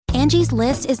Angie's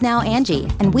List is now Angie,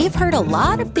 and we've heard a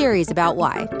lot of theories about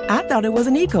why. I thought it was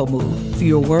an eco move.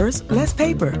 Fewer words, less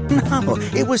paper. No,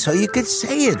 it was so you could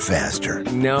say it faster.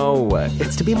 No,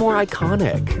 it's to be more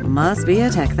iconic. Must be a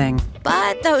tech thing.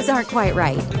 But those aren't quite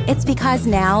right. It's because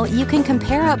now you can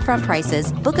compare upfront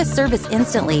prices, book a service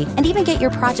instantly, and even get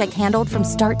your project handled from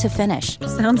start to finish.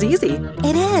 Sounds easy.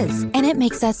 It is, and it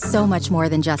makes us so much more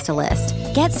than just a list.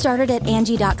 Get started at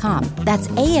Angie.com. That's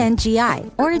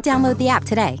ANGI, or download the app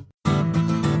today.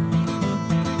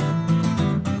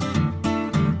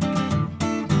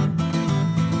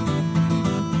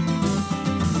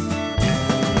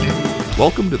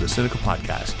 Welcome to the Sinica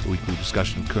Podcast, a weekly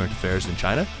discussion of current affairs in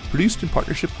China, produced in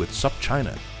partnership with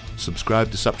SupChina. Subscribe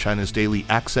to SupChina's daily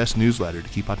Access newsletter to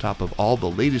keep on top of all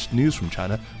the latest news from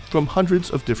China from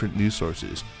hundreds of different news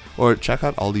sources, or check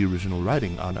out all the original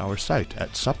writing on our site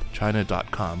at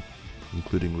supchina.com,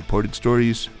 including reported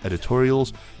stories,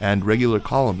 editorials, and regular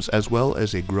columns, as well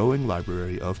as a growing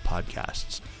library of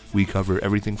podcasts. We cover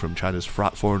everything from China's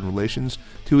fraught foreign relations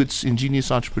to its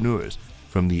ingenious entrepreneurs,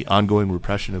 from the ongoing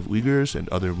repression of Uyghurs and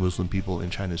other Muslim people in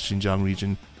China's Xinjiang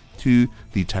region to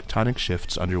the tectonic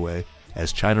shifts underway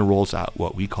as China rolls out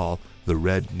what we call the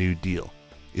Red New Deal.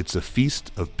 It's a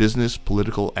feast of business,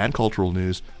 political, and cultural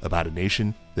news about a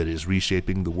nation that is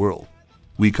reshaping the world.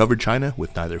 We cover China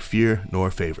with neither fear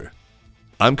nor favor.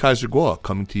 I'm Kaiser Kuo,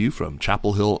 coming to you from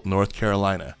Chapel Hill, North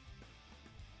Carolina.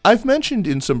 I've mentioned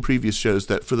in some previous shows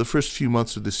that for the first few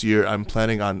months of this year, I'm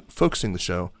planning on focusing the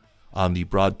show on the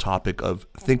broad topic of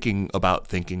thinking about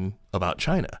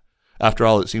China. After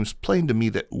all, it seems plain to me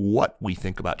that what we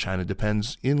think about China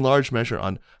depends in large measure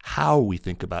on how we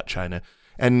think about China.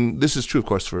 And this is true, of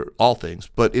course, for all things,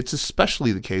 but it's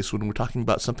especially the case when we're talking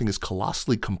about something as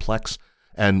colossally complex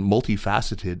and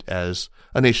multifaceted as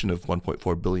a nation of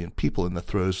 1.4 billion people in the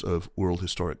throes of world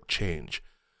historic change.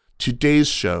 Today's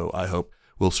show, I hope,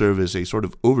 will serve as a sort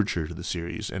of overture to the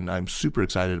series, and I'm super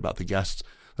excited about the guests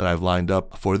that I've lined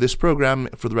up for this program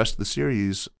for the rest of the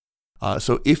series.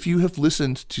 So if you have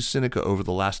listened to Sinica over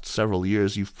the last several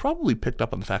years, you've probably picked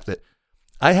up on the fact that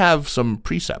I have some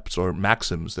precepts or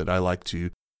maxims that I like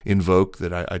to invoke,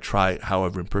 that I try,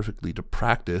 however imperfectly, to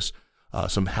practice,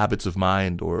 some habits of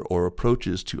mind or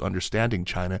approaches to understanding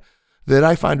China that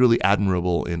I find really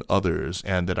admirable in others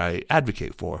and that I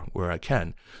advocate for where I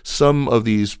can. Some of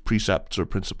these precepts or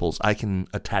principles I can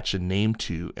attach a name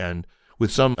to, and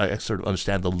with some, I sort of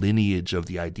understand the lineage of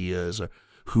the ideas, or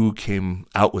who came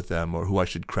out with them, or who I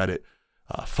should credit.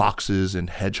 Foxes and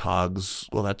hedgehogs,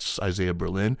 well, that's Isaiah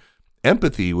Berlin.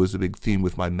 Empathy was a big theme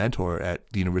with my mentor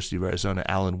at the University of Arizona,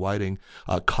 Alan Whiting.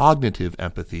 Cognitive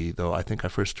empathy, though I think I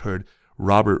first heard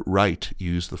Robert Wright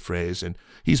use the phrase, and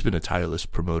he's been a tireless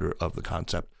promoter of the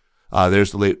concept. There's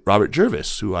the late Robert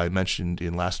Jervis, who I mentioned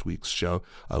in last week's show,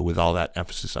 with all that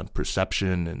emphasis on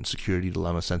perception and security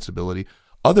dilemma sensibility.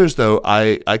 Others, though,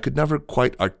 I could never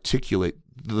quite articulate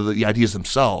the ideas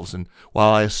themselves, and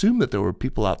while I assume that there were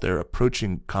people out there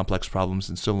approaching complex problems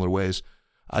in similar ways,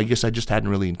 I guess I just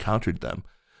hadn't really encountered them.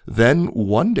 Then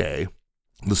one day,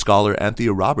 the scholar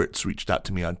Anthea Roberts reached out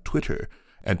to me on Twitter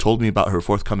and told me about her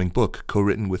forthcoming book,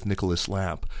 co-written with Nicolas.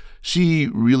 She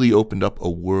really opened up a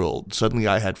world. Suddenly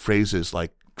I had phrases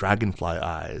like dragonfly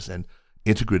eyes and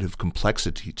integrative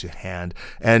complexity to hand,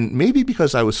 and maybe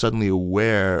because I was suddenly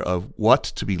aware of what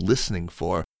to be listening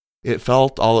for, it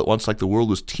felt all at once like the world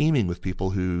was teeming with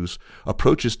people whose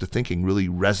approaches to thinking really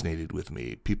resonated with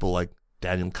me. People like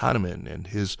Daniel Kahneman and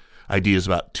his ideas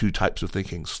about two types of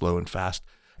thinking, slow and fast,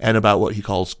 and about what he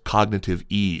calls cognitive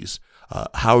ease.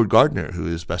 Howard Gardner, who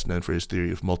is best known for his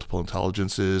theory of multiple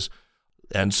intelligences,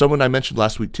 and someone I mentioned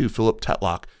last week too, Philip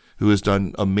Tetlock, who has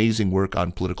done amazing work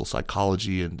on political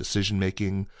psychology and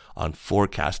decision-making, on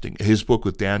forecasting. His book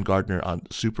with Dan Gardner on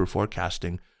super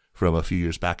forecasting from a few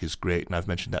years back is great, and I've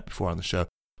mentioned that before on the show.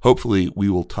 Hopefully, we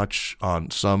will touch on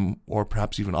some or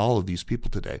perhaps even all of these people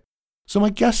today. So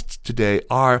my guests today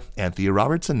are Anthea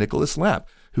Roberts and Nicolas,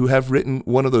 who have written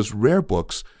one of those rare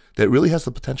books that really has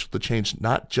the potential to change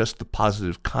not just the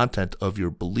positive content of your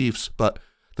beliefs, but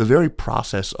the very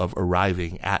process of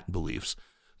arriving at beliefs.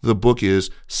 The book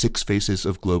is 6 Faces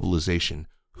of Globalization: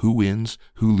 Who Wins,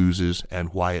 Who Loses,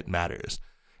 and Why It Matters.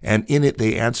 And in it,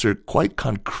 they answer quite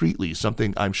concretely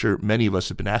something I'm sure many of us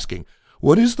have been asking.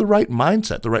 What is the right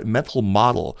mindset, the right mental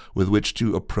model with which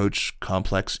to approach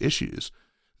complex issues?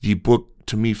 The book,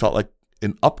 to me, felt like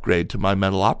an upgrade to my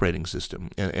mental operating system,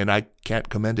 and I can't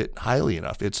commend it highly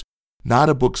enough. It's not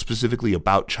a book specifically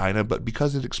about China, but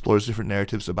because it explores different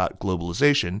narratives about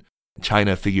globalization,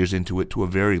 China figures into it to a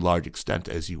very large extent,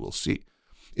 as you will see.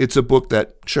 It's a book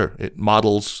that, sure, it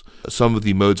models some of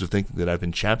the modes of thinking that I've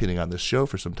been championing on this show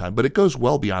for some time, but it goes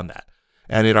well beyond that.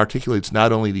 And it articulates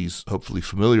not only these hopefully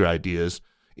familiar ideas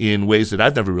in ways that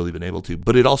I've never really been able to,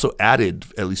 but it also added,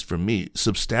 at least for me,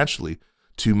 substantially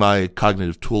to my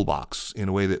cognitive toolbox in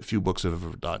a way that few books have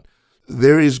ever done.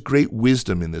 There is great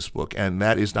wisdom in this book, and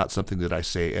that is not something that I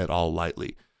say at all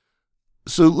lightly.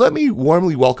 So let me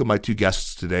warmly welcome my two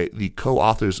guests today, the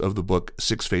co-authors of the book,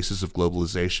 Six Faces of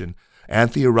Globalization.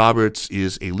 Anthea Roberts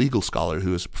is a legal scholar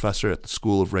who is a professor at the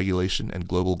School of Regulation and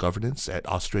Global Governance at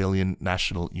Australian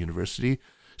National University.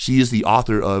 She is the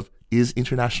author of Is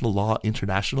International Law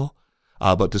International?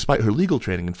 But despite her legal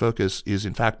training and focus, is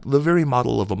in fact the very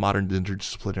model of a modern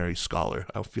interdisciplinary scholar.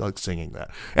 I feel like singing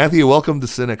that. Anthea, welcome to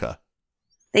Sinica.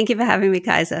 Thank you for having me,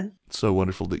 Kaiser. It's so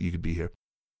wonderful that you could be here.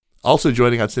 Also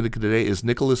joining on Sinica today is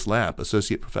Nicolas Lamp,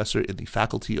 Associate Professor in the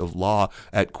Faculty of Law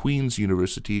at Queen's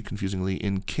University, confusingly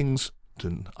in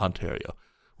Kingston, Ontario,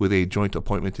 with a joint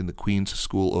appointment in the Queen's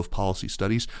School of Policy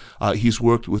Studies. He's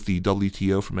worked with the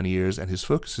WTO for many years, and his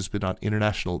focus has been on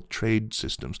international trade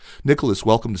systems. Nicolas,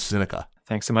 welcome to Sinica.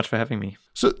 Thanks so much for having me.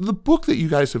 So the book that you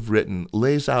guys have written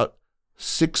lays out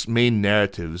 6 main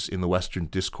narratives in the Western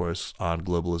discourse on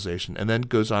globalization, and then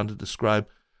goes on to describe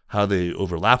how they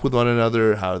overlap with one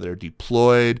another, how they're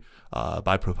deployed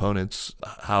by proponents,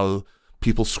 how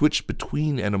people switch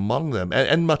between and among them,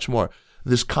 and much more.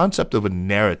 This concept of a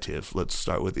narrative, let's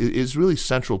start with, is really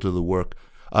central to the work.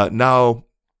 Now,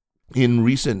 in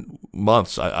recent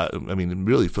months, I mean,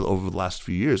 really over the last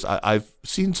few years, I've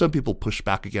seen some people push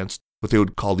back against what they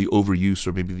would call the overuse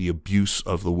or maybe the abuse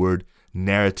of the word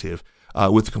narrative,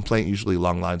 with the complaint usually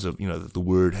along lines of, that the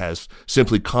word has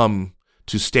simply come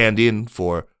to stand in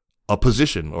for a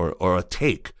position or a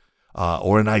take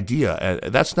or an idea.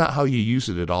 And that's not how you use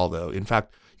it at all, though. In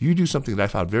fact, you do something that I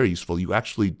found very useful. You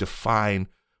actually define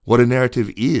what a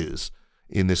narrative is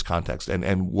in this context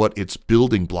and what its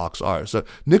building blocks are. So,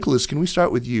 Nicolas, can we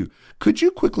start with you? Could you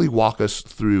quickly walk us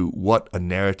through what a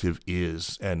narrative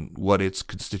is and what its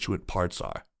constituent parts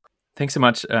are? Thanks so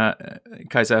much,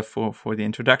 Kaiser, for the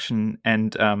introduction.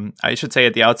 And I should say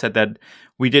at the outset that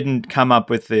we didn't come up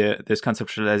with this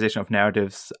conceptualization of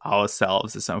narratives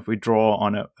ourselves. It's something we draw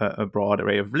on a broad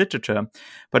array of literature.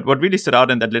 But what really stood out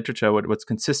in that literature, what's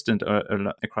consistent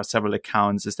across several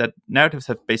accounts, is that narratives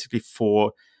have basically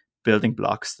 4 building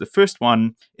blocks. The first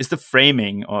one is the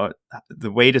framing, or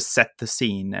the way to set the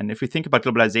scene. And if we think about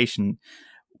globalization,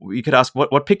 we could ask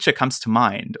what picture comes to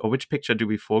mind, or which picture do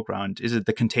we foreground? Is it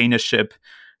the container ship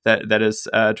that is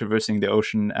traversing the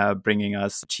ocean, bringing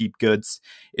us cheap goods?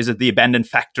 Is it the abandoned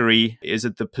factory? Is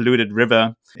it the polluted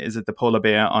river? Is it the polar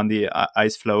bear on the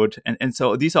ice float? And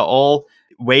so these are all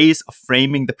ways of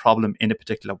framing the problem in a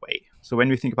particular way. So when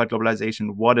we think about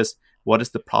globalization, what is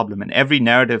the problem? And every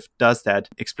narrative does that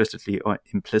explicitly or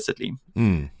implicitly.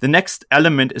 The next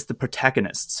element is the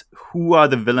protagonists. Who are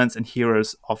the villains and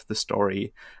heroes of the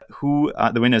story? Who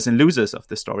are the winners and losers of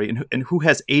the story? And who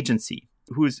has agency?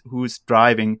 Who's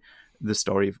driving the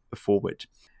story forward?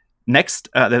 Next,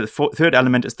 the third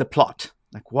element is the plot.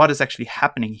 Like, what is actually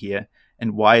happening here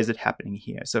and why is it happening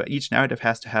here? So each narrative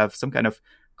has to have some kind of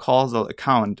causal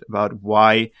account about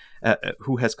why,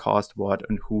 who has caused what,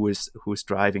 and who's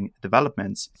driving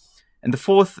developments. And the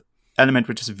fourth element,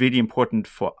 which is really important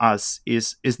for us,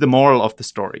 is the moral of the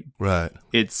story. Right.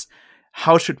 It's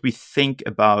how should we think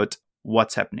about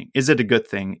what's happening? Is it a good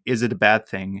thing? Is it a bad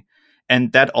thing?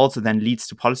 And that also then leads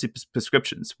to policy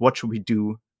prescriptions. What should we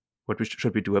do?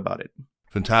 Should we do about it?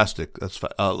 Fantastic. That's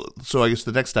so I guess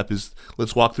the next step is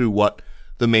let's walk through what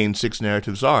the main 6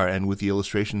 narratives are, and with the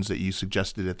illustrations that you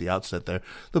suggested at the outset there,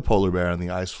 the polar bear on the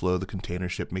ice floe, the container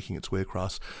ship making its way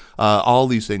across, all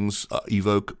these things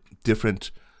evoke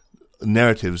different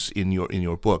narratives in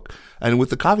your book. And with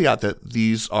the caveat that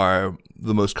these are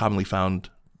the most commonly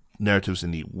found narratives in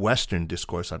the Western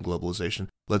discourse on globalization,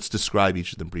 let's describe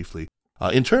each of them briefly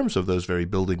in terms of those very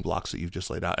building blocks that you've just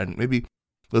laid out. And maybe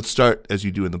let's start, as you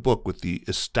do in the book, with the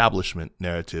establishment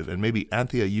narrative. And maybe,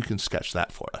 Anthea, you can sketch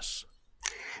that for us.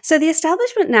 So the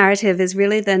establishment narrative is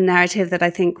really the narrative that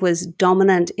I think was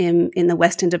dominant in the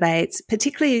Western debates,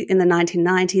 particularly in the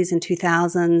 1990s and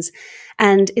 2000s.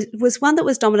 And it was one that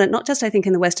was dominant, not just, I think,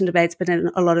 in the Western debates, but in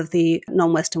a lot of the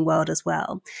non-Western world as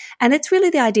well. And it's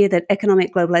really the idea that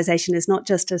economic globalization is not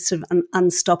just a sort of an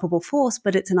unstoppable force,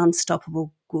 but it's an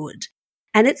unstoppable good.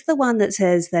 And it's the one that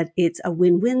says that it's a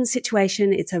win-win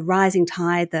situation, it's a rising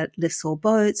tide that lifts all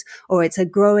boats, or it's a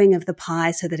growing of the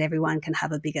pie so that everyone can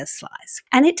have a bigger slice.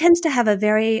 And it tends to have a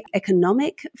very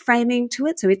economic framing to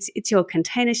it. So it's your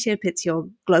container ship, it's your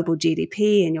global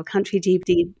GDP and your country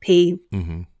GDP.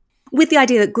 Mm-hmm. with the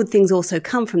idea that good things also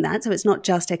come from that. So it's not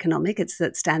just economic, it's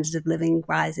that standards of living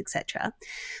rise, etc.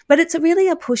 But it's really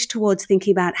a push towards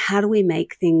thinking about how do we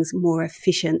make things more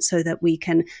efficient so that we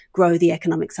can grow the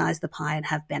economic size of the pie and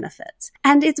have benefits.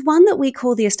 And it's one that we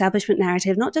call the establishment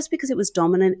narrative, not just because it was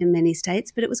dominant in many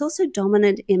states, but it was also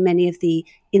dominant in many of the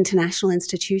international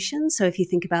institutions. So if you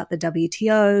think about the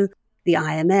WTO, the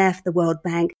IMF, the World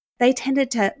Bank, they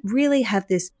tended to really have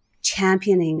this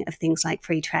championing of things like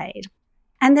free trade.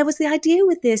 And there was the idea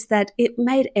with this that it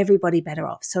made everybody better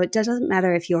off. So it doesn't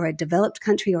matter if you're a developed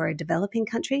country or a developing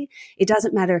country. It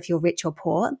doesn't matter if you're rich or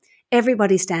poor.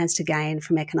 Everybody stands to gain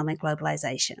from economic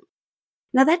globalization.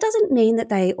 Now, that doesn't mean that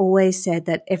they always said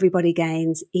that everybody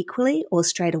gains equally or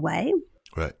straight away.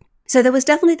 Right. So there was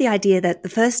definitely the idea that the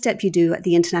first step you do at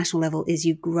the international level is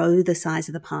you grow the size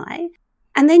of the pie.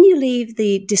 And then you leave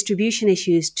the distribution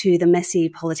issues to the messy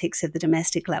politics of the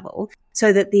domestic level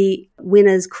so that the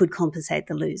winners could compensate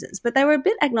the losers. But they were a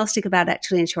bit agnostic about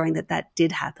actually ensuring that that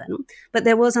did happen. But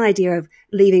there was an idea of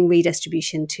leaving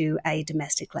redistribution to a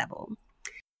domestic level.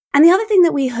 And the other thing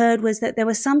that we heard was that there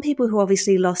were some people who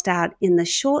obviously lost out in the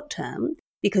short term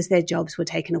because their jobs were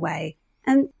taken away.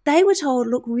 And they were told,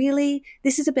 look, really,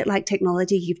 this is a bit like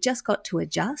technology. You've just got to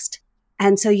adjust.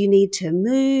 And so you need to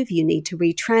move, you need to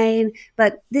retrain,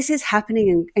 but this is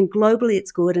happening and globally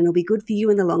it's good and it'll be good for you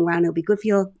in the long run. It'll be good for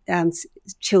your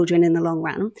children in the long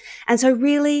run. And so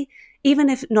really, even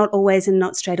if not always and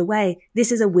not straight away,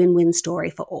 this is a win-win story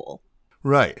for all.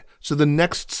 Right. So the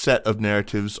next set of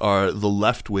narratives are the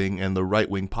left-wing and the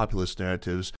right-wing populist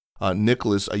narratives.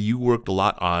 Nicolas, you worked a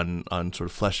lot on sort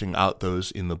of fleshing out those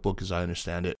in the book, as I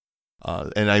understand it.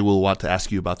 And I will want to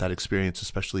ask you about that experience,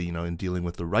 especially, in dealing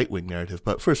with the right-wing narrative.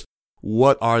 But first,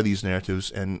 what are these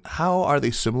narratives and how are they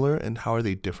similar and how are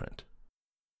they different?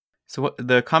 So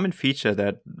the common feature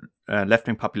that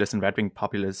left-wing populists and right-wing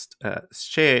populists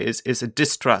share is a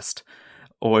distrust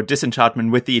or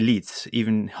disenchantment with the elites,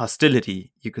 even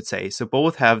hostility, you could say. So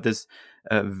both have this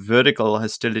vertical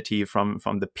hostility from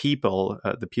the people,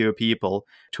 the pure people,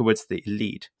 towards the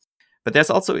elite. But there's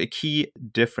also a key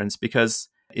difference because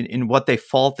in what they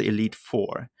fault the elite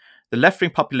for. The left-wing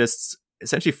populists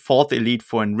essentially fault the elite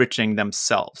for enriching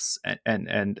themselves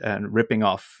and ripping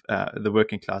off the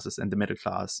working classes and the middle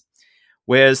class.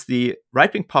 Whereas the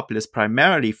right-wing populists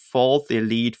primarily fault the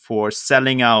elite for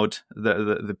selling out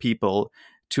the people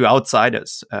to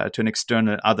outsiders, to an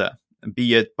external other,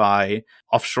 be it by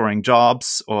offshoring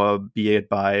jobs or be it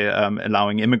by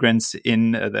allowing immigrants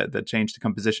in that change the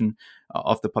composition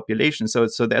of the population. So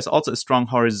there's also a strong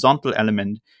horizontal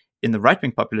element in the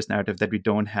right-wing populist narrative that we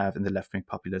don't have in the left-wing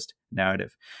populist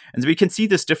narrative. And so we can see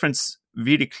this difference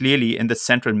really clearly in the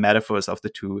central metaphors of the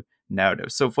two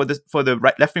narratives. So for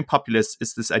the left-wing populists,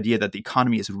 it's this idea that the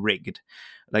economy is rigged,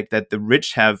 like that the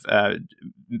rich have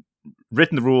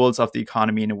written the rules of the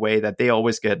economy in a way that they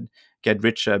always get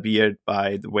richer, be it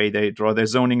by the way they draw their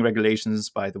zoning regulations,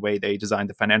 by the way they design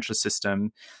the financial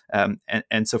system,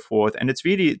 and so forth. And it's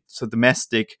really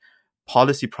domestic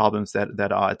policy problems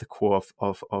that are at the core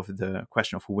of the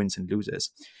question of who wins and loses.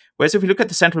 Whereas if we look at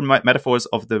the central metaphors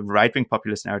of the right-wing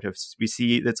populist narratives, we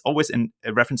see that's always in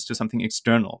a reference to something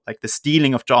external, like the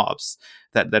stealing of jobs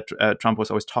that Trump was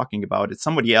always talking about. It's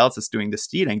somebody else that's doing the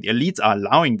stealing. The elites are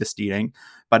allowing the stealing,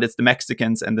 but it's the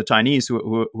Mexicans and the Chinese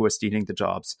who are stealing the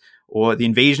jobs. Or the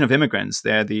invasion of immigrants.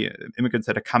 They're the immigrants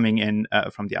that are coming in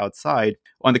from the outside.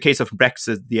 Or in the case of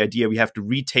Brexit, the idea we have to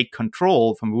retake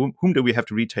control. From whom do we have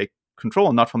to retake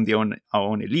control? Not from our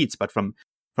own elites, but from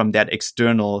that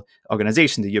external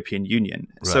organization, the European Union.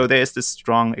 Right. So there is this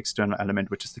strong external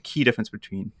element, which is the key difference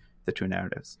between the two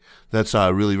narratives. That's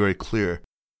really very clear.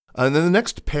 And then the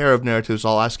next pair of narratives,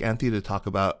 I'll ask Anthea to talk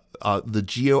about the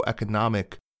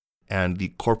geoeconomic and the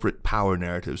corporate power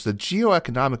narratives. The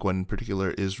geoeconomic one in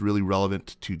particular is really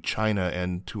relevant to China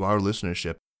and to our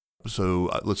listenership. So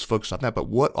let's focus on that. But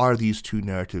what are these two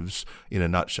narratives in a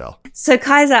nutshell? So,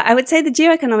 Kaiser, I would say the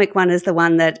geoeconomic one is the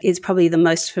one that is probably the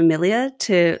most familiar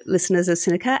to listeners of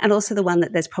Sinica, and also the one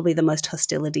that there's probably the most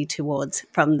hostility towards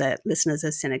from the listeners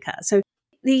of Sinica. So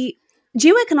the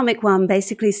geoeconomic one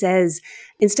basically says,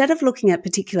 instead of looking at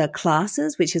particular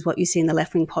classes, which is what you see in the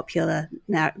left-wing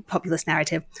populist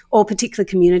narrative, or particular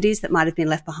communities that might have been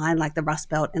left behind, like the Rust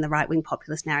Belt in the right-wing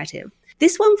populist narrative,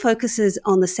 this one focuses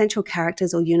on the central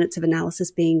characters or units of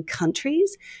analysis being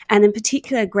countries, and in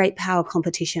particular, great power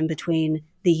competition between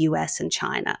the US and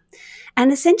China.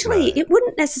 And essentially, It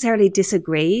wouldn't necessarily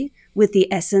disagree with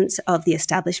the essence of the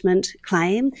establishment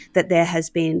claim that there has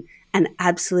been an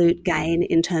absolute gain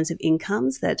in terms of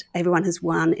incomes, that everyone has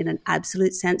won in an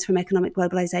absolute sense from economic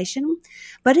globalization.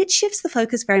 But it shifts the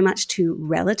focus very much to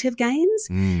relative gains.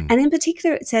 And in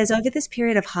particular, it says over this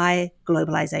period of high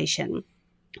globalization,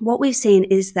 what we've seen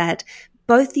is that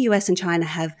both the US and China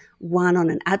have won on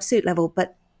an absolute level,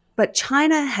 but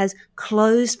China has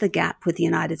closed the gap with the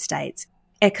United States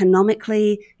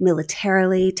economically,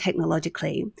 militarily,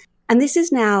 technologically. And this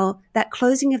is now, that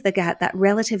closing of the gap, that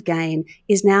relative gain,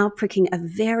 is now pricking a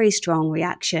very strong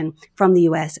reaction from the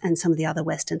US and some of the other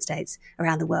Western states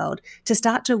around the world to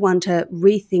start to want to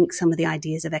rethink some of the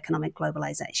ideas of economic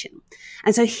globalization.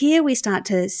 And so here we start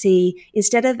to see,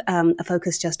 instead of a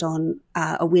focus just on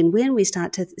a win-win, we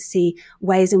start to see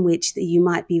ways in which you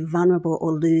might be vulnerable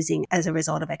or losing as a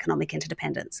result of economic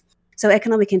interdependence. So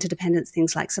economic interdependence,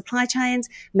 things like supply chains,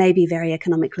 may be very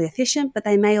economically efficient, but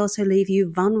they may also leave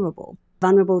you vulnerable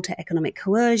to economic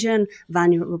coercion,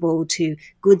 vulnerable to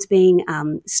goods being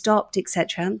stopped,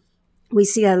 etc. We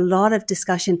see a lot of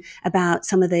discussion about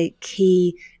some of the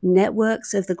key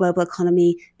networks of the global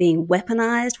economy being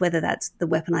weaponized, whether that's the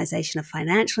weaponization of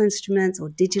financial instruments or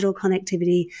digital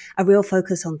connectivity, a real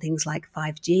focus on things like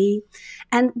 5G.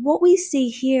 And what we see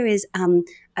here is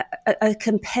a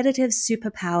competitive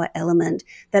superpower element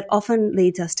that often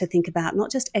leads us to think about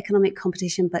not just economic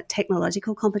competition, but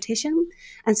technological competition.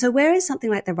 And so whereas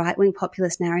something like the right-wing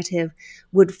populist narrative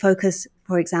would focus,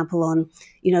 for example, on,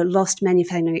 lost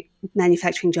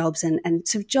manufacturing jobs and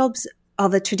sort of jobs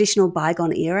of a traditional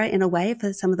bygone era in a way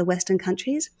for some of the Western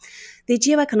countries, the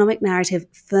geoeconomic narrative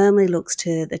firmly looks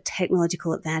to the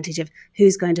technological advantage of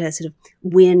who's going to sort of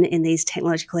win in these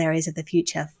technological areas of the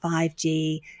future,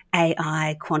 5G,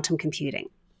 AI, quantum computing.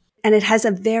 And it has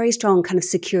a very strong kind of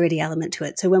security element to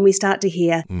it. So when we start to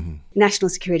hear national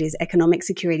security as economic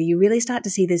security, you really start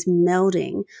to see this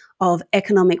melding of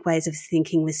economic ways of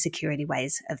thinking with security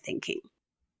ways of thinking.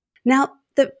 Now,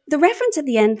 the reference at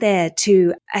the end there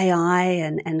to AI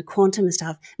and quantum and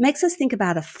stuff makes us think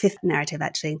about a fifth narrative,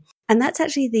 actually. And that's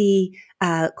actually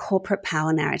the corporate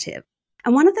power narrative.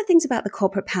 And one of the things about the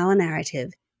corporate power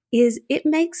narrative is it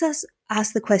makes us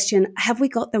ask the question, have we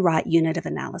got the right unit of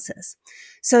analysis?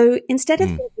 So instead of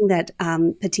thinking that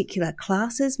particular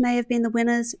classes may have been the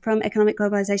winners from economic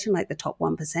globalization, like the top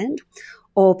 1%,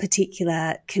 or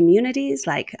particular communities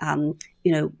like,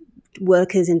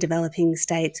 workers in developing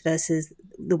states versus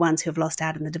the ones who have lost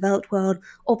out in the developed world,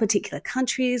 or particular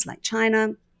countries like China,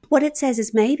 what it says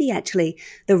is maybe actually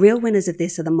the real winners of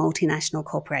this are the multinational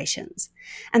corporations.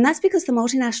 And that's because the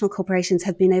multinational corporations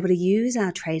have been able to use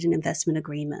our trade and investment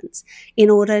agreements in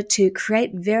order to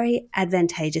create very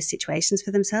advantageous situations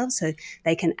for themselves. So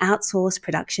they can outsource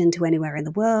production to anywhere in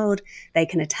the world. They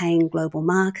can attain global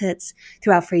markets.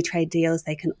 Through our free trade deals,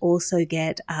 they can also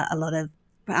get a lot of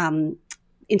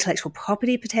intellectual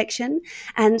property protection,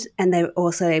 and they're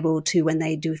also able to, when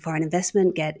they do foreign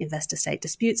investment, get investor-state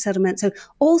dispute settlement. So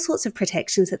all sorts of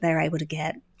protections that they're able to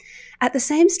get. At the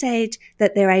same stage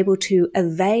that they're able to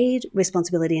evade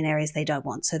responsibility in areas they don't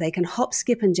want. So they can hop,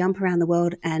 skip and jump around the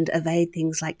world and evade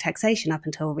things like taxation up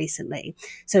until recently.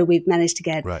 So we've managed to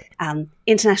get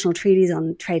international treaties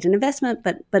on trade and investment,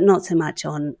 but not so much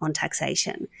on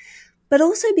taxation. But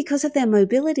also because of their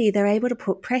mobility, they're able to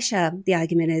put pressure, the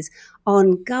argument is,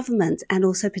 on governments and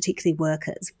also particularly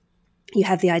workers. You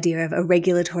have the idea of a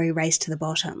regulatory race to the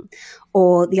bottom,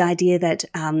 or the idea that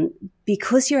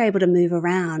because you're able to move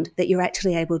around, that you're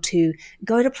actually able to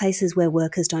go to places where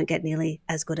workers don't get nearly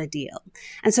as good a deal.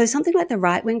 And so something like the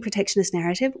right-wing protectionist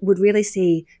narrative would really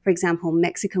see, for example,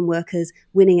 Mexican workers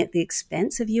winning at the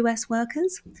expense of US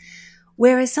workers.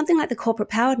 Whereas something like the corporate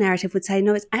power narrative would say,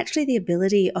 no, it's actually the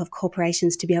ability of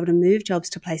corporations to be able to move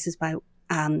jobs to places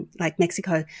like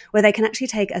Mexico, where they can actually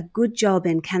take a good job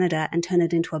in Canada and turn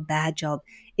it into a bad job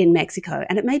in Mexico.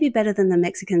 And it may be better than the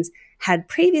Mexicans had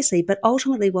previously, but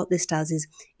ultimately what this does is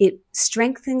it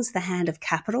strengthens the hand of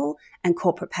capital and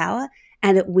corporate power,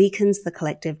 and it weakens the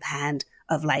collective hand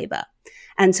of labor.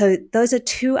 And so those are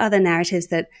two other narratives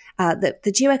that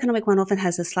the geoeconomic one often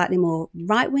has a slightly more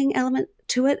right-wing element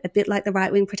to it, a bit like the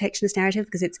right-wing protectionist narrative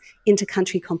because it's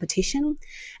inter-country competition.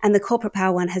 And the corporate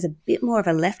power one has a bit more of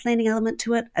a left-leaning element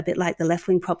to it, a bit like the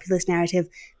left-wing populist narrative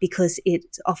because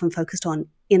it's often focused on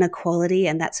inequality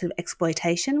and that sort of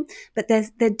exploitation. But there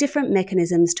are different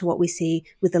mechanisms to what we see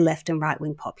with the left and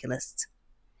right-wing populists.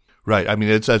 Right. I mean,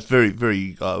 that's very,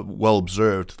 very well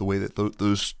observed, the way that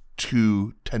those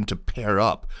two tend to pair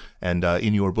up, and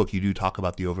in your book you do talk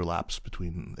about the overlaps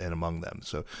between and among them,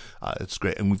 so it's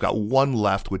great. And we've got one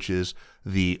left, which is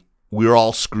the we're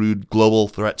all screwed global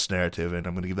threats narrative, and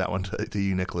I'm going to give that one to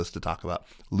you, Nicolas, to talk about.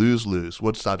 Lose-lose,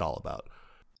 what's that all about?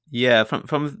 Yeah,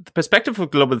 from the perspective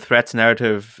of global threats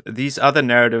narrative, these other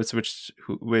narratives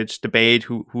which debate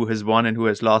who has won and who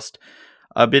has lost,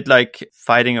 are a bit like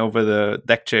fighting over the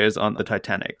deck chairs on the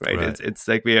Titanic, right? It's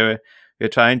like we're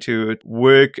trying to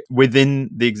work within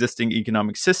the existing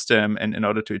economic system, and in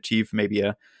order to achieve maybe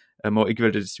a more equal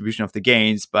distribution of the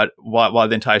gains, but while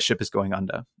the entire ship is going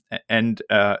under. And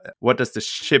what does the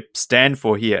ship stand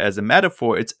for here as a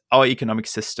metaphor? It's our economic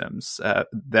systems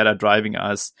that are driving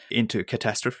us into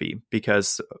catastrophe.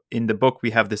 Because in the book,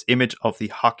 we have this image of the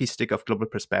hockey stick of global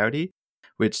prosperity,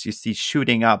 which you see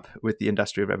shooting up with the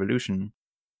Industrial Revolution.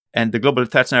 And the global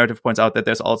threats narrative points out that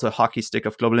there's also a hockey stick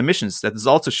of global emissions that is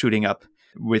also shooting up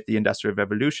with the Industrial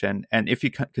Revolution. And if we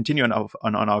continue on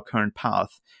our current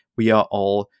path, we are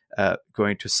all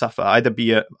going to suffer,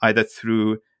 either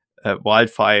through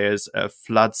wildfires,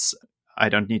 floods. I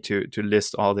don't need to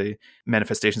list all the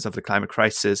manifestations of the climate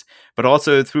crisis, but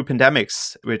also through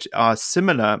pandemics, which are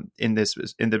similar in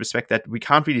the respect that we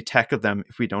can't really tackle them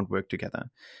if we don't work together.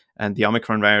 And the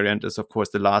Omicron variant is, of course,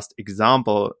 the last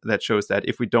example that shows that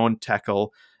if we don't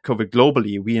tackle COVID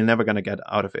globally, we are never going to get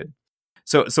out of it.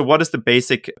 So what is the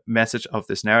basic message of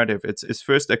this narrative? It's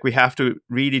first, like, we have to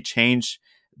really change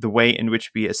the way in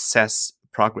which we assess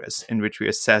progress, in which we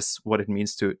assess what it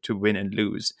means to win and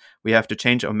lose. We have to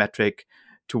change our metric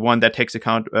to one that takes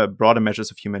account broader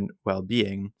measures of human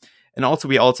well-being. And also,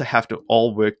 we also have to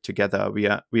all work together. We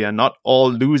are not all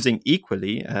losing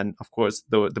equally. And of course,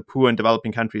 the poor and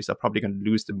developing countries are probably going to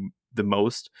lose the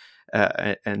most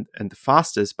and the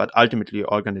fastest, but ultimately we're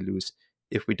all going to lose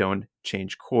if we don't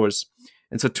change course.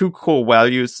 And so two core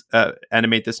values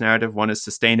animate this narrative. One is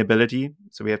sustainability.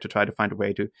 So we have to try to find a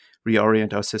way to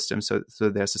reorient our systems so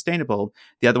they're sustainable.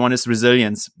 The other one is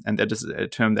resilience. And that is a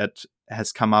term that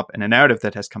has come up, and a narrative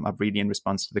that has come up really in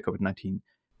response to the COVID-19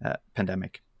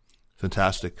 pandemic.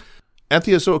 Fantastic.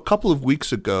 Anthea, so a couple of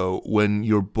weeks ago, when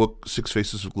your book, Six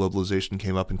Faces of Globalization,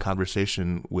 came up in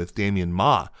conversation with Damien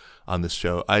Ma on this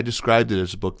show, I described it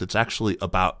as a book that's actually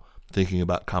about thinking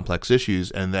about complex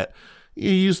issues, and that you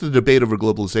use the debate over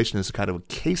globalization as a kind of a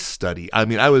case study. I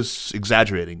mean, I was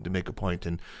exaggerating to make a point,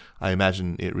 and I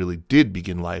imagine it really did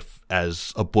begin life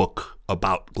as a book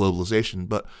about globalization.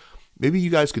 But maybe you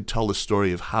guys could tell the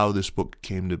story of how this book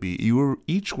came to be. You were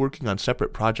each working on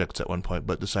separate projects at one point,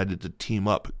 but decided to team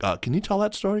up. Can you tell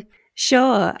that story?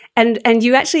 Sure. And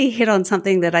you actually hit on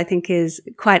something that I think is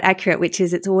quite accurate, which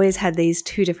is it's always had these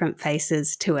two different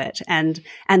faces to it, and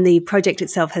the project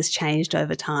itself has changed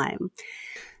over time.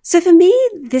 So for me,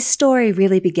 this story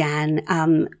really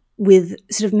began with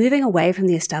sort of moving away from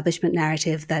the establishment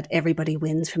narrative that everybody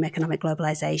wins from economic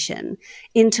globalization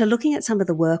into looking at some of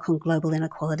the work on global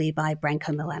inequality by Branko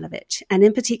Milanovic. And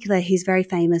in particular, he's very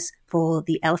famous for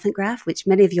the elephant graph, which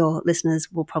many of your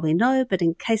listeners will probably know, but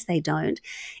in case they don't,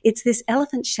 it's this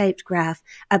elephant-shaped graph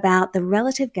about the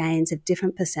relative gains of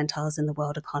different percentiles in the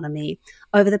world economy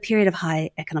over the period of high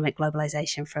economic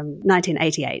globalization from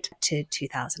 1988 to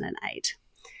 2008.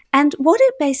 And what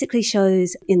it basically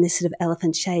shows in this sort of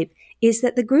elephant shape is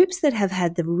that the groups that have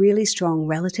had the really strong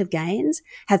relative gains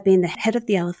have been the head of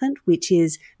the elephant, which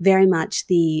is very much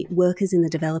the workers in the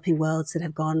developing worlds that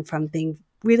have gone from being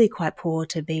really quite poor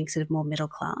to being sort of more middle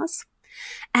class.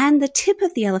 And the tip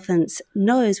of the elephant's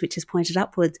nose, which is pointed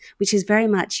upwards, which is very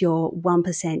much your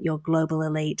 1%, your global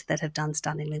elite that have done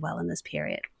stunningly well in this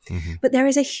period. Mm-hmm. But there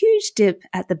is a huge dip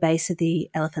at the base of the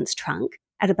elephant's trunk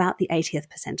at about the 80th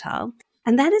percentile.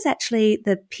 And that is actually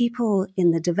the people in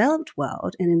the developed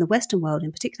world, and in the Western world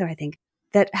in particular, I think,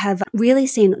 that have really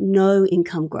seen no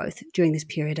income growth during this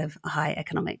period of high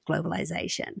economic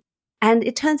globalization. And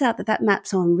it turns out that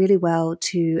maps on really well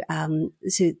to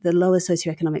the lower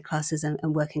socioeconomic classes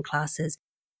and working classes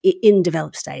in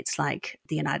developed states like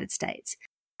the United States.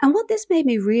 And what this made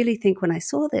me really think when I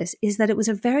saw this is that it was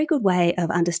a very good way of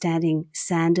understanding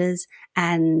Sanders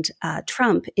and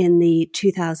Trump in the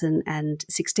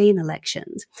 2016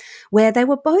 elections, where they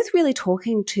were both really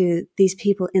talking to these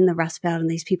people in the Rust Belt and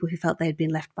these people who felt they had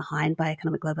been left behind by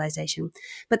economic globalization.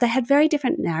 But they had very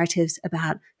different narratives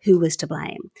about who was to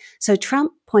blame. So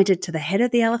Trump pointed to the head of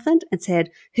the elephant and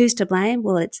said, who's to blame?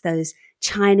 Well, it's those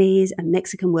Chinese and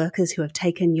Mexican workers who have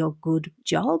taken your good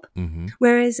job. Mm-hmm.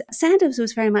 Whereas Sanders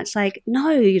was very much like,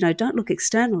 no, don't look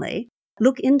externally.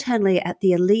 Look internally at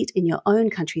the elite in your own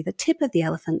country, the tip of the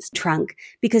elephant's trunk,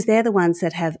 because they're the ones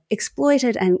that have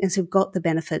exploited and have got the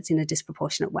benefits in a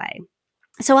disproportionate way.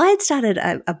 So I had started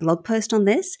a blog post on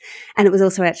this, and it was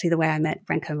also actually the way I met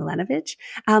Branko Milanovic,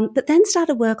 but then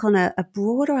started work on a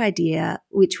broader idea,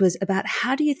 which was about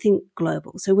how do you think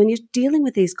global? So when you're dealing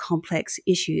with these complex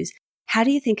issues, how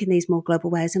do you think in these more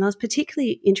global ways? And I was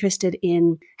particularly interested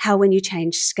in how when you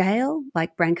change scale,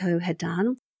 like Branko had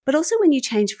done, but also when you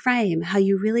change frame, how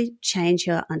you really change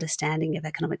your understanding of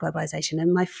economic globalization.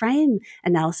 And my frame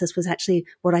analysis was actually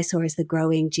what I saw as the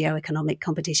growing geoeconomic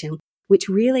competition, which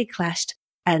really clashed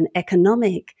an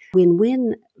economic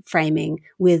win-win framing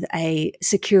with a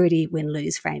security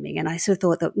win-lose framing. And I sort of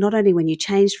thought that not only when you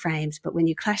change frames, but when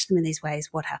you clash them in these ways,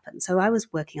 what happens? So I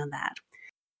was working on that.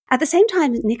 At the same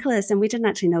time, Nicolas, and we didn't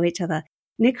actually know each other,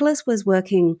 Nicolas was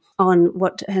working on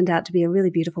what turned out to be a really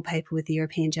beautiful paper with the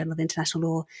European Journal of International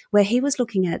Law, where he was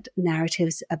looking at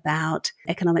narratives about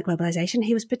economic globalization.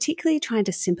 He was particularly trying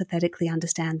to sympathetically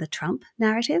understand the Trump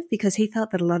narrative, because he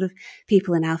felt that a lot of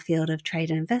people in our field of trade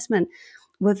and investment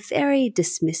were very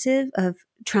dismissive of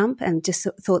Trump and just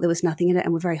thought there was nothing in it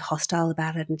and were very hostile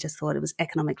about it and just thought it was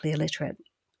economically illiterate.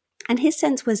 And his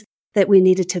sense was that we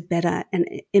needed to better and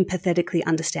empathetically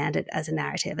understand it as a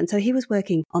narrative. And so he was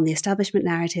working on the establishment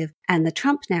narrative and the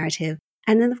Trump narrative.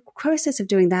 And in the process of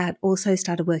doing that, also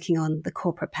started working on the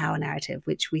corporate power narrative,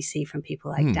 which we see from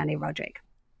people like Danny Roderick.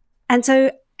 And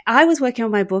so I was working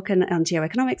on my book on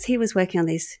geoeconomics. He was working on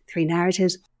these three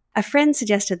narratives. A friend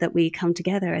suggested that we come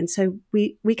together. And so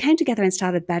we came together and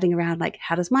started batting around, like,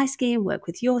 how does my scheme work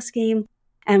with your scheme?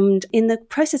 And in the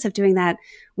process of doing that,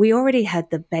 we already had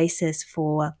the basis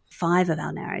for 5 of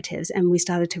our narratives. And we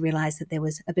started to realize that there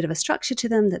was a bit of a structure to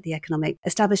them, that the economic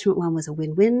establishment one was a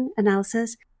win-win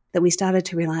analysis, that we started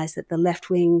to realize that the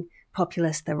left-wing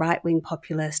populist, the right-wing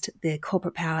populist, the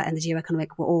corporate power, and the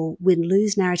geoeconomic were all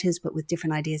win-lose narratives, but with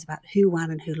different ideas about who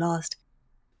won and who lost.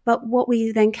 But what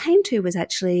we then came to was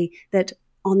actually that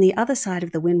on the other side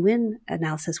of the win-win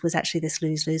analysis was actually this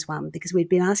lose-lose one, because we'd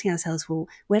been asking ourselves, well,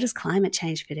 where does climate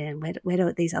change fit in? Where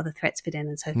do these other threats fit in?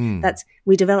 And so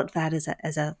we developed that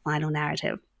as a final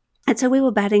narrative. And so we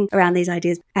were batting around these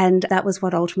ideas, and that was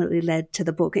what ultimately led to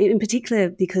the book. In particular,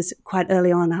 because quite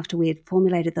early on after we had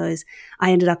formulated those, I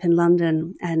ended up in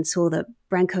London and saw that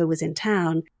Branko was in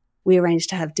town. We arranged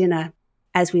to have dinner.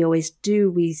 As we always do,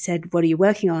 we said, what are you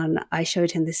working on? I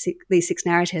showed him these 6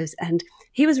 narratives, and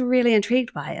he was really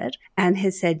intrigued by it and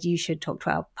has said, you should talk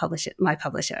to my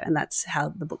publisher. And that's how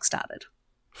the book started.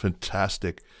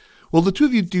 Fantastic. Well, the two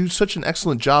of you do such an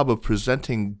excellent job of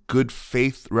presenting good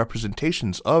faith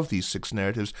representations of these 6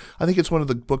 narratives. I think it's one of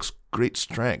the book's great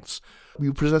strengths.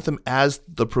 You present them as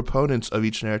the proponents of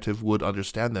each narrative would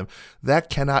understand them. That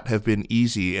cannot have been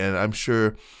easy, and I'm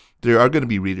sure there are going to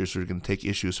be readers who are going to take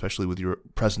issue, especially with your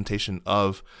presentation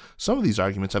of some of these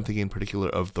arguments. I'm thinking in particular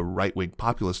of the right-wing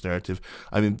populist narrative.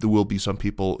 I mean, there will be some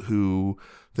people who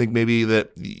think maybe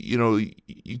that,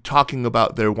 talking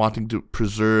about their wanting to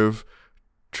preserve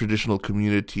traditional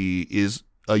community is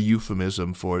a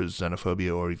euphemism for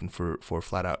xenophobia or even for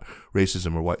flat-out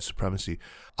racism or white supremacy.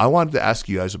 I wanted to ask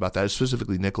you guys about that,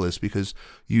 specifically Nicolas, because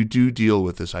you do deal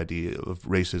with this idea of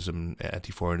racism,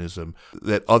 anti-foreignism,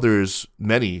 that others,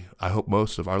 many, I hope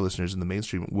most of our listeners in the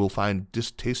mainstream will find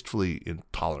distastefully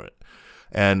intolerant.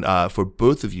 And for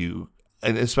both of you,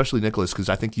 and especially Nicolas, because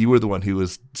I think you were the one who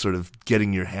was sort of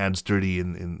getting your hands dirty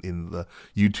in the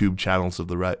YouTube channels of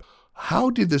the right.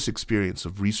 How did this experience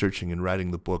of researching and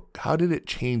writing the book, how did it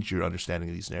change your understanding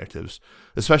of these narratives,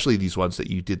 especially these ones that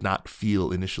you did not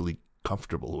feel initially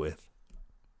comfortable with?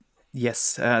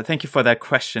 Yes, thank you for that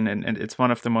question. And it's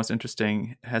one of the most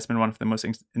interesting, has been one of the most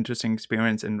interesting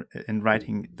experience in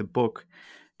writing the book,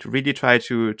 to really try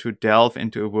to delve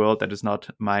into a world that is not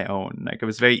my own. Like, it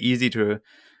was very easy to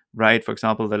write, for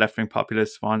example, the left-wing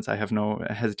populist ones. I have no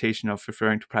hesitation of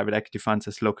referring to private equity funds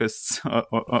as locusts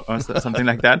or something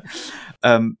like that.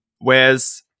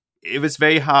 Whereas it was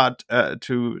very hard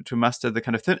to muster the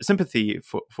kind of sympathy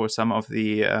for some of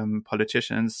the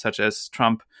politicians, such as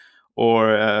Trump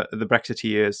or the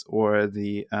Brexiteers or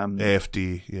the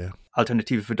AfD, yeah.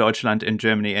 Alternative für Deutschland in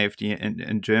Germany, AfD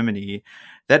in Germany.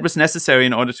 That was necessary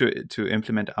in order to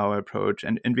implement our approach.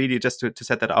 And really just to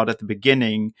set that out at the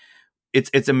beginning,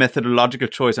 it's a methodological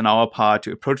choice on our part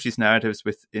to approach these narratives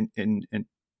with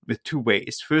 2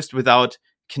 ways. First, without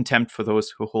contempt for those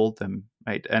who hold them,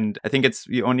 right? And I think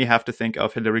you only have to think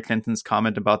of Hillary Clinton's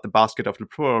comment about the basket of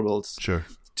deplorables, sure,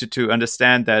 to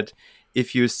understand that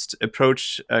if you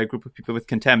approach a group of people with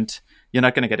contempt, you're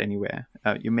not going to get anywhere.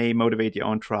 You may motivate your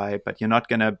own tribe, but you're not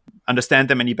going to understand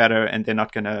them any better, and they're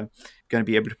not going to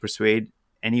be able to persuade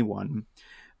anyone.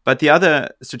 But the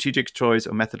other strategic choice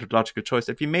or methodological choice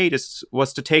that we made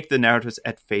was to take the narratives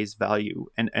at face value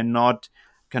and not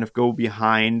kind of go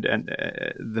behind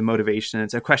the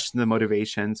motivations or question the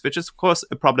motivations, which is, of course,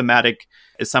 a problematic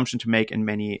assumption to make in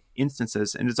many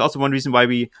instances. And it's also one reason why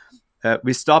we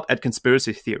we stop at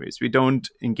conspiracy theories. We don't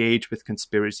engage with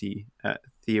conspiracy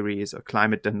theories or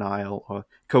climate denial or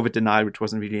COVID denial, which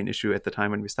wasn't really an issue at the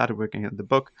time when we started working on the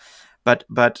book. But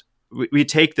we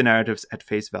take the narratives at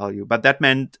face value. But that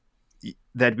meant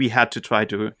that we had to try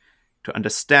to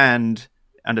understand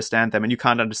them, and you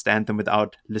can't understand them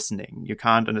without listening. You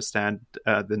can't understand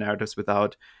the narratives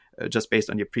without just based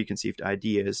on your preconceived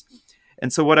ideas.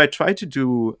 And so what I tried to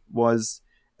do was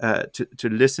to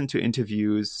listen to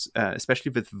interviews,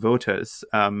 especially with voters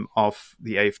of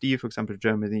the AfD, for example,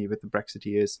 Germany, with the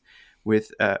Brexiteers,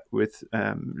 with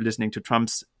listening to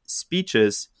Trump's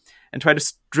speeches, and try to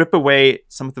strip away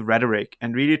some of the rhetoric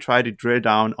and really try to drill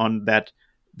down on that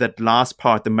last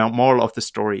part, the moral of the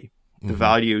story, the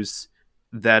values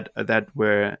that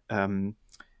were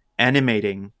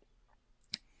animating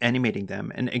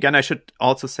them. And again, I should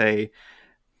also say,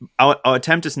 our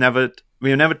attempt is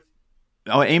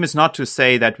our aim is not to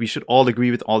say that we should all agree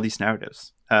with all these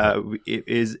narratives.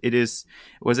 It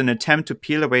was an attempt to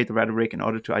peel away the rhetoric in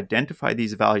order to identify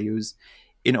these values,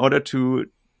 in order to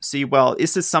see, well,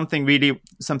 is this something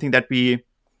that we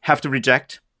have to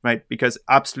reject, right? Because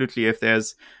absolutely, if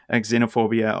there's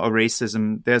xenophobia or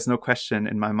racism, there's no question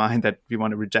in my mind that we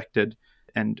want to reject it,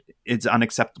 and it's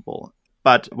unacceptable.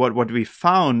 But what we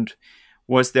found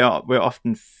was there were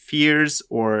often fears,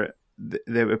 or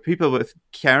there were people with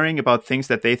caring about things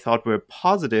that they thought were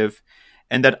positive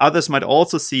and that others might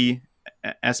also see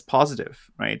as positive,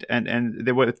 right? And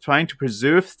they were trying to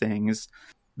preserve things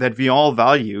that we all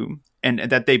value and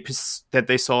that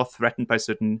they saw threatened by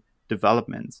certain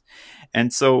developments.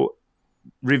 And so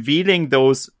revealing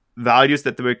those values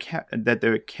that they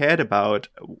were cared about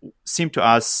seemed to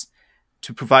us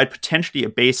to provide potentially a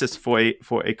basis for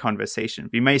a conversation.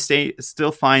 We may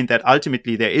still find that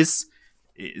ultimately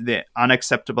there are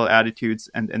unacceptable attitudes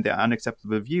and there are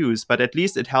unacceptable views, but at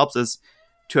least it helps us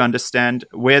to understand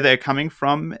where they're coming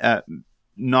from,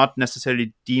 not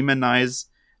necessarily demonize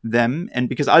them. And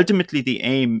because ultimately the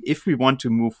aim, if we want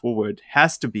to move forward,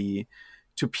 has to be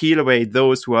to peel away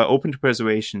those who are open to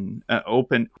persuasion,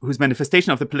 whose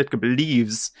manifestation of the political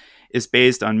beliefs is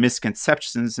based on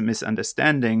misconceptions and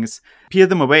misunderstandings, peel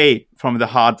them away from the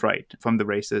hard right, from the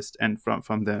racist, and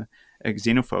from the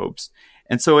xenophobes.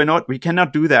 And so we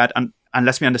cannot do that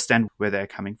unless we understand where they're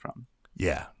coming from.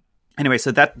 Yeah. Anyway,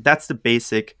 so that was the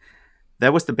basic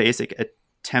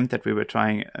attempt that we were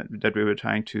trying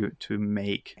to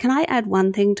make. Can I add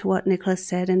one thing to what Nicolas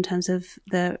said in terms of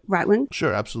the right wing?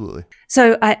 Sure, absolutely.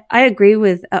 So I agree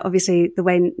with obviously the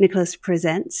way Nicolas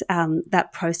presents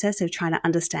that process of trying to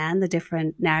understand the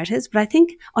different narratives. But I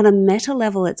think on a meta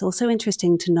level, it's also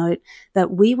interesting to note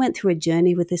that we went through a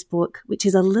journey with this book, which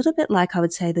is a little bit like, I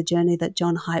would say, the journey that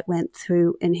John Haidt went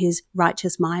through in his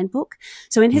Righteous Mind book.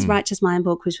 So in his Righteous Mind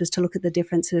book, which was to look at the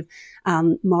different sort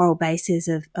of moral bases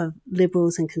of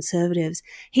liberals and conservatives,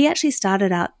 he actually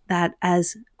started out that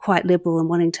as quite liberal and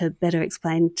wanting to better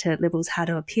explain to liberals how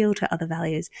to appeal to other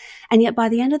values. And yet by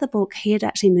the end of the book, he had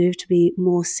actually moved to be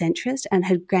more centrist and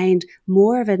had gained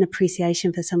more of an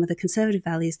appreciation for some of the conservative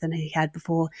values than he had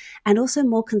before, and also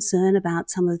more concern about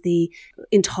some of the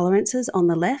intolerances on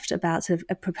the left about sort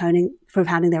of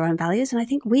propounding their own values. And I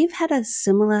think we've had a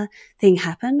similar thing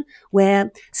happen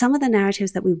where some of the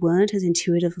narratives that we weren't as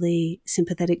intuitively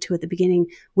sympathetic to at the beginning,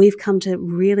 we've come to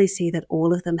really see that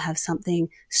all of them have something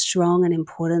strong and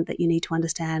important that you need to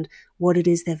understand what it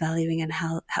is they're valuing and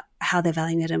how they're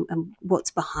valuing it and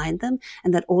what's behind them,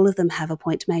 and that all of them have a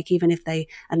point to make, even if they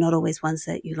are not always ones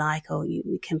that you like or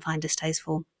you can find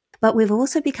distasteful. But we've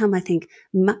also become, I think,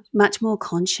 much more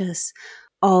conscious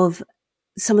of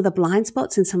some of the blind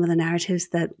spots in some of the narratives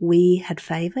that we had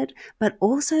favored, but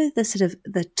also the sort of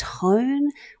the tone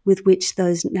with which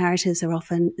those narratives are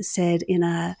often said in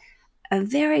a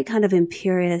very kind of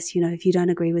imperious, if you don't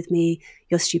agree with me,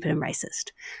 you're stupid and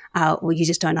racist, or you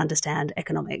just don't understand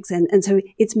economics. And so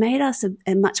it's made us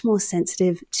a much more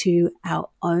sensitive to our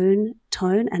own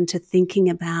tone and to thinking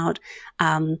about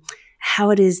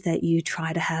how it is that you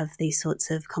try to have these sorts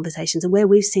of conversations. And where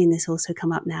we've seen this also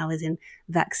come up now is in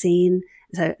vaccine.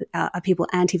 So are people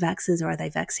anti-vaxxers or are they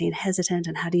vaccine hesitant?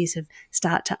 And how do you sort of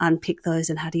start to unpick those?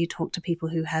 And how do you talk to people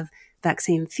who have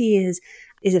vaccine fears?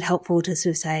 Is it helpful to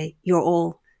sort of say you're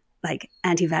all like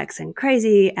anti-vax and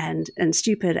crazy and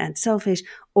stupid and selfish?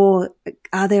 Or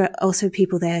are there also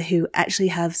people there who actually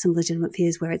have some legitimate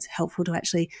fears where it's helpful to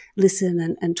actually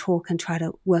listen and talk and try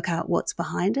to work out what's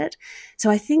behind it? So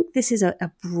I think this is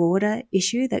a broader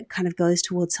issue that kind of goes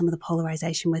towards some of the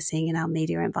polarization we're seeing in our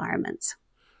media environments.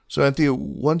 So Anthea,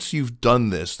 once you've done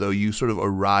this, though, you sort of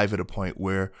arrive at a point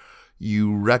where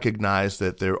you recognize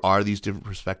that there are these different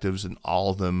perspectives and all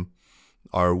of them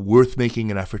are worth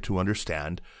making an effort to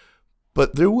understand.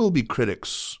 But there will be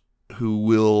critics who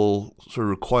will sort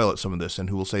of recoil at some of this and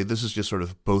who will say this is just sort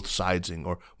of both-sidesing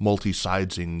or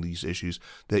multi-sidesing these issues,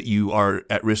 that you are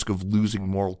at risk of losing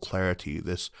moral clarity.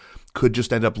 This could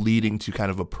just end up leading to kind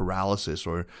of a paralysis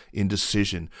or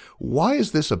indecision. Why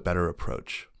is this a better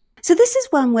approach? So this is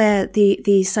one where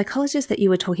the psychologist that you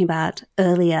were talking about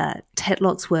earlier,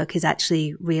 Tetlock's work, is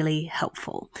actually really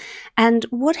helpful. And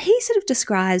what he sort of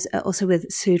describes, also with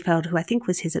Sudfeld, who I think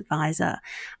was his advisor,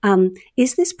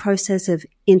 is this process of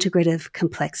integrative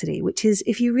complexity, which is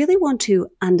if you really want to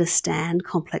understand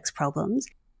complex problems,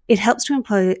 it helps to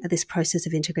employ this process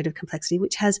of integrative complexity,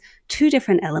 which has two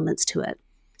different elements to it.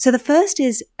 So the first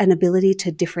is an ability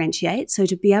to differentiate, so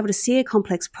to be able to see a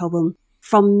complex problem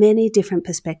from many different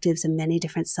perspectives and many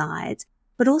different sides,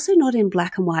 but also not in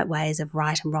black and white ways of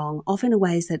right and wrong, often in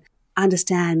ways that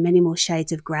understand many more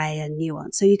shades of grey and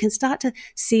nuance. So you can start to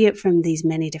see it from these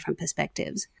many different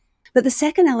perspectives. But the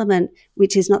second element,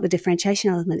 which is not the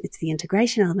differentiation element, it's the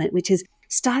integration element, which is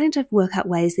starting to work out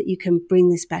ways that you can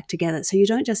bring this back together. So you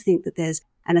don't just think that there's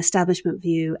an establishment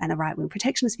view and a right-wing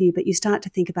protectionist view, but you start to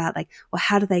think about like, well,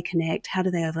 how do they connect? How do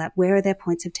they overlap? Where are there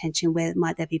points of tension? Where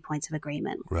might there be points of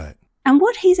agreement? Right. And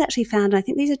what he's actually found, and I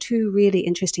think these are two really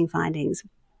interesting findings,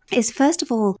 is first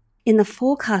of all, in the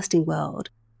forecasting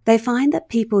world, they find that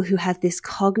people who have this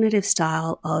cognitive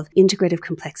style of integrative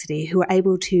complexity, who are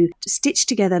able to stitch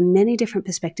together many different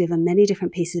perspectives and many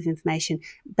different pieces of information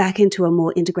back into a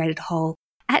more integrated whole,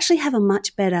 actually have a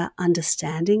much better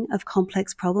understanding of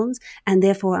complex problems and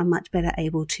therefore are much better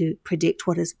able to predict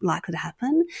what is likely to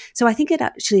happen. So I think it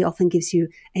actually often gives you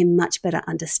a much better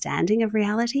understanding of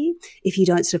reality if you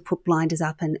don't sort of put blinders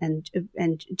up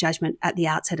and judgment at the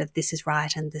outset of this is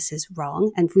right and this is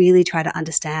wrong, and really try to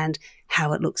understand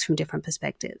how it looks from different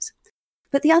perspectives.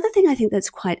 But the other thing I think that's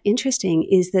quite interesting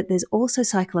is that there's also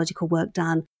psychological work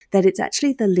done that it's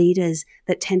actually the leaders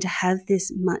that tend to have this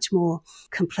much more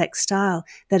complex style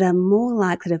that are more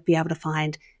likely to be able to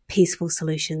find peaceful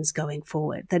solutions going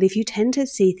forward. That if you tend to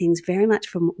see things very much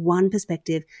from one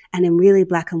perspective and in really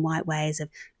black and white ways of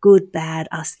good, bad,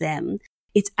 us, them,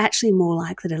 it's actually more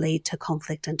likely to lead to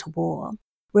conflict and to war.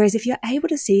 Whereas if you're able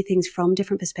to see things from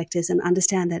different perspectives and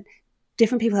understand that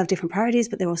different people have different priorities,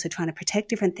 but they're also trying to protect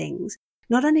different things,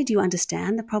 not only do you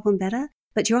understand the problem better,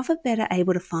 but you're often better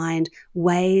able to find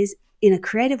ways in a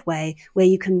creative way where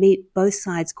you can meet both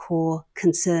sides' core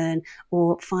concern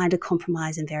or find a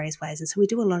compromise in various ways. And so we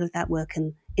do a lot of that work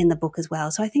in the book as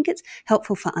well. So I think it's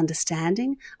helpful for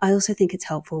understanding. I also think it's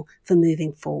helpful for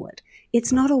moving forward.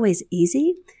 It's not always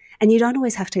easy. And you don't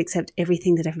always have to accept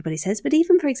everything that everybody says. But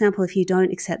even, for example, if you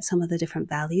don't accept some of the different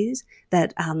values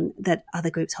that other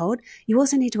groups hold, you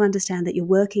also need to understand that you're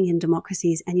working in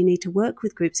democracies and you need to work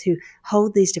with groups who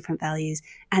hold these different values.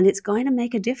 And it's going to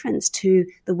make a difference to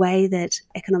the way that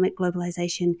economic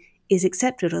globalization is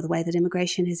accepted or the way that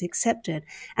immigration is accepted.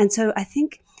 And so I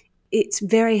think it's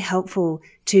very helpful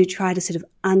to try to sort of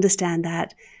understand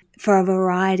that for a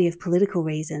variety of political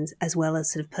reasons as well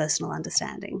as sort of personal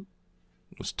understanding.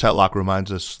 Tetlock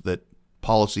reminds us that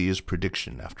policy is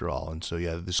prediction, after all, and so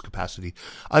this capacity.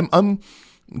 I'm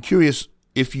curious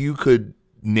if you could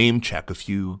name check a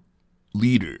few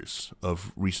leaders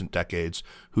of recent decades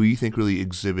who you think really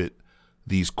exhibit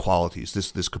these qualities,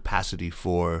 this capacity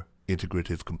for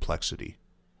integrative complexity.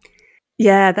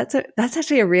 Yeah, that's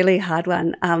actually a really hard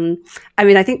one.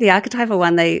 I think the archetypal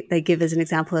one they give as an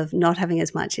example of not having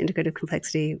as much integrative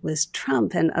complexity was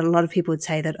Trump, and a lot of people would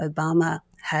say that Obama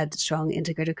had strong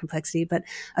integrative complexity, but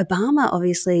Obama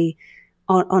obviously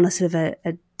on a sort of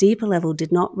a deeper level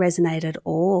did not resonate at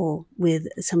all with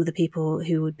some of the people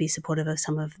who would be supportive of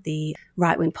some of the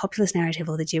right-wing populist narrative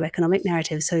or the geoeconomic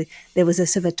narrative. So there was a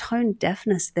sort of a tone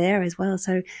deafness there as well.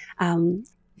 So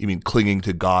you mean clinging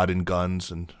to God and guns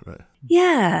and right?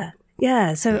 Yeah.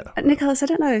 So Nicolas, I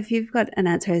don't know if you've got an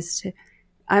answer as to.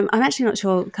 I'm actually not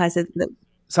sure, Kaiser.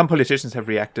 Some politicians have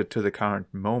reacted to the current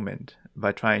moment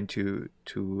by trying to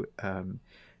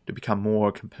become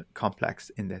more complex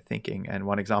in their thinking. And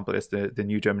one example is the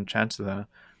new German Chancellor,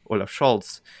 Olaf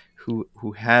Scholz,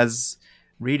 who has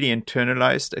really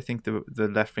internalized, I think, the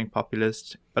left-wing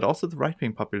populist, but also the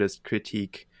right-wing populist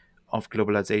critique of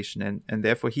globalization. And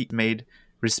therefore he made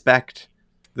respect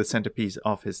the centerpiece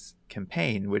of his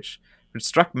campaign, which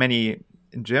struck many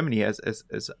in Germany as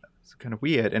kind of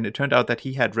weird. And it turned out that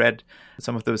he had read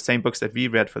some of those same books that we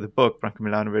read for the book, Branko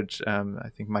Milanovic, I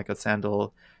think Michael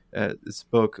Sandel, this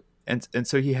book. And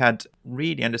so he had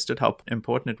really understood how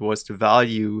important it was to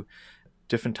value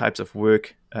different types of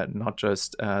work, not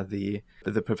just the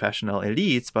professional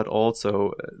elites, but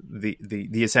also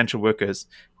the essential workers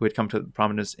who had come to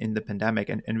prominence in the pandemic,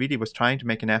 and really was trying to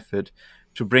make an effort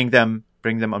to bring them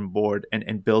on board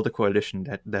and build a coalition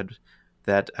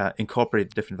that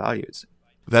incorporated different values.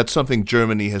 That's something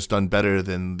Germany has done better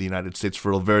than the United States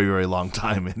for a very, very long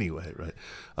time anyway,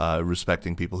 right?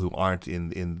 Respecting people who aren't in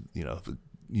the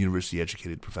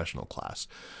university-educated professional class.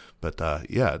 But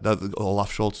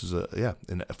Olaf Scholz is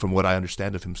and from what I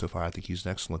understand of him so far, I think he's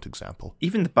an excellent example.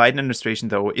 Even the Biden administration,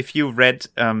 though, if you read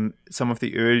some of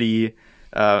the early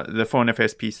the foreign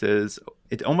affairs pieces,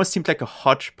 it almost seemed like a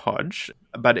hodgepodge,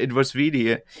 but it was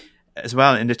really as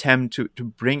well an attempt to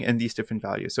bring in these different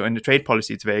values. So in the trade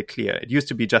policy, it's very clear. It used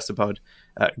to be just about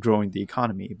growing the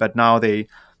economy, but now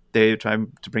they're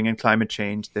trying to bring in climate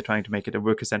change. They're trying to make it a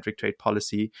worker-centric trade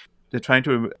policy. They're trying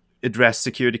to address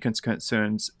security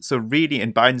concerns. So really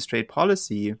in Biden's trade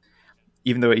policy,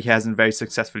 even though he hasn't very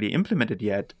successfully implemented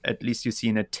yet, at least you see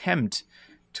an attempt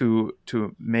to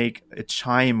make a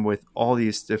chime with all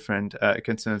these different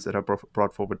concerns that are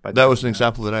brought forward by. That was an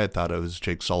example that I had thought of as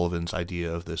Jake Sullivan's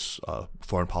idea of this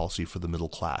foreign policy for the middle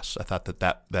class. I thought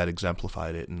that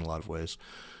exemplified it in a lot of ways.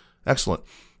 Excellent.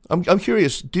 I'm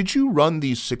curious, did you run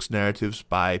these 6 narratives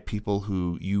by people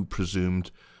who you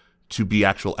presumed to be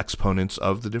actual exponents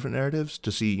of the different narratives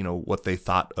to see, what they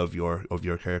thought of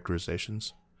your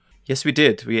characterizations? Yes, we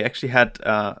did. We actually had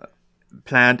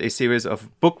planned a series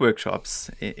of book workshops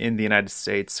in the United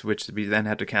States, which we then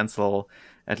had to cancel,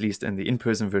 at least in the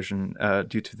in-person version,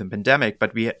 due to the pandemic.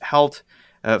 But we held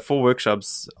 4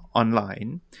 workshops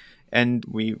online, and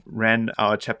we ran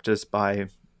our chapters by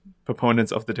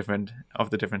proponents of the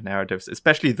different narratives,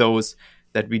 especially those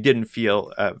that we didn't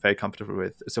feel very comfortable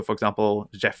with. So, for example,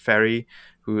 Jeff Ferry,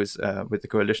 who is with the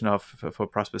Coalition for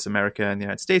Prosperous America in the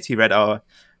United States, he read our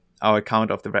account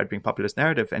of the right-wing populist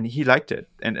narrative, and he liked it.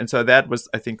 And so that was,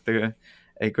 I think,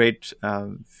 a great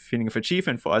feeling of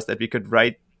achievement for us, that we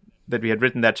had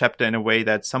written that chapter in a way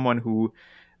that someone who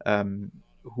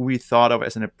we thought of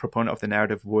as a proponent of the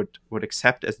narrative would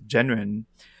accept as genuine,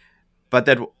 but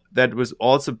that was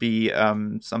also be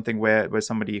something where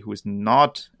somebody who is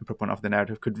not a proponent of the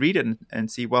narrative could read it and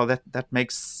see, well, that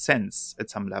makes sense at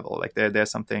some level. Like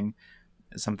there's something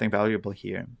valuable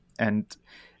here. And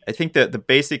I think that the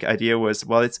basic idea was,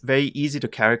 well, it's very easy to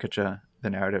caricature the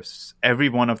narratives. Every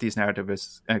one of these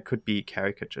narratives could be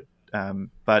caricatured.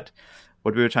 But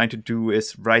what we were trying to do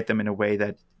is write them in a way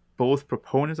that both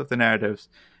proponents of the narratives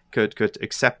could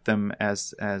accept them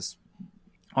as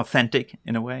authentic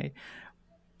in a way,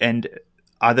 and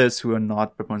others who are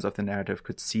not proponents of the narrative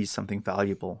could see something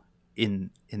valuable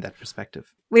in that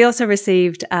perspective. We also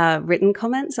received written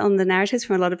comments on the narratives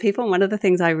from a lot of people. And one of the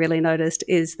things I really noticed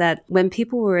is that when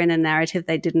people were in a narrative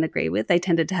they didn't agree with, they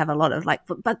tended to have a lot of like,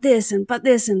 but this, and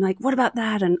like, what about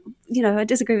that? And, I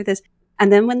disagree with this.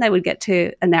 And then when they would get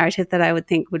to a narrative that I would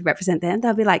think would represent them,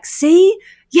 they'll be like, see,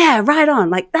 yeah, right on.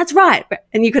 Like, that's right.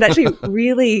 And you could actually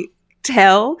really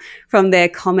tell from their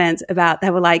comments about,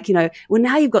 they were like, well,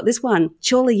 now you've got this one.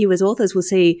 Surely you as authors will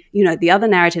see, the other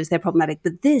narratives, they're problematic,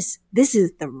 but this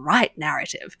is the right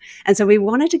narrative. And so we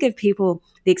wanted to give people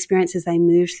the experience as they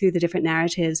moved through the different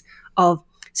narratives of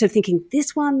sort of thinking,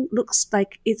 this one looks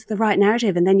like it's the right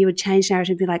narrative. And then you would change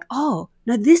narrative and be like, oh,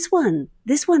 no, this one,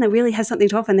 it really has something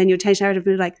to offer. And then you would change narrative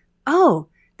and be like, oh,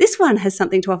 this one has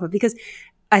something to offer. Because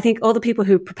I think all the people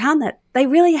who propound that, they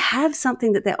really have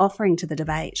something that they're offering to the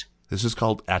debate. This is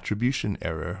called attribution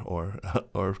error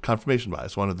or confirmation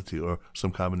bias, one of the two, or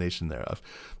some combination thereof.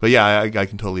 But yeah, I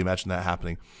can totally imagine that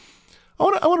happening. I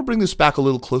want to bring this back a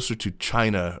little closer to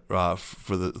China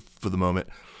for the moment.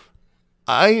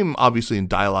 I am obviously in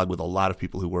dialogue with a lot of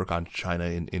people who work on China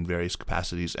in various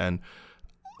capacities, and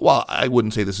while I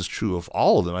wouldn't say this is true of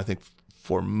all of them, I think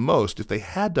for most, if they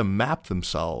had to map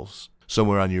themselves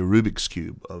somewhere on your Rubik's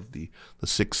Cube of the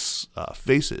 6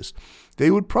 faces, they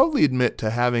would probably admit to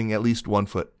having at least one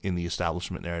foot in the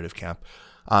establishment narrative camp,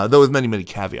 though with many, many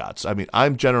caveats. I mean,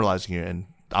 I'm generalizing here and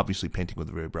obviously painting with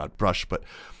a very broad brush, but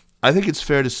I think it's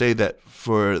fair to say that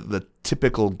for the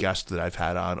typical guest that I've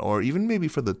had on, or even maybe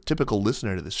for the typical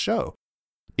listener to this show,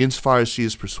 insofar as she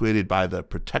is persuaded by the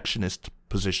protectionist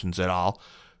positions at all,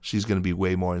 she's going to be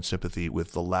way more in sympathy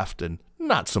with the left and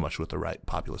not so much with the right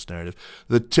populist narrative.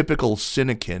 The typical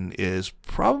cynican is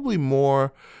probably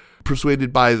more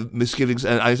persuaded by misgivings,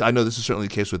 and I know this is certainly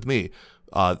the case with me,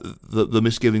 the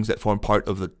misgivings that form part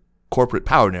of the corporate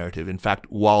power narrative. In fact,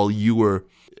 while you were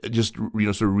just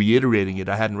sort of reiterating it,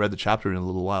 I hadn't read the chapter in a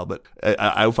little while, but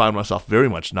I found myself very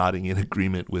much nodding in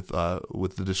agreement with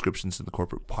the descriptions in the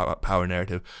corporate power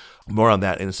narrative. More on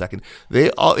that in a second.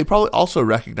 They probably also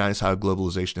recognize how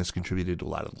globalization has contributed to a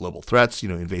lot of global threats,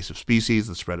 invasive species,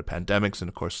 the spread of pandemics, and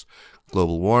of course,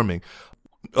 global warming.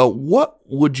 What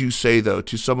would you say, though,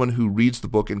 to someone who reads the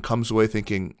book and comes away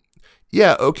thinking,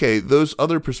 yeah, okay, those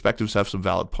other perspectives have some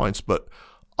valid points, but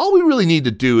all we really need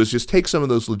to do is just take some of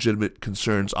those legitimate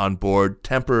concerns on board,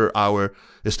 temper our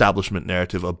establishment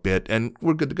narrative a bit, and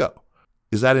we're good to go.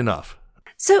 Is that enough?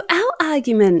 So our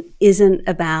argument isn't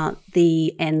about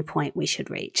the end point we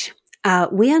should reach.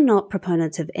 We are not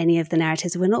proponents of any of the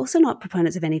narratives. We're also not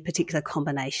proponents of any particular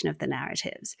combination of the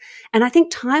narratives. And I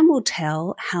think time will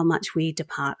tell how much we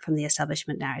depart from the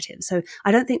establishment narrative. So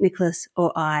I don't think Nicolas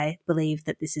or I believe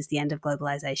that this is the end of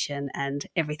globalization and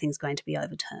everything's going to be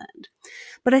overturned.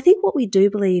 But I think what we do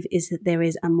believe is that there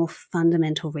is a more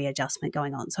fundamental readjustment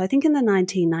going on. So I think in the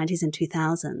 1990s and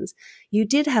 2000s, you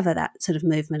did have that sort of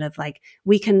movement of like,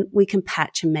 we can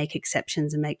patch and make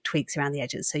exceptions and make tweaks around the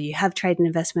edges. So you have trade and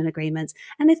investment agreements.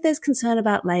 And if there's concern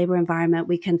about labour environment,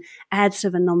 we can add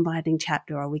sort of a non-binding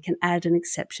chapter, or we can add an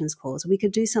exceptions clause, or we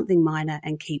could do something minor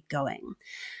and keep going.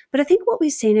 But I think what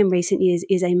we've seen in recent years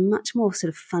is a much more sort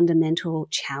of fundamental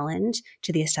challenge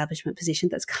to the establishment position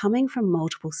that's coming from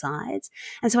multiple sides.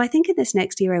 And so I think in this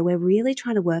next era, we're really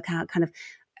trying to work out kind of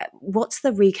what's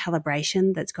the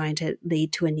recalibration that's going to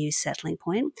lead to a new settling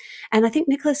point. And I think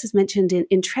Nicolas has mentioned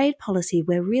in trade policy,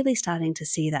 we're really starting to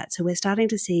see that. So we're starting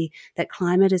to see that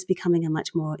climate is becoming a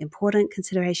much more important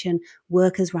consideration,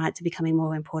 workers' rights are becoming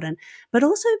more important, but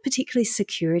also particularly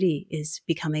security is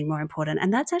becoming more important.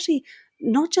 And that's actually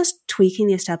not just tweaking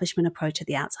the establishment approach at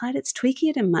the outside, it's tweaking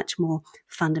it in much more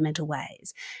fundamental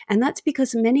ways. And that's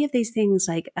because many of these things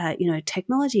like,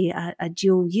 technology are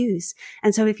dual use.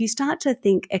 And so if you start to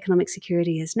think economic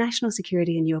security as national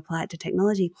security and you apply it to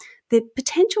technology, the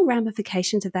potential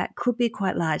ramifications of that could be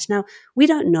quite large. Now, we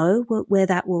don't know where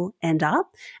that will end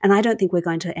up. And I don't think we're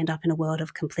going to end up in a world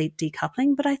of complete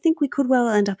decoupling, but I think we could well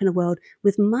end up in a world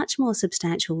with much more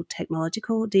substantial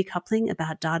technological decoupling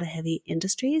about data-heavy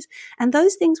industries. And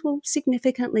those things will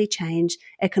significantly change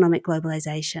economic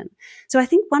globalization. So I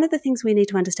think one of the things we need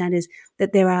to understand is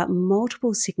that there are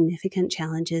multiple significant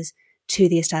challenges to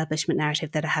the establishment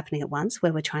narrative that are happening at once,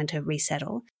 where we're trying to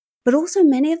resettle. But also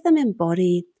many of them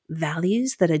embody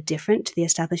values that are different to the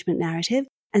establishment narrative,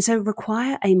 and so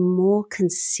require a more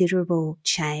considerable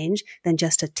change than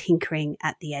just a tinkering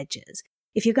at the edges.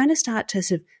 If you're going to start to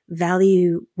sort of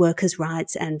value workers'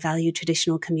 rights and value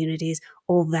traditional communities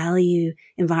or value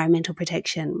environmental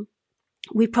protection,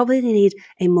 we probably need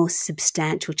a more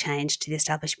substantial change to the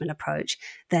establishment approach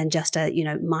than just a,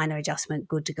 minor adjustment,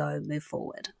 good to go, move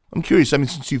forward. I'm curious,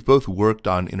 since you've both worked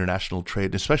on international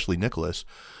trade, especially Nicolas,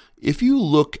 if you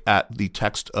look at the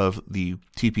text of the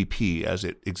TPP as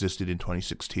it existed in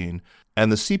 2016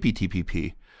 and the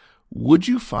CPTPP, would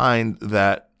you find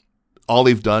that all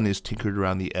they've done is tinkered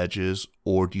around the edges,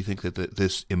 or do you think that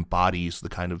this embodies the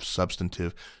kind of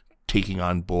substantive taking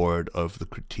on board of the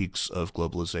critiques of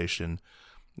globalization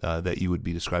that you would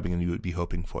be describing and you would be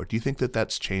hoping for? Do you think that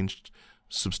that's changed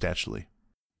substantially?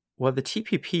 Well, the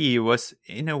TPP was,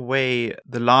 in a way,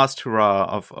 the last hurrah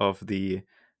of the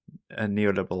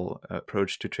neoliberal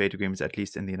approach to trade agreements, at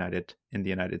least in the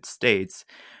United States.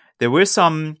 There were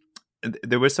some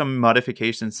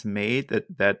modifications made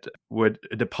that were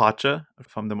a departure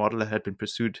from the model that had been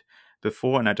pursued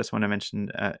before, and I just want to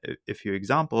mention a few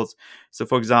examples. So,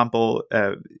 for example,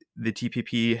 the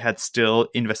TPP had still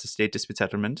investor-state dispute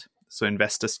settlement, so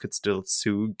investors could still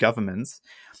sue governments.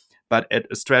 But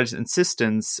at Australia's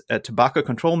insistence, tobacco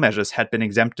control measures had been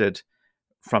exempted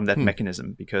from that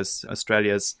mechanism because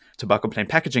Australia's tobacco plain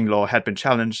packaging law had been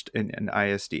challenged in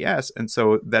ISDS. And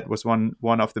so that was one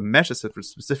of the measures that was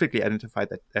specifically identified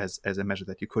that as a measure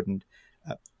that you couldn't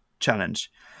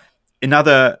challenge.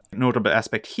 Another notable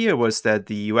aspect here was that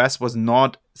the US was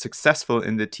not successful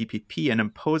in the TPP in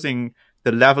imposing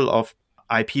the level of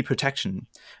IP protection,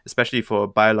 especially for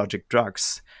biologic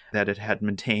drugs, that it had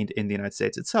maintained in the United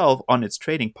States itself on its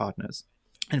trading partners.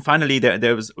 And finally,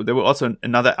 there were also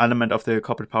another element of the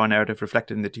corporate power narrative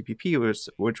reflected in the TPP,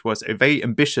 which was a very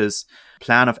ambitious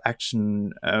plan of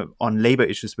action on labor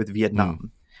issues with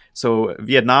Vietnam. So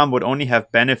Vietnam would only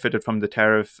have benefited from the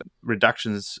tariff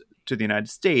reductions to the United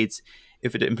States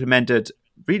if it implemented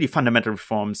really fundamental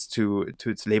reforms to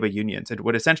its labor unions. It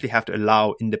would essentially have to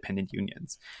allow independent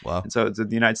unions. Wow. And so the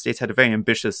United States had a very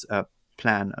ambitious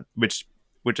plan, which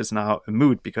is now a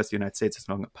moot because the United States is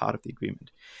no longer part of the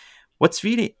agreement. What's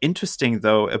really interesting,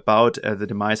 though, about the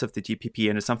demise of the TPP,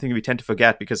 and it's something we tend to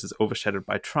forget because it's overshadowed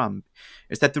by Trump,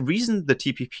 is that the reason the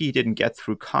TPP didn't get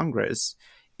through Congress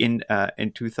in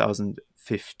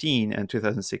 2015 and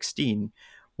 2016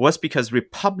 was because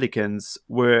Republicans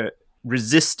were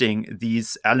resisting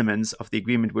these elements of the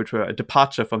agreement, which were a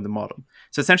departure from the model.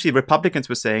 So essentially, Republicans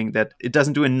were saying that it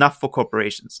doesn't do enough for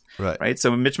corporations, right?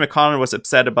 So Mitch McConnell was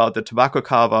upset about the tobacco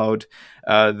carve-out.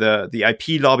 The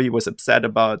IP lobby was upset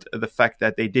about the fact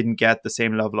that they didn't get the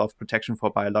same level of protection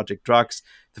for biologic drugs.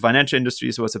 The financial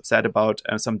industries was upset about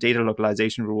some data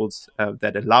localization rules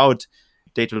that allowed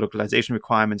data localization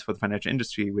requirements for the financial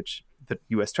industry, which the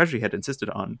US Treasury had insisted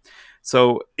on.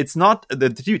 So it's not the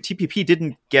TPP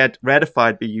didn't get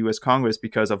ratified by US Congress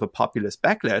because of a populist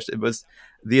backlash. It was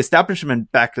the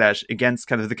establishment backlash against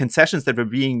kind of the concessions that were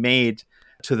being made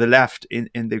to the left in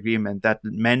the agreement that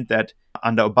meant that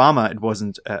under Obama it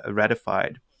wasn't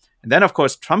ratified. And then, of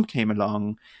course, Trump came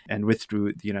along and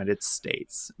withdrew the United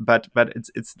States. But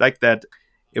it's like that.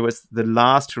 It was the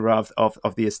last hurrah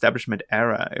of the establishment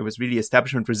era. It was really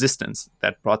establishment resistance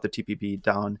that brought the TPP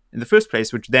down in the first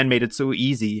place, which then made it so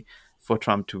easy for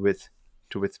Trump to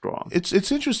withdraw.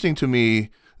 It's interesting to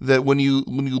me that when you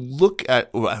look at,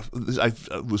 I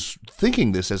was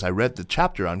thinking this as I read the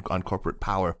chapter on corporate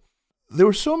power, there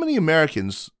were so many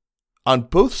Americans on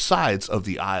both sides of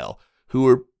the aisle who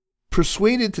were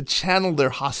persuaded to channel their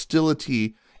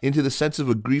hostility into the sense of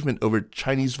aggrievement over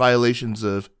Chinese violations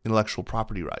of intellectual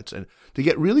property rights, and to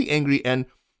get really angry, and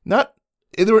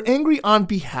they were angry on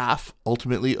behalf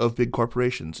ultimately of big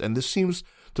corporations. And this seems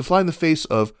to fly in the face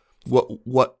of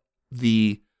what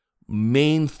the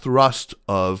main thrust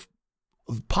of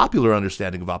popular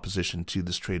understanding of opposition to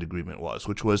this trade agreement was,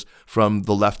 which was from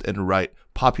the left and right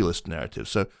populist narrative.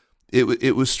 So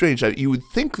it was strange. You would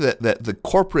think that the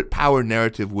corporate power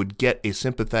narrative would get a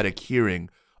sympathetic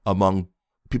hearing among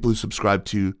people who subscribe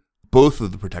to both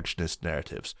of the protectionist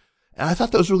narratives. And I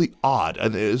thought that was really odd.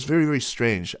 And it was very, very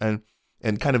strange and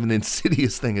kind of an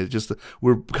insidious thing. It's just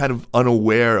we're kind of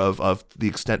unaware of the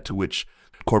extent to which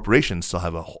corporations still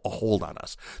have a hold on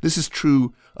us. This is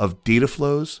true of data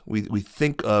flows. We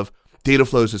think of data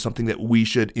flows as something that we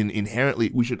should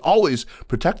we should always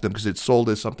protect them because it's sold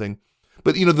as something.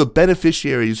 But, the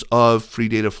beneficiaries of free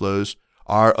data flows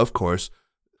are, of course,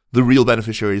 the real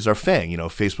beneficiaries are FANG,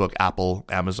 Facebook, Apple,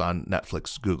 Amazon,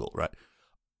 Netflix, Google, right?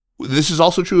 This is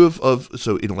also true of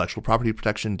intellectual property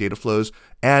protection, data flows,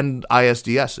 and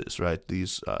ISDSs, right?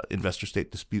 These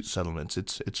investor-state dispute settlements.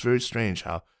 It's very strange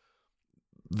how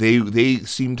they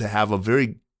seem to have a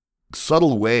very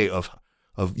subtle way of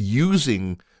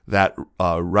using that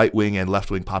right-wing and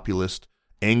left-wing populist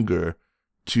anger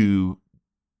to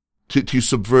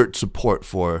subvert support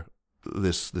for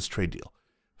this trade deal.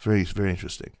 Very, very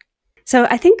interesting. So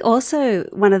I think also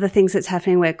one of the things that's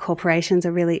happening where corporations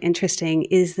are really interesting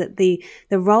is that the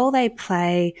role they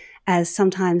play as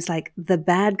sometimes like the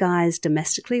bad guys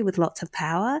domestically with lots of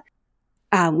power,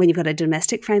 when you've got a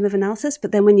domestic frame of analysis,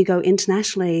 but then when you go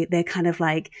internationally, they're kind of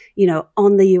like,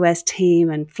 on the US team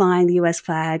and flying the US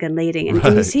flag and leading. And,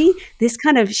 and you see this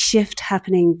kind of shift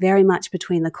happening very much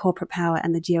between the corporate power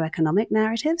and the geoeconomic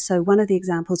narrative. So one of the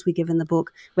examples we give in the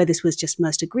book where this was just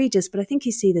most egregious, but I think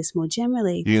you see this more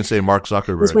generally. You can say Mark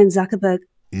Zuckerberg. Was when Zuckerberg.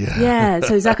 Yeah.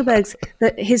 So Zuckerberg's,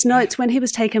 his notes when he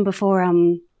was taken before,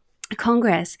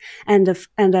 Congress, and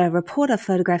a reporter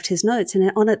photographed his notes, and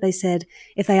on it they said,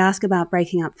 if they ask about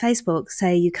breaking up Facebook,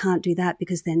 say you can't do that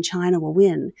because then China will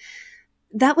win.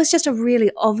 That was just a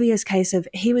really obvious case of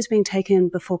he was being taken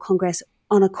before Congress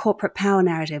on a corporate power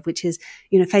narrative, which is,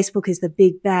 Facebook is the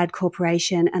big bad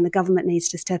corporation and the government needs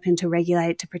to step in to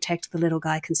regulate to protect the little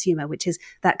guy consumer, which is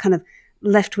that kind of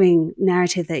left-wing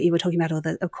narrative that you were talking about, or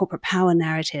the corporate power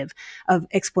narrative of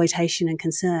exploitation and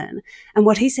concern. And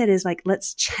what he said is like,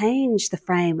 let's change the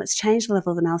frame, let's change the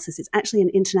level of analysis. It's actually an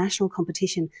international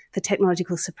competition for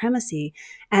technological supremacy.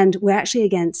 And we're actually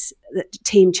against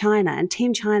Team China. And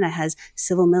Team China has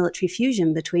civil-military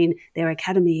fusion between their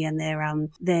academy and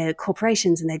their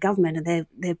corporations and their government, and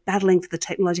they're battling for the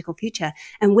technological future.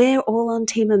 And we're all on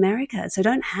Team America. So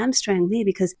don't hamstring me,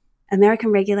 because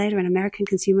American regulator and American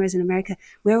consumers in America,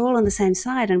 we're all on the same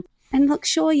side. And look,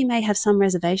 sure, you may have some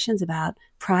reservations about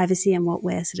privacy and what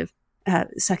we're sort of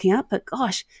sucking up, but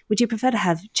gosh, would you prefer to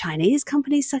have Chinese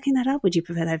companies sucking that up? Would you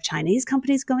prefer to have Chinese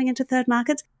companies going into third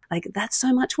markets? Like, that's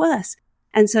so much worse.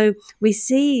 And so we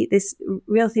see this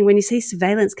real thing when you see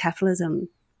surveillance capitalism,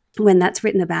 when that's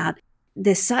written about,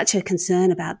 there's such a concern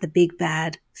about the big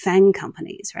bad FANG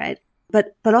companies, right?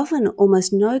 but often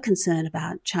almost no concern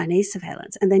about Chinese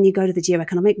surveillance. And then you go to the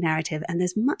geoeconomic narrative and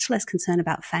there's much less concern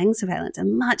about FANG surveillance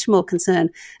and much more concern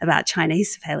about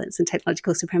Chinese surveillance and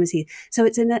technological supremacy. So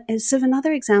it's sort of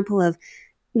another example of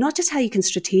not just how you can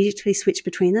strategically switch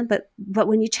between them, but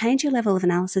when you change your level of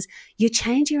analysis, you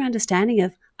change your understanding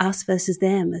of us versus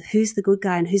them, who's the good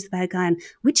guy and who's the bad guy, and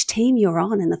which team you're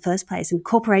on in the first place. And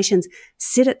corporations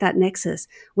sit at that nexus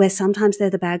where sometimes they're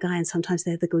the bad guy and sometimes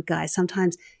they're the good guy.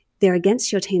 Sometimes they're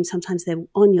against your team, sometimes they're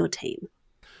on your team.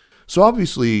 So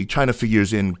obviously, China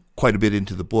figures in quite a bit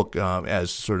into the book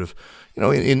as sort of,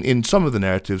 in some of the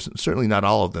narratives, certainly not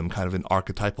all of them, kind of an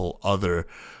archetypal other.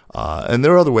 And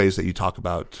there are other ways that you talk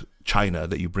about China,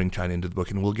 that you bring China into the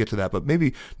book, and we'll get to that. But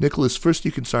maybe, Nicolas, first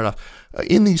you can start off.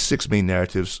 In these 6 main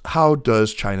narratives, how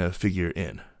does China figure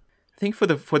in? I think for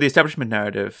the establishment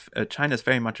narrative, China is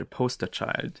very much a poster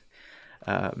child.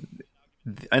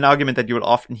 An argument that you will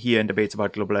often hear in debates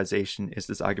about globalization is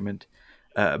this argument,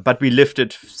 but we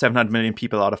lifted 700 million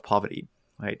people out of poverty,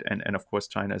 right? And of course,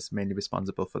 China is mainly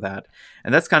responsible for that.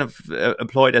 And that's kind of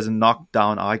employed as a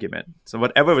knockdown argument. So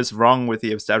whatever was wrong with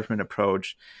the establishment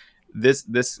approach, this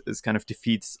is kind of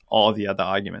defeats all the other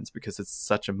arguments because it's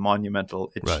such a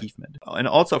monumental achievement. Right. And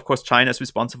also, of course, China is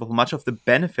responsible for much of the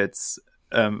benefits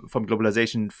from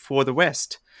globalization for the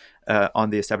West on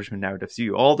the establishment narrative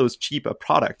view. All those cheaper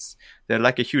products, they're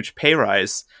like a huge pay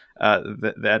rise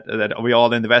that we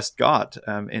all in the West got.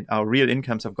 And our real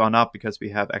incomes have gone up because we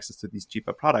have access to these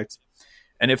cheaper products.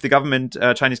 And if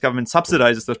the Chinese government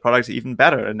subsidizes those products, even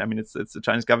better. And I mean, it's the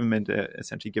Chinese government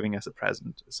essentially giving us a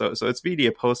present. So it's really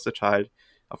a poster child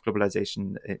of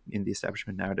globalization in the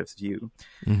establishment narrative's view.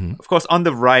 Mm-hmm. Of course, on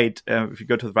the right, if you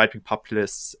go to the right-wing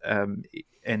populists and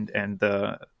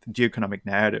the geoeconomic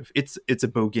narrative, it's a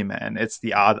bogeyman. It's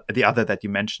the other that you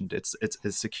mentioned. It's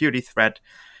a security threat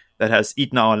that has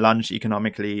eaten our lunch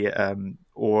economically,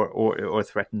 or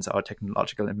threatens our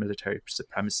technological and military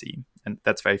supremacy. And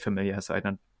that's very familiar, so I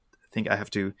don't think I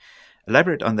have to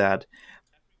elaborate on that.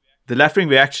 The left-wing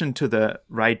reaction to the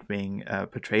right-wing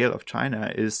portrayal of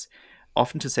China is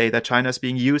often to say that China is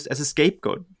being used as a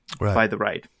scapegoat by the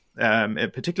right.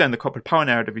 Particularly in the corporate power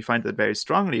narrative, we find that very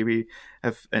strongly. We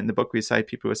have, in the book, we cite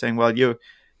people who are saying, well,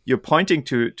 you're pointing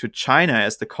to China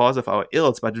as the cause of our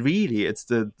ills, but really it's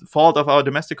the fault of our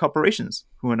domestic corporations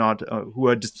who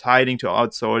are deciding to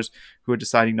outsource, who are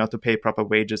deciding not to pay proper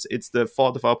wages. It's the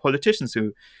fault of our politicians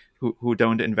who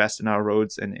don't invest in our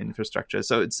roads and infrastructure.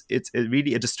 So it's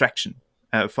really a distraction.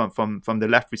 From the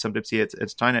left, we sometimes see it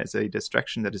as China is a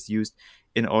distraction that is used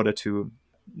in order to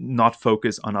not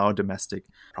focus on our domestic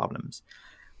problems.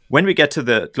 When we get to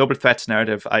the global threats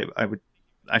narrative,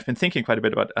 I've been thinking quite a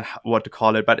bit about what to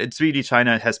call it, but it's really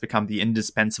China has become the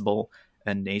indispensable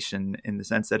nation in the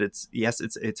sense that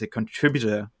it's a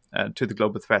contributor to the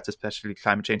global threats, especially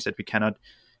climate change, that we cannot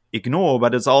ignore,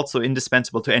 but it's also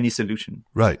indispensable to any solution.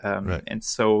 Right. And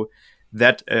so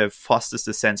that fosters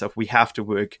the sense of we have to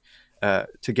work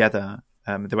together.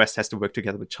 The West has to work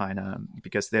together with China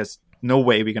because there's no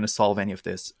way we're going to solve any of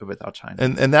this without China.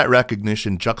 And that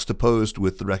recognition juxtaposed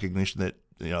with the recognition that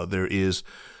there is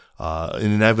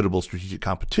an inevitable strategic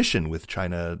competition with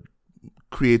China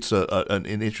creates an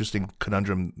interesting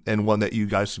conundrum, and one that you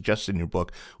guys suggest in your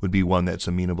book would be one that's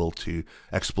amenable to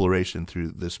exploration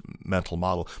through this mental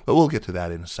model. But we'll get to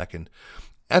that in a second.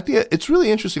 Anthea, it's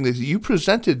really interesting that you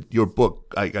presented your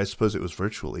book, I suppose it was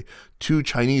virtually, to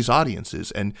Chinese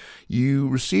audiences, and you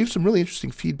received some really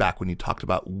interesting feedback when you talked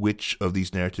about which of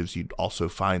these narratives you'd also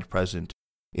find present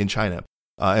in China.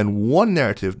 And one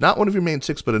narrative, not one of your main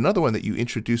 6, but another one that you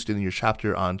introduced in your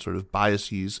chapter on sort of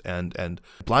biases and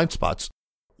blind spots,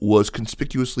 was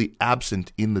conspicuously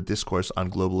absent in the discourse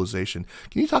on globalization.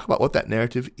 Can you talk about what that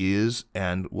narrative is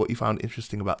and what you found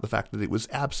interesting about the fact that it was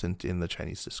absent in the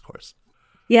Chinese discourse?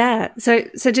 Yeah. So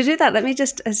to do that, let me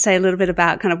just say a little bit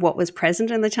about kind of what was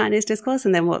present in the Chinese discourse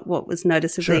and then what was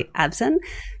noticeably absent.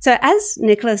 So as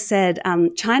Nicolas said,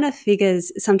 China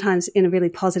figures sometimes in really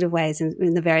positive ways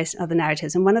in the various other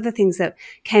narratives. And one of the things that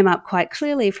came up quite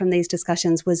clearly from these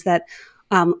discussions was that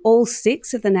all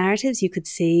 6 of the narratives you could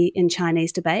see in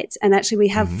Chinese debates. And actually we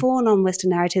have 4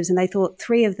 non-Western narratives, and they thought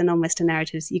 3 of the non-Western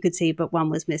narratives you could see, but 1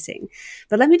 was missing.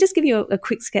 But let me just give you a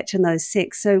quick sketch on those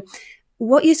 6. So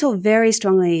what you saw very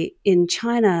strongly in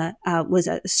China was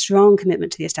a strong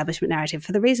commitment to the establishment narrative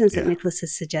for the reasons that Nicolas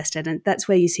has suggested. And that's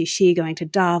where you see Xi going to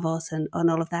Davos and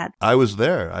all of that. I was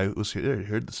there. I was here. I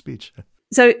heard the speech.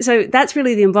 So that's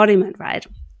really the embodiment, right?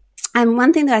 And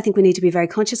one thing that I think we need to be very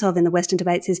conscious of in the Western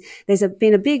debates is there's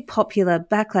been a big popular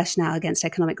backlash now against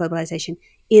economic globalization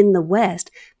in the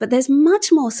West, but there's much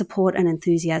more support and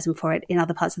enthusiasm for it in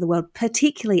other parts of the world,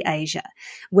 particularly Asia,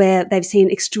 where they've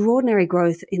seen extraordinary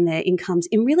growth in their incomes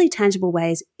in really tangible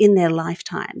ways in their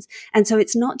lifetimes. And so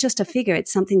it's not just a figure,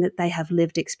 it's something that they have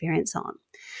lived experience on.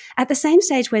 At the same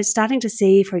stage, we're starting to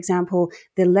see, for example,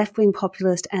 the left-wing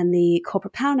populist and the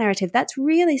corporate power narrative. That's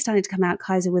really starting to come out,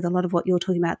 Kaiser, with a lot of what you're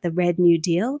talking about, the Red New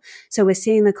Deal. So we're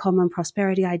seeing the common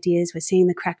prosperity ideas. We're seeing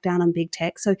the crackdown on big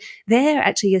tech. So there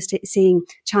actually you're seeing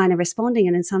China responding,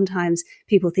 and then sometimes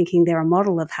people thinking they're a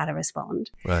model of how to respond.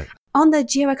 Right. On the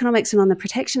geoeconomics and on the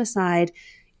protectionist side,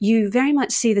 you very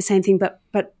much see the same thing,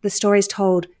 but the story is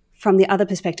told from the other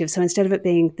perspective. So instead of it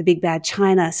being the big bad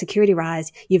China security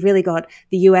rise, you've really got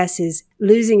the US is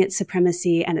losing its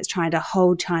supremacy and it's trying to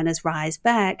hold China's rise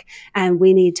back. And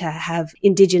we need to have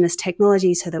indigenous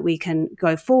technology so that we can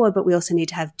go forward, but we also need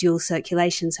to have dual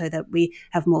circulation so that we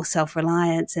have more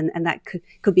self-reliance. And that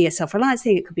could be a self-reliance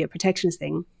thing. It could be a protectionist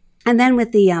thing. And then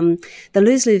with the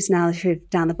lose-lose narrative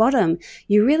down the bottom,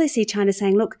 you really see China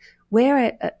saying, look,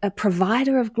 we're a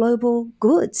provider of global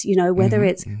goods, whether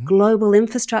it's global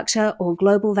infrastructure or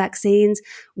global vaccines,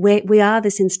 we are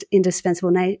this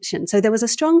indispensable nation. So there was a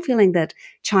strong feeling that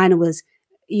China was,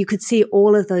 you could see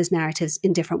all of those narratives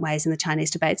in different ways in the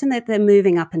Chinese debates, and that they're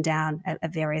moving up and down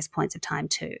at various points of time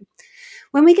too.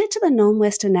 When we get to the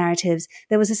non-Western narratives,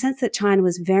 there was a sense that China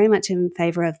was very much in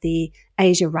favor of the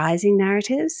Asia rising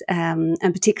narratives, and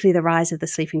particularly the rise of the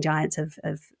sleeping giants of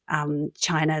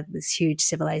China, this huge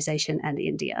civilization, and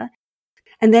India.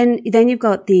 And then you've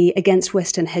got the against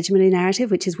Western hegemony narrative,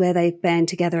 which is where they band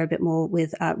together a bit more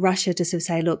with Russia to sort of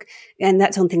say, look, and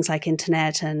that's on things like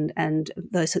internet and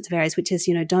those sorts of areas, which is,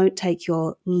 don't take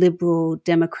your liberal,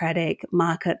 democratic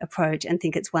market approach and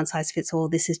think it's one size fits all.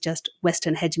 This is just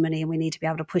Western hegemony and we need to be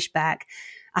able to push back.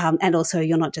 And also,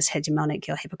 you're not just hegemonic,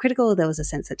 you're hypocritical. There was a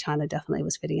sense that China definitely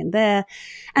was fitting in there.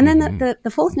 And then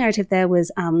the fourth narrative there was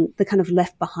the kind of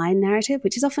left behind narrative,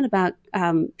 which is often about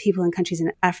people in countries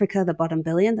in Africa, the bottom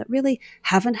billion, that really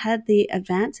haven't had the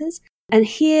advances. And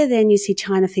here then you see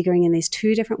China figuring in these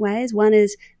two different ways. One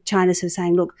is China sort of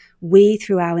saying, look, we,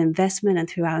 through our investment and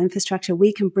through our infrastructure,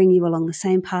 we can bring you along the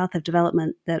same path of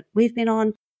development that we've been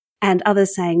on. And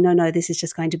others saying, no, this is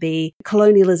just going to be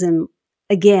colonialism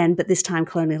again, but this time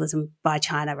colonialism by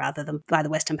China rather than by the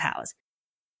Western powers.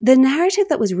 The narrative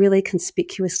that was really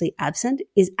conspicuously absent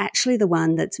is actually the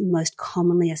one that's most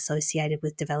commonly associated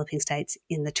with developing states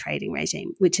in the trading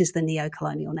regime, which is the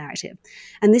neo-colonial narrative.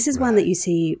 And this is one that you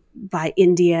see by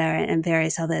India and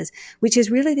various others, which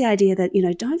is really the idea that,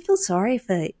 don't feel sorry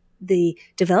for the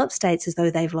developed states as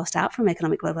though they've lost out from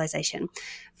economic globalization.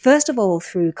 First of all,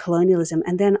 through colonialism,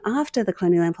 and then after the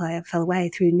colonial empire fell away,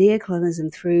 through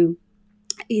neocolonialism, through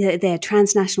their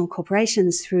transnational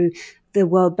corporations, through the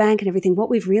World Bank and everything. What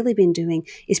we've really been doing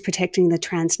is protecting the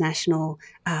transnational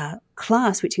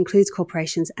class, which includes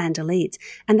corporations and elites.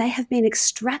 And they have been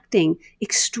extracting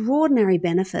extraordinary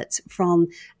benefits from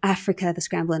Africa, the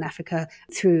scramble in Africa,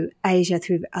 through Asia,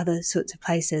 through other sorts of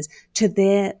places, to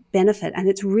their benefit. And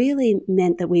it's really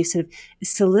meant that we've sort of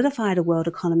solidified a world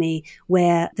economy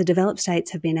where the developed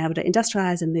states have been able to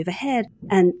industrialize and move ahead,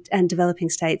 and developing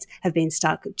states have been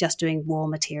stuck just doing raw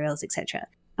materials, etc.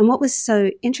 And what was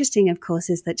so interesting, of course,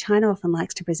 is that China often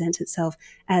likes to present itself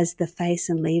as the face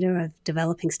and leader of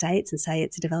developing states and say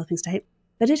it's a developing state,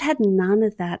 but it had none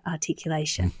of that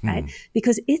articulation, right?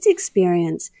 Because its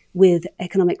experience with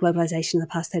economic globalization in the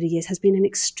past 30 years has been an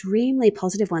extremely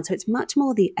positive one. So it's much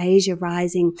more the Asia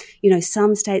rising,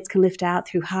 some states can lift out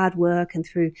through hard work and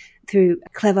through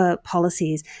clever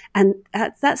policies. And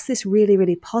that's this really,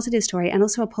 really positive story, and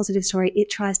also a positive story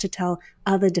it tries to tell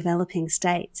other developing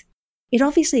states. It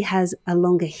obviously has a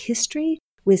longer history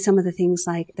with some of the things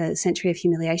like the century of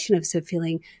humiliation of sort of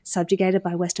feeling subjugated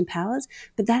by Western powers,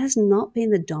 but that has not been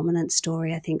the dominant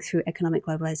story, I think, through economic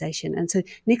globalization. And so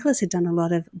Nicolas had done a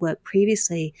lot of work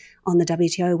previously on the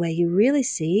WTO where you really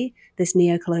see this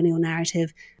neo-colonial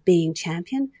narrative being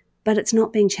championed, but it's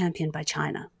not being championed by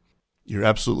China. You're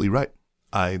absolutely right.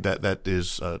 That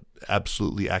is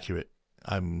absolutely accurate.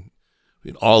 In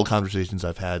all conversations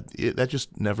I've had, that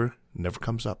just never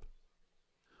comes up.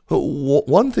 But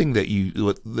one thing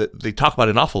that they talk about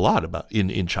an awful lot about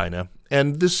in China,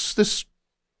 and this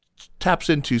taps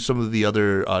into some of the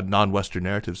other non-Western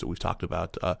narratives that we've talked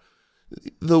about.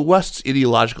 The West's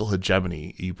ideological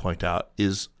hegemony, you point out,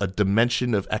 is a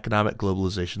dimension of economic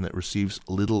globalization that receives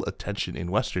little attention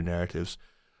in Western narratives,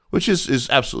 which is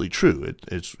absolutely true.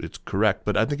 It's correct,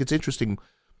 but I think it's interesting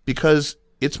because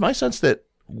it's my sense that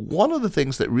one of the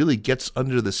things that really gets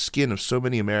under the skin of so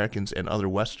many Americans and other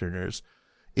Westerners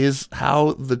is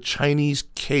how the Chinese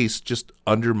case just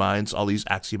undermines all these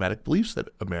axiomatic beliefs that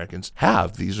Americans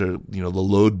have. These are, the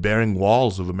load-bearing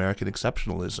walls of American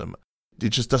exceptionalism. It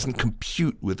just doesn't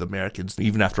compute with Americans,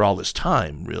 even after all this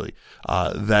time, really,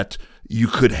 that you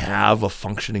could have a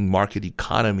functioning market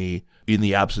economy in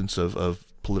the absence of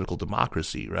political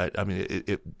democracy, right? I mean,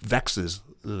 it vexes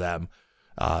them.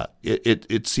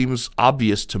 It seems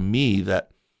obvious to me that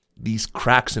these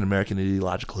cracks in American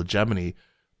ideological hegemony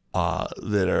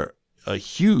that are a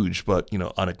huge but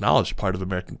unacknowledged part of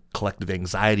American collective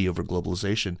anxiety over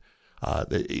globalization,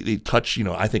 they touch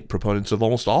I think proponents of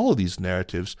almost all of these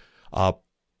narratives.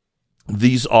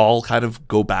 These all kind of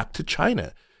go back to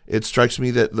China. It strikes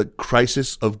me that the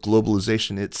crisis of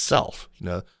globalization itself,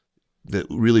 that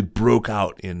really broke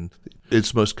out in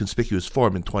its most conspicuous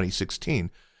form in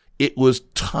 2016, it was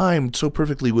timed so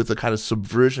perfectly with the kind of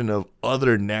subversion of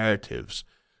other narratives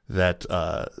that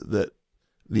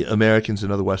the Americans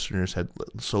and other Westerners had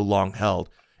so long held.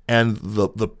 And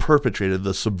the perpetrator,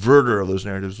 the subverter of those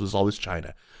narratives was always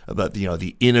China. About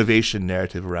the innovation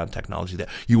narrative around technology, that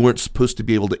you weren't supposed to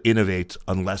be able to innovate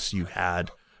unless you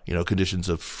had conditions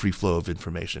of free flow of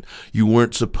information. You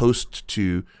weren't supposed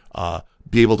to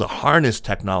be able to harness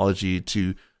technology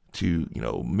to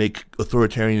make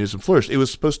authoritarianism flourish. It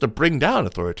was supposed to bring down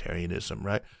authoritarianism,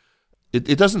 right?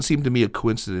 It doesn't seem to me a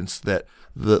coincidence that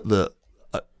the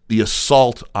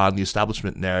assault on the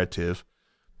establishment narrative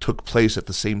took place at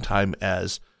the same time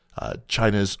as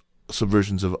China's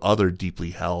subversions of other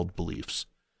deeply held beliefs.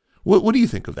 What do you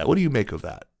think of that? What do you make of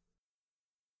that?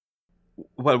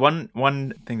 Well,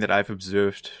 one thing that I've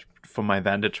observed from my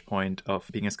vantage point of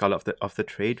being a scholar of the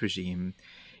trade regime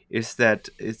is that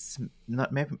it's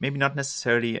not maybe not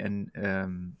necessarily a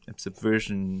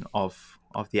subversion of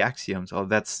the axioms, or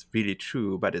that's really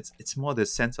true, but it's more the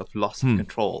sense of loss of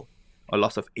control or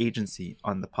loss of agency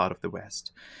on the part of the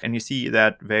West. And you see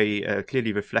that very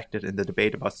clearly reflected in the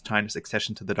debate about China's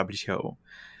accession to the WTO,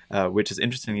 which is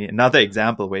interestingly another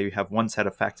example where you have one set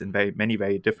of facts and many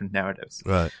very different narratives.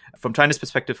 Right. From China's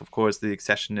perspective, of course, the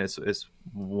accession is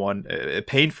one a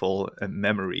painful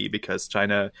memory, because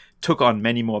China took on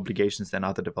many more obligations than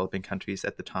other developing countries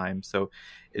at the time. So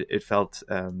it felt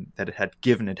that it had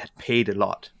paid a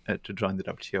lot to join the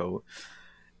WTO.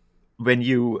 When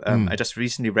I just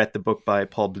recently read the book by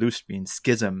Paul Bluescreen,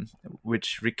 Schism,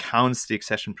 which recounts the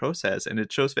accession process, and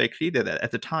it shows very clearly that at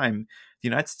the time, the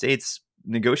United States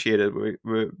negotiated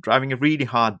were driving a really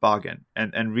hard bargain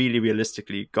and really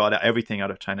realistically got everything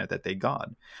out of China that they got.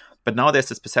 But now there's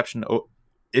this perception,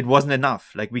 it wasn't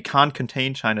enough. Like, we can't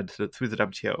contain China through the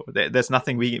WTO. There's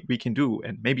nothing we can do,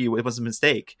 and maybe it was a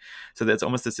mistake. So there's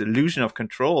almost this illusion of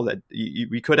control that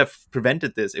we could have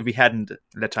prevented this if we hadn't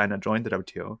let China join the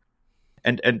WTO.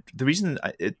 And the reason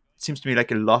it seems to me like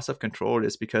a loss of control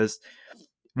is because,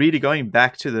 really going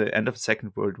back to the end of the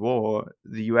Second World War,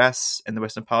 the US and the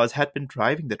Western powers had been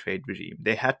driving the trade regime.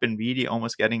 They had been really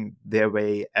almost getting their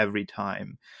way every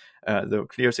time. The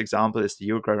clearest example is the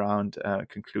Uruguay Round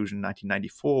conclusion in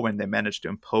 1994, when they managed to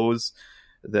impose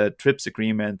the TRIPS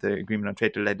agreement, the Agreement on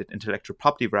Trade-Related Intellectual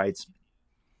Property Rights,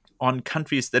 on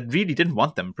countries that really didn't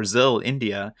want them. Brazil,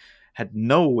 India had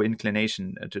no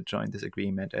inclination to join this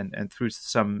agreement, and through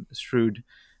some shrewd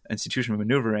institutional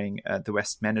maneuvering, the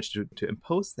West managed to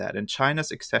impose that. And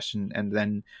China's accession, and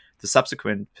then the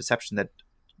subsequent perception that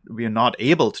we are not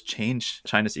able to change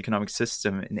China's economic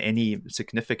system in any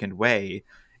significant way,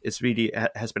 is really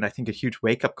has been, I think, a huge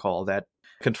wake-up call that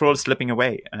control is slipping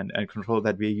away, and control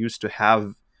that we used to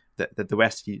have, that the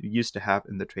West used to have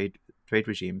in the trade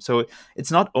regime. So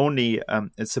it's not only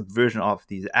a subversion of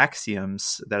these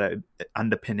axioms that are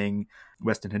underpinning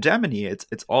Western hegemony,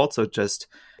 it's also just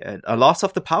a loss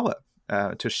of the power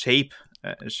to shape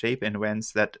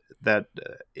events that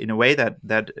in a way that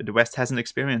the West hasn't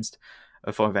experienced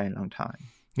for a very long time.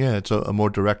 Yeah, it's a more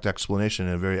direct explanation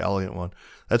and a very elegant one.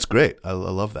 That's great. I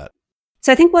love that.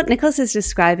 So I think what Nicolas is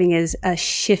describing is a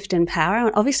shift in power.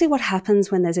 And obviously what happens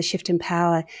when there's a shift in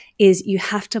power is you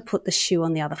have to put the shoe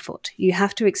on the other foot. You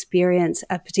have to experience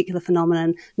a particular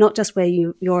phenomenon, not just where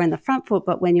you're in the front foot,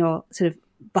 but when you're sort of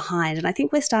behind. And I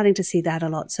think we're starting to see that a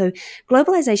lot. So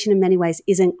globalization in many ways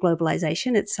isn't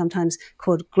globalization. It's sometimes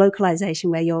called glocalization,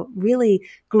 where you're really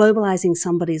globalizing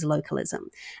somebody's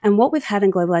localism. And what we've had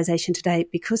in globalization today,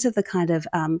 because of the kind of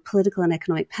political and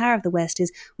economic power of the West,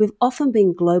 is we've often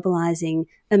been globalizing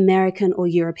American or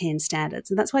European standards.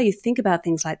 And that's why you think about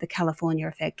things like the California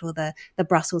effect or the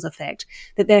Brussels effect,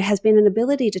 that there has been an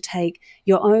ability to take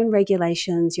your own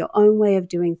regulations, your own way of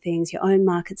doing things, your own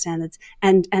market standards,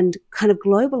 and kind of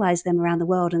globalize them around the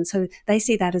world. And so they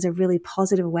see that as a really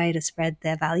positive way to spread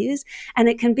their values. And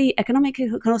it can be economic,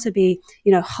 it can also be,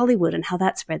 Hollywood and how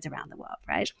that spreads around the world,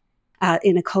 right?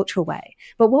 In a cultural way.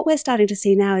 But what we're starting to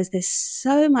see now is there's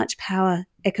so much power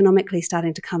economically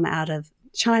starting to come out of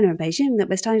China and Beijing that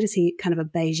we're starting to see kind of a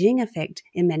Beijing effect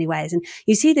in many ways. And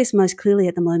you see this most clearly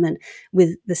at the moment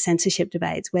with the censorship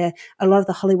debates, where a lot of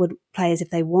the Hollywood players, if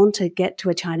they want to get to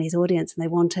a Chinese audience and they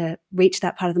want to reach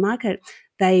that part of the market,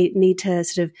 they need to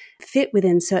sort of fit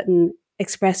within certain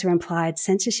express or implied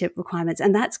censorship requirements.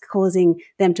 And that's causing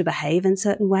them to behave in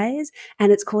certain ways.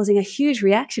 And it's causing a huge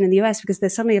reaction in the US because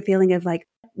there's suddenly a feeling of like,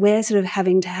 we're sort of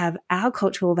having to have our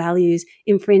cultural values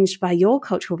infringed by your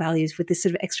cultural values with this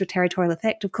sort of extraterritorial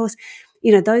effect. Of course,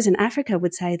 those in Africa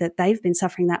would say that they've been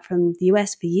suffering that from the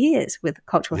US for years with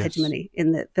cultural hegemony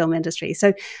in the film industry.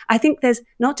 So I think there's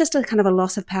not just a kind of a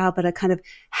loss of power, but a kind of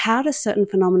how does certain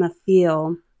phenomena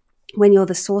feel when you're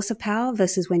the source of power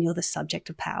versus when you're the subject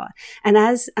of power. And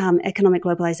as economic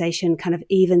globalization kind of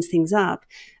evens things up,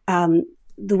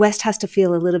 the West has to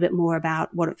feel a little bit more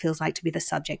about what it feels like to be the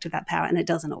subject of that power, and it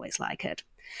doesn't always like it.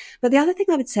 But the other thing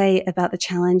I would say about the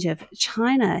challenge of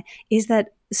China is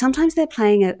that sometimes they're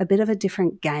playing a bit of a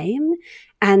different game,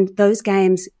 and those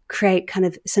games create kind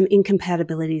of some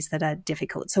incompatibilities that are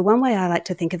difficult. So one way I like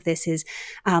to think of this is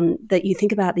that you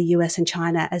think about the US and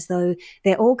China as though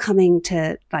they're all coming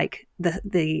to like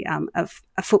a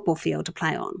football field to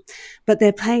play on, but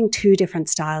they're playing two different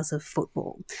styles of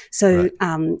football. So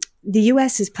the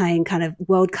US is playing kind of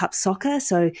World Cup soccer,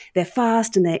 so they're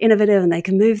fast and they're innovative and they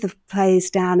can move the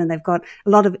plays down and they've got a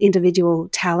lot of individual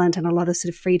talent and a lot of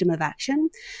sort of freedom of action.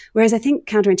 Whereas I think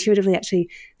counterintuitively, actually,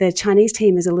 the Chinese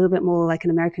team is a little bit more like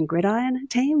an American gridiron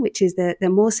team, which is they're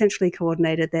more centrally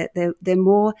coordinated, they're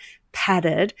more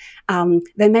padded.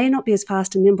 They may not be as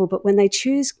fast and nimble, but when they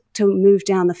choose to move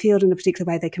down the field in a particular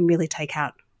way, they can really take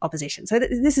out opposition. So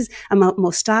this is a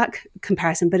more stark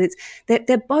comparison, but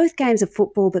they're both games of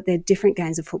football, but they're different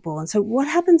games of football. And so what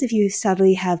happens if you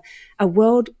suddenly have a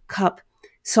World Cup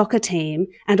soccer team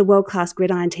and a world-class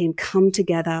gridiron team come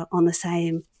together on the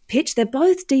same pitch? They're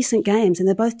both decent games and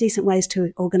they're both decent ways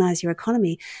to organize your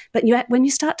economy. But when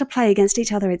you start to play against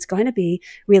each other, it's going to be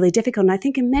really difficult. And I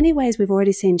think in many ways, we've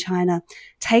already seen China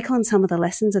take on some of the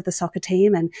lessons of the soccer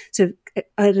team and sort of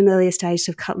at an earlier stage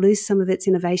to cut loose some of its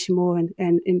innovation more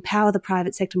and empower the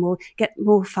private sector more, get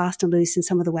more fast and loose in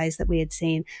some of the ways that we had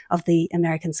seen of the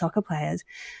American soccer players.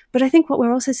 But I think what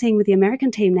we're also seeing with the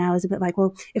American team now is a bit like,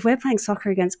 well, if we're playing soccer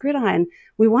against gridiron,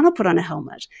 we want to put on a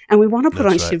helmet and we want to put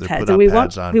on shin pads and we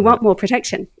want more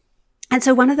protection. And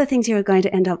so one of the things you're going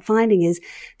to end up finding is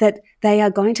that they are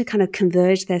going to kind of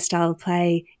converge their style of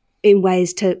play in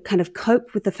ways to kind of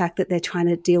cope with the fact that they're trying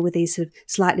to deal with these sort of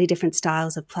slightly different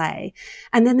styles of play.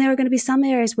 And then there are going to be some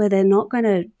areas where they're not going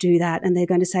to do that and they're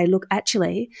going to say, look,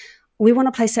 actually, we want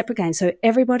to play separate games. So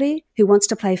everybody who wants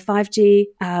to play 5G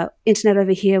internet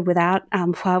over here without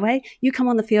Huawei, you come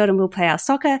on the field and we'll play our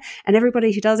soccer. And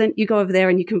everybody who doesn't, you go over there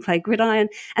and you can play gridiron.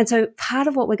 And so part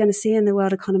of what we're going to see in the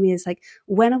world economy is like,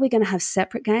 when are we going to have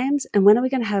separate games? And when are we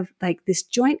going to have like this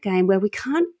joint game where we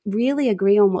can't really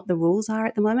agree on what the rules are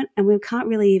at the moment? And we can't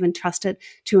really even trust it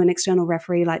to an external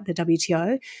referee like the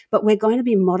WTO. But we're going to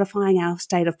be modifying our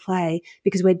state of play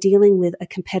because we're dealing with a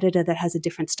competitor that has a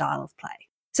different style of play.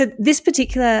 So this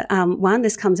particular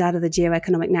this comes out of the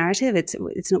geoeconomic narrative.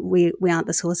 It's not we aren't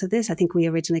the source of this. I think we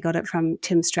originally got it from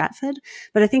Tim Stratford,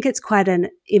 but I think it's quite an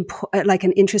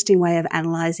interesting way of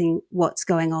analysing what's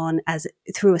going on as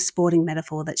through a sporting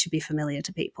metaphor that should be familiar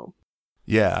to people.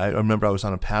 Yeah, I remember I was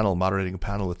on a panel, moderating a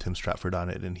panel with Tim Stratford on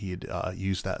it, and he had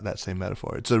used that same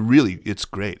metaphor. It's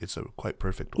great. It's a quite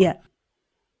perfect one. Yeah.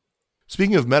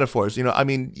 Speaking of metaphors,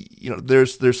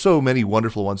 there's so many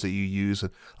wonderful ones that you use.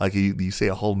 Like you say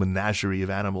a whole menagerie of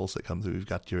animals that come through. You've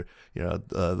got your,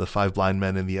 the five blind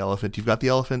men and the elephant. You've got the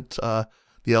elephant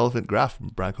graph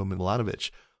from Branko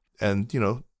Milanovic,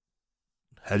 and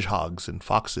hedgehogs and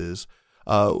foxes.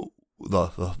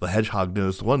 The hedgehog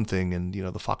knows one thing, and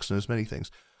the fox knows many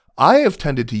things. I have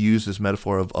tended to use this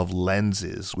metaphor of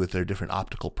lenses with their different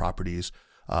optical properties.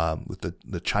 With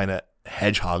the China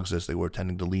hedgehogs, as they were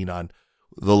tending to lean on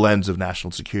the lens of national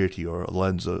security or a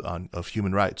lens of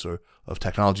human rights or of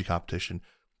technology competition.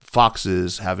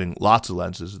 Foxes having lots of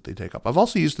lenses that they take up. I've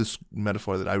also used this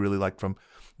metaphor that I really like from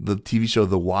the TV show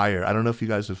The Wire. I don't know if you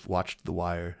guys have watched The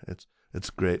Wire. It's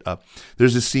great.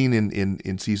 There's a scene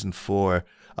in season 4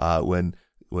 when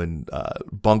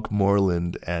Bunk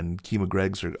Moreland and Kima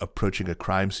Greggs are approaching a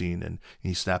crime scene, and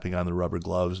he's snapping on the rubber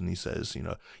gloves, and he says, you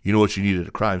know what you need at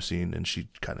a crime scene? And she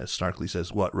kind of snarkily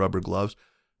says, what, rubber gloves?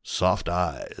 Soft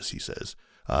eyes, he says.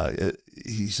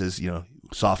 He says,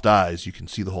 soft eyes, you can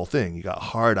see the whole thing. You got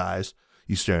hard eyes,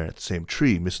 you staring at the same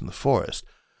tree, missing the forest.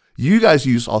 You guys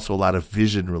use also a lot of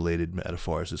vision-related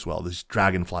metaphors as well. These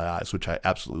dragonfly eyes, which I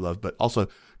absolutely love, but also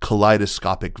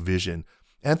kaleidoscopic vision.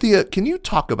 Anthea, can you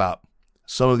talk about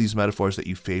some of these metaphors that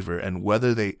you favor and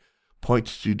whether they point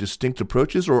to distinct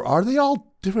approaches, or are they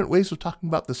all different ways of talking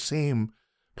about the same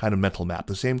kind of mental map,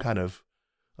 the same kind of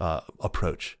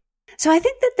approach? So I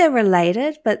think that they're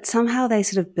related, but somehow they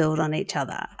sort of build on each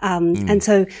other. And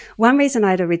so one reason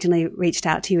I'd originally reached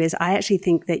out to you is I actually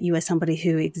think that you are somebody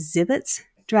who exhibits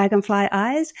dragonfly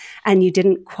eyes, and you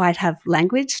didn't quite have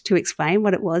language to explain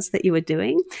what it was that you were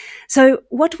doing. So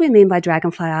what do we mean by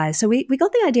dragonfly eyes? So we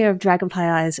got the idea of dragonfly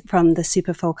eyes from the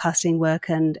super forecasting work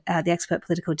and the expert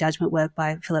political judgment work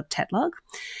by Philip Tetlock.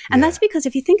 And that's because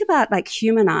if you think about like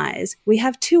human eyes, we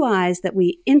have two eyes that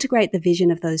we integrate the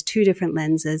vision of those two different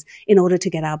lenses in order to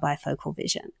get our bifocal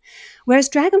vision. Whereas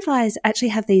dragonflies actually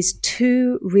have these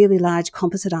two really large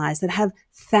composite eyes that have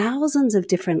thousands of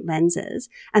different lenses,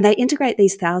 and they integrate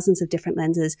these thousands of different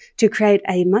lenses to create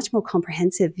a much more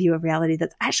comprehensive view of reality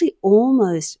that's actually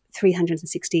almost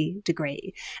 360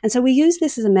 degree. And so we use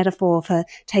this as a metaphor for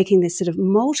taking this sort of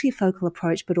multifocal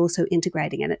approach, but also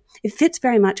integrating it. It fits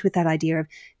very much with that idea of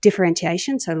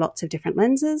differentiation, so lots of different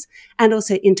lenses, and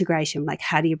also integration, like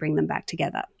how do you bring them back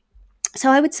together? So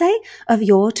I would say of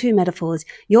your two metaphors,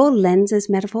 your lenses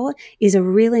metaphor is a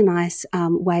really nice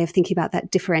way of thinking about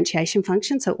that differentiation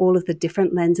function. So all of the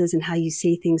different lenses and how you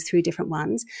see things through different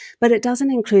ones, but it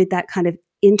doesn't include that kind of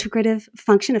integrative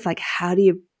function of like, how do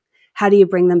you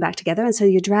bring them back together? And so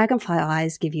your dragonfly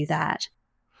eyes give you that.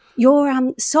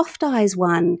 Your soft eyes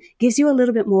one gives you a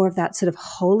little bit more of that sort of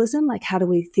holism, like how do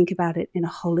we think about it in a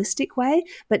holistic way,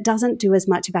 but doesn't do as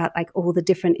much about like all the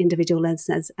different individual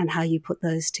lenses and how you put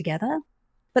those together.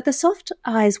 But the soft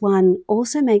eyes one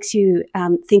also makes you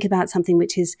think about something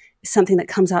which is something that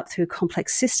comes up through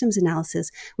complex systems analysis,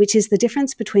 which is the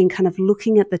difference between kind of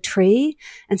looking at the tree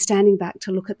and standing back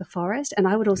to look at the forest. And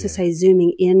I would also say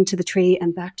zooming into the tree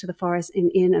and back to the forest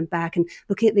and in and back and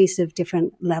looking at these sort of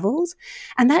different levels.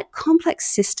 And that complex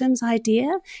systems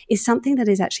idea is something that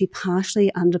is actually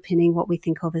partially underpinning what we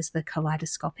think of as the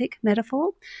kaleidoscopic metaphor.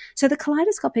 So the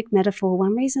kaleidoscopic metaphor,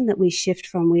 one reason that we shift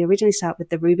from, we originally start with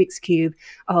the Rubik's Cube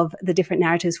of the different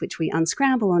narratives which we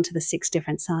unscramble onto the 6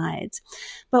 different sides.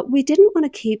 But we didn't want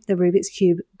to keep the Rubik's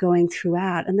Cube going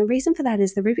throughout. And the reason for that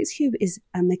is the Rubik's Cube is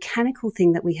a mechanical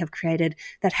thing that we have created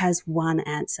that has one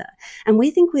answer. And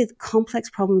we think with complex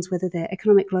problems, whether they're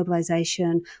economic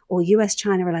globalization or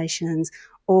US-China relations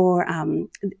or,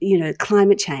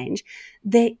 climate change,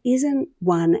 there isn't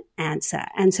one answer.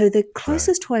 And so the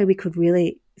closest toy we could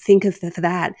really think of for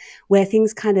that, where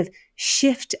things kind of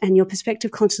shift and your perspective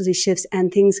constantly shifts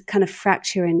and things kind of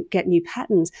fracture and get new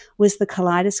patterns, was the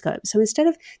kaleidoscope. So instead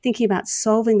of thinking about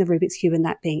solving the Rubik's Cube and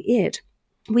that being it,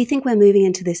 we think we're moving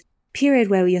into this period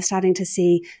where you're starting to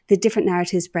see the different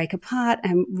narratives break apart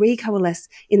and recoalesce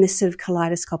in this sort of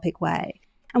kaleidoscopic way.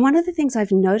 And one of the things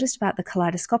I've noticed about the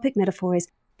kaleidoscopic metaphor is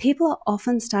people are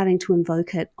often starting to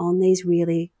invoke it on these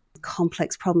really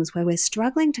complex problems where we're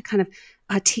struggling to kind of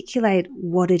articulate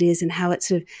what it is and how it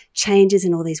sort of changes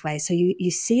in all these ways. So you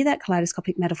see that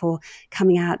kaleidoscopic metaphor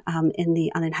coming out in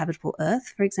The Uninhabitable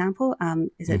Earth, for example.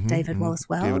 Is it David Wallace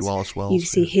Wells? David Wallace Wells. You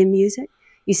see him use it.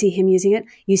 You see him using it.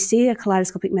 You see a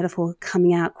kaleidoscopic metaphor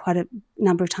coming out quite a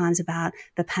number of times about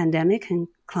the pandemic and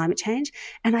climate change.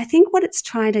 And I think what it's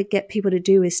trying to get people to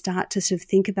do is start to sort of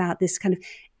think about this kind of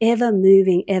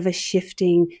ever-moving,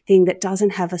 ever-shifting thing that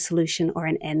doesn't have a solution or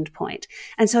an end point.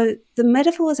 And so the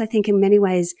metaphors, I think, in many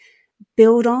ways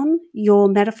build on your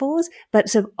metaphors, but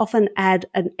sort of often add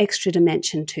an extra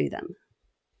dimension to them.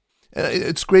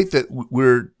 It's great that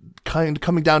we're kind of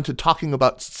coming down to talking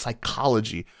about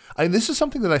psychology. This is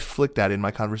something that I flicked at in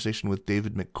my conversation with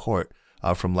David McCourt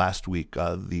from last week,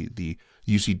 the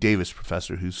UC Davis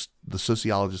professor, who's the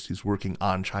sociologist who's working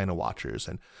on China Watchers.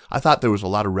 And I thought there was a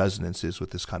lot of resonances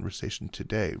with this conversation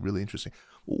today. Really interesting.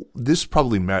 This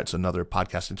probably merits another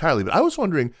podcast entirely, but I was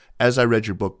wondering, as I read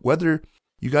your book, whether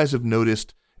you guys have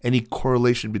noticed any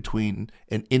correlation between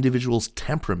an individual's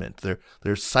temperament,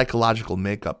 their psychological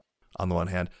makeup on the one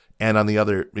hand, and on the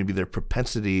other, maybe their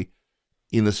propensity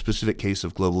in the specific case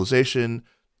of globalization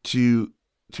to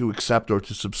accept or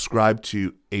to subscribe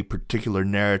to a particular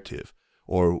narrative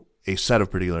or a set of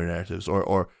particular narratives,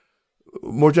 or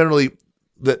more generally,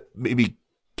 that maybe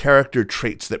character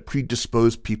traits that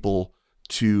predispose people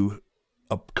to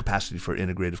a capacity for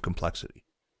integrative complexity.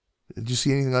 Did you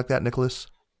see anything like that, Nicolas?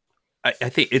 I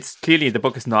think it's clearly the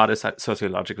book is not a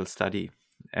sociological study,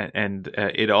 and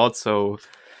it also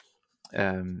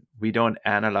we don't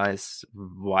analyze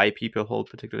why people hold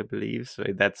particular beliefs.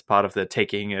 Right? That's part of the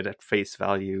taking it at face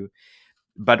value.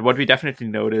 But what we definitely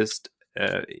noticed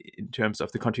in terms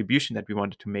of the contribution that we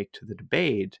wanted to make to the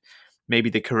debate, maybe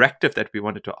the corrective that we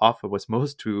wanted to offer was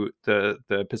most to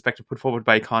the perspective put forward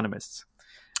by economists.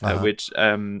 Which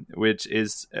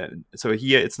is so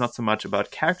here it's not so much about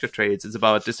character traits, it's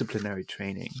about disciplinary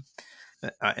training.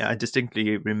 I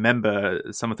distinctly remember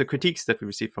some of the critiques that we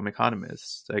received from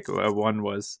economists. Like one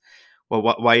was, well,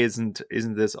 why isn't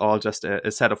this all just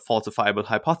a set of falsifiable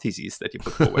hypotheses that you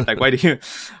put forward? Like,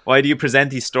 why do you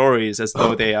present these stories as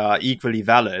though they are equally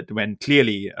valid when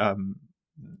clearly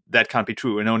that can't be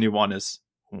true and only one is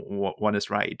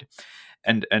right?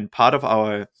 And part of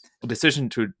our decision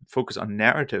to focus on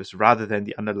narratives rather than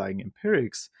the underlying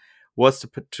empirics was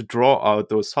to draw out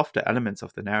those softer elements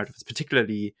of the narratives,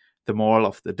 particularly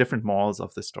the different morals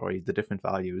of the story, the different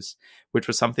values, which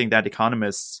was something that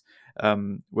economists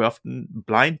were often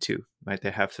blind to. Right?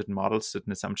 They have certain models,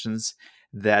 certain assumptions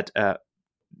that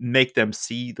make them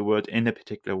see the world in a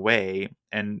particular way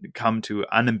and come to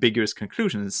unambiguous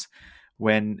conclusions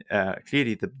when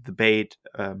clearly the debate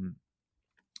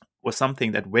was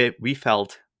something that we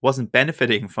felt wasn't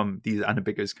benefiting from these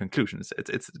unambiguous conclusions.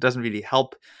 It doesn't really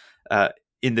help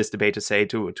in this debate to say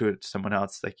to someone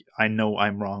else, like, I know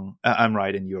I'm wrong, I'm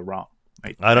right and you're wrong.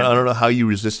 Right? I don't know how you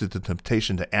resisted the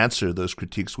temptation to answer those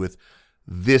critiques with,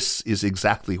 this is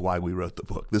exactly why we wrote the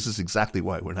book. This is exactly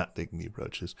why we're not taking the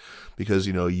approaches, because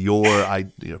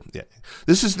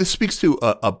this speaks to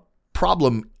a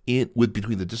problem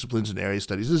between the disciplines and area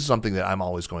studies. This is something that I'm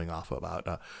always going off about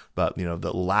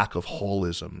the lack of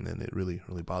holism, and it really,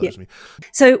 really bothers me.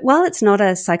 So while it's not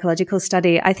a psychological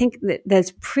study, I think that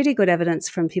there's pretty good evidence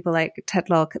from people like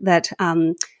Tetlock that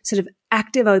sort of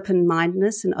active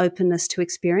open-mindedness and openness to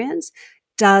experience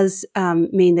does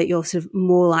mean that you're sort of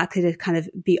more likely to kind of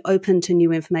be open to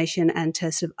new information and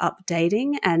to sort of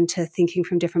updating and to thinking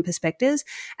from different perspectives.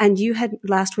 And you had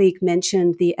last week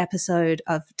mentioned the episode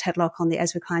of Tetlock on the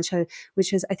Ezra Klein show,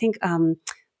 which was, I think,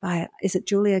 by, is it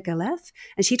Julia Galef?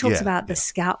 And she talks about the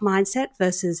scout mindset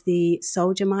versus the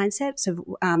soldier mindset.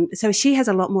 So she has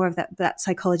a lot more of that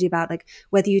psychology about like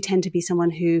whether you tend to be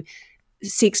someone who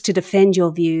seeks to defend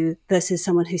your view versus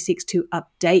someone who seeks to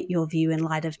update your view in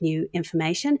light of new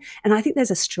information. And I think there's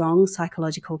a strong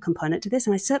psychological component to this.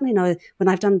 And I certainly know when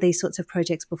I've done these sorts of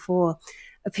projects before,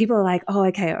 people are like, oh,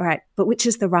 okay, all right, but which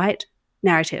is the right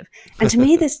narrative? And to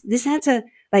me, this answer,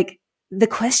 like, the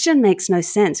question makes no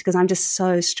sense because I'm just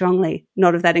so strongly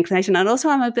not of that inclination. And also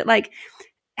I'm a bit like,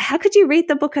 how could you read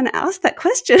the book and ask that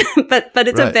question? but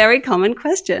it's a very common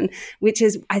question, which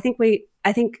is, I think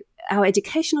our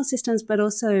educational systems, but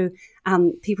also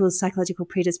people's psychological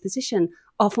predisposition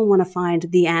often want to find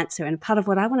the answer. And part of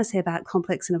what I want to say about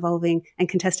complex and evolving and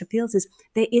contested fields is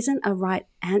there isn't a right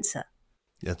answer.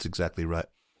 That's exactly right.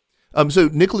 So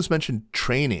Nicolas mentioned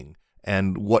training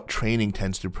and what training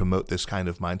tends to promote this kind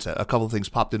of mindset. A couple of things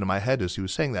popped into my head as he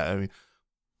was saying that. I mean,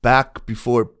 back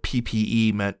before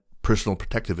PPE meant personal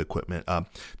protective equipment,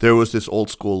 there was this old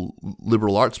school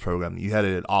liberal arts program. You had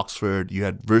it at Oxford. You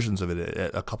had versions of it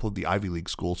at a couple of the Ivy League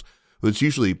schools. It was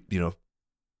usually,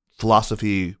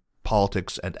 philosophy,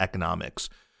 politics, and economics.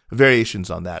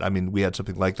 Variations on that. I mean, we had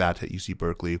something like that at UC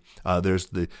Berkeley.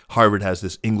 Harvard has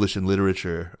this English and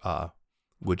literature,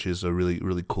 which is a really,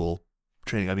 really cool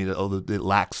training. I mean, although it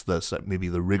lacks maybe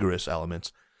the rigorous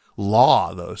elements.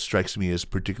 Law, though, strikes me as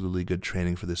particularly good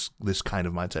training for this kind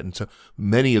of mindset. And so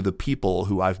many of the people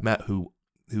who I've met who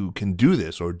can do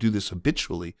this or do this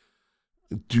habitually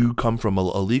do come from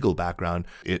a legal background.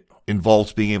 It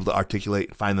involves being able to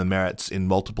articulate, find the merits in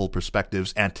multiple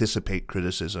perspectives, anticipate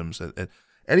criticisms. And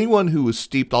anyone who is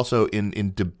steeped also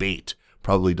in debate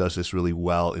probably does this really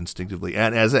well instinctively.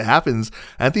 And as it happens,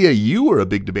 Anthea, you were a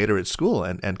big debater at school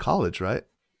and college, right?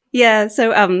 Yeah.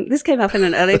 So, this came up in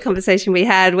an earlier conversation we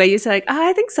had where you said, like,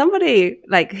 I think somebody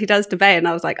like who does debate. And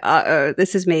I was like,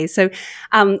 this is me. So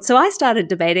I started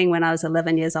debating when I was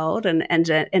 11 years old and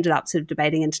ended up sort of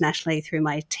debating internationally through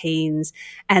my teens.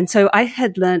 And so I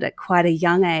had learned at quite a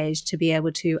young age to be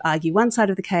able to argue one side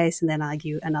of the case and then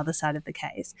argue another side of the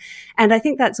case. And I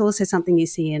think that's also something you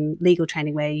see in legal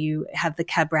training where you have the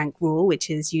cab rank rule, which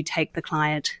is you take the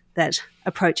client that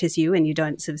approaches you and you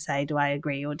don't sort of say, do I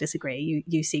agree or disagree?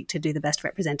 You seek to do the best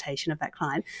representation of that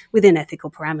client within ethical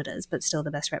parameters, but still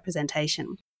the best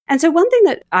representation. And so one thing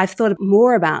that I've thought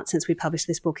more about since we published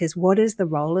this book is what is the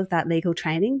role of that legal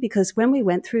training? Because when we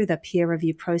went through the peer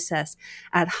review process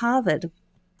at Harvard,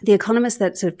 the economist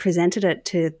that sort of presented it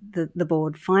to the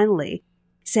board finally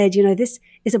said, this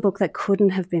is a book that couldn't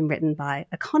have been written by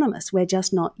economists. We're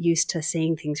just not used to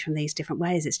seeing things from these different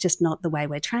ways. It's just not the way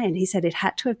we're trained. He said it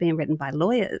had to have been written by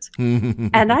lawyers.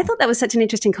 And I thought that was such an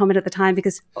interesting comment at the time,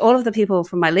 because all of the people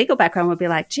from my legal background would be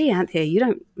like, gee, Anthea,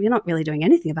 you're not really doing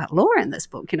anything about law in this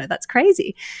book. That's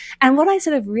crazy. And what I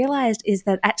sort of realized is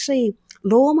that actually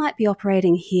law might be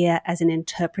operating here as an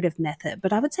interpretive method,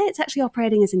 but I would say it's actually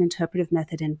operating as an interpretive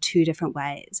method in two different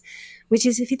ways, which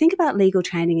is if you think about legal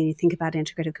training and you think about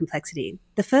integrative complexity,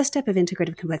 the first step of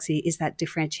integrative complexity is that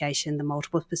differentiation, the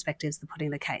multiple perspectives, the putting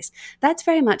the case. That's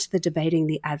very much the debating,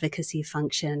 the advocacy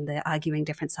function, the arguing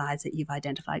different sides that you've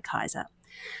identified, Kaiser.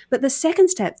 But the second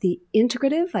step, the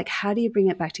integrative, like how do you bring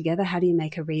it back together? How do you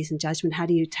make a reasoned judgment? How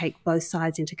do you take both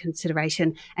sides into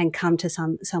consideration and come to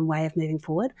some way of moving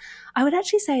forward? I would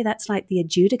actually say that's like the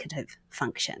adjudicative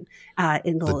function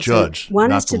in law. The judge, so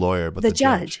not the lawyer, but the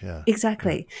judge. Yeah.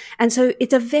 Exactly. Yeah. And so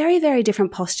it's a very, very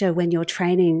different posture when you're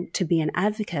training to be an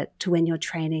advocate to when you're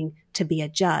training to be a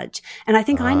judge. And I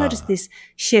think I noticed this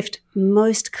shift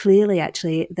most clearly,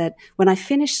 actually, that when I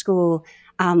finished school,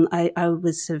 I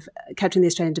was sort of captain of the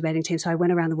Australian debating team, so I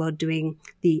went around the world doing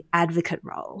the advocate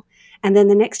role. And then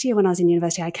the next year when I was in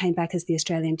university, I came back as the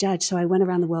Australian judge, so I went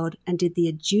around the world and did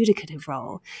the adjudicative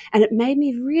role. And it made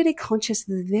me really conscious of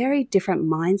the very different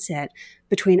mindset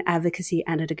between advocacy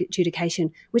and adjudication,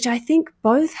 which I think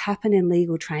both happen in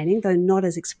legal training, though not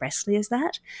as expressly as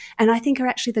that, and I think are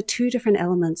actually the two different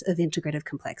elements of integrative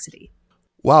complexity.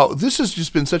 Wow, this has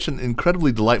just been such an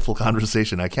incredibly delightful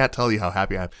conversation. I can't tell you how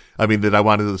happy I am. I mean, that I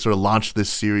wanted to sort of launch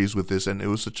this series with this, and it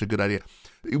was such a good idea.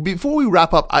 Before we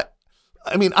wrap up,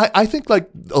 I think like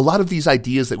a lot of these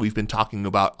ideas that we've been talking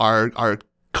about are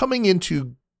coming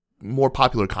into more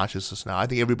popular consciousness now. I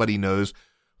think everybody knows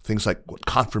things like what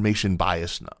confirmation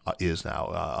bias is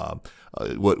now,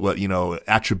 what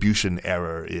attribution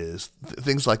error is,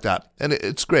 things like that, and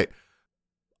it's great.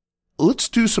 Let's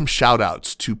do some shout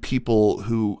outs to people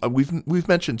who we've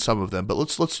mentioned some of them, but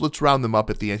let's round them up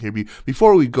at the end here.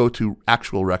 Before we go to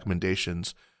actual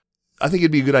recommendations, I think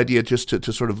it'd be a good idea just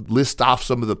to sort of list off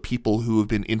some of the people who have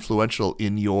been influential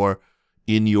in your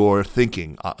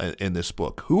thinking in this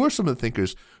book. Who are some of the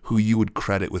thinkers who you would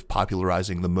credit with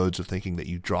popularizing the modes of thinking that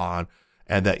you draw on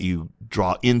and that you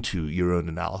draw into your own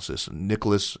analysis? And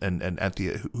Nicolas and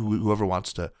Anthea, whoever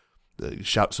wants to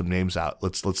shout some names out.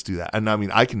 Let's do that. And I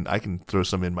mean, I can throw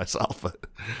some in myself.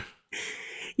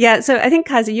 Yeah, so I think,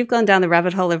 Kaiser, you've gone down the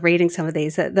rabbit hole of reading some of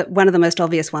these. That one of the most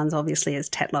obvious ones, obviously, is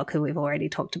Tetlock, who we've already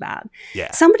talked about.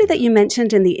 Yeah. Somebody that you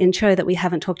mentioned in the intro that we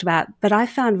haven't talked about, but I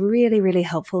found really, really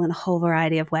helpful in a whole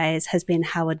variety of ways, has been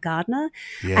Howard Gardner.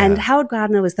 Yeah. And Howard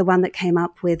Gardner was the one that came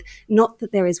up with not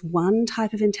that there is one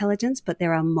type of intelligence, but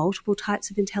there are multiple types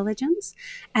of intelligence.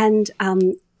 And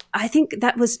I think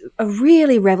that was a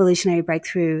really revolutionary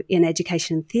breakthrough in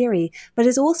education theory, but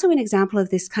is also an example of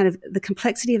this kind of the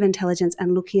complexity of intelligence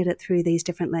and looking at it through these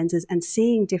different lenses and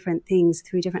seeing different things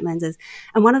through different lenses.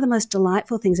 And one of the most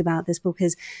delightful things about this book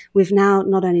is we've now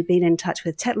not only been in touch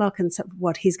with Tetlock and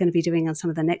what he's going to be doing on some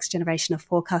of the next generation of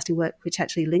forecasting work, which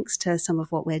actually links to some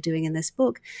of what we're doing in this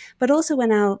book, but also we're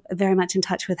now very much in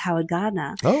touch with Howard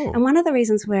Gardner. Oh. And one of the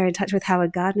reasons we're in touch with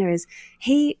Howard Gardner is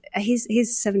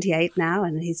he's 78 now,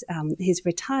 and he's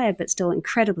retired but still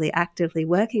incredibly actively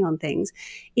working on things.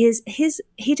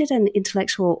 He did an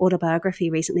intellectual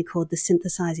autobiography recently called The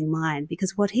Synthesizing Mind,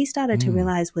 because what he started to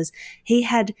realize was he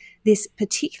had this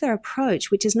particular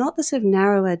approach, which is not the sort of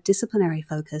narrower disciplinary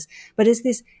focus, but is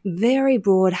this very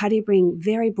broad, how do you bring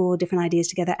very broad different ideas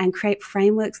together and create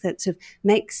frameworks that sort of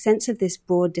make sense of this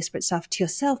broad disparate stuff to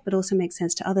yourself, but also make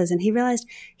sense to others. And he realized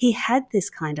he had this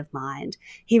kind of mind.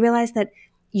 He realized that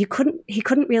he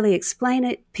couldn't really explain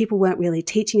it. People weren't really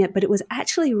teaching it, but it was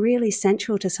actually really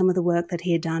central to some of the work that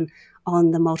he had done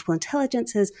on the multiple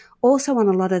intelligences, also on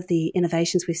a lot of the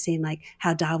innovations we've seen, like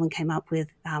how Darwin came up with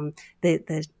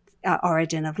the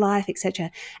origin of life,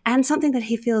 etc. And something that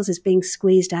he feels is being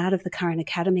squeezed out of the current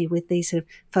academy with these sort of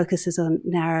focuses on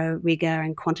narrow rigor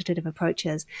and quantitative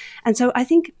approaches. And so I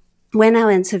think we're now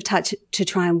in sort of touch to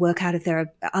try and work out if there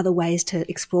are other ways to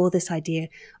explore this idea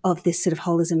of this sort of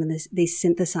holism and these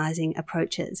synthesizing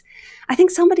approaches. I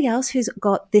think somebody else who's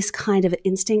got this kind of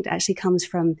instinct actually comes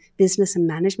from business and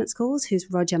management schools, who's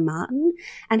Roger Martin.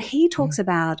 And he talks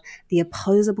about the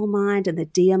opposable mind and the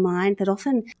dear mind that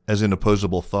often... As in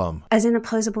opposable thumb. As in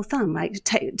opposable thumb, right?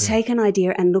 Take an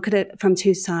idea and look at it from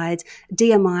two sides.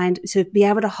 Dear mind, so be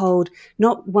able to hold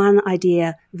not one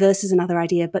idea versus another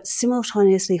idea, but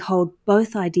simultaneously hold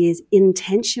both ideas in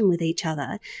tension with each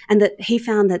other. And that he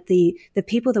found that the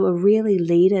people that were really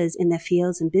leaders in their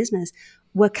fields and business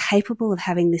were capable of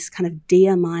having this kind of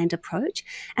dear mind approach.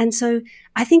 And so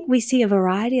I think we see a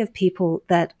variety of people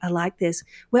that are like this.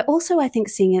 We're also, I think,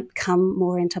 seeing it come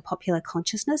more into popular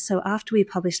consciousness. So after we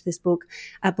published this book,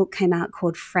 a book came out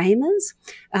called Framers,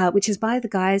 which is by the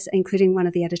guys, including one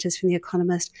of the editors from The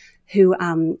Economist, who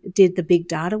did the big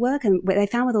data work. And what they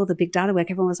found with all the big data work,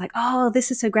 everyone was like, oh,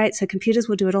 this is so great. So computers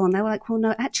will do it all. And they were like, well,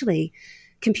 no, actually,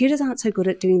 computers aren't so good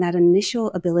at doing that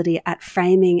initial ability at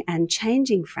framing and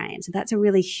changing frames. That's a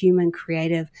really human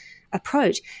creative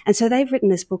approach. And so they've written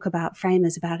this book about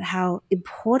framers, about how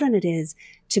important it is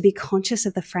to be conscious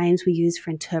of the frames we use for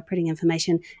interpreting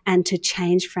information and to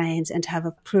change frames and to have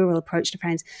a plural approach to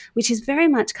frames, which is very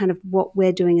much kind of what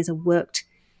we're doing as a worked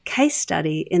case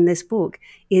study in this book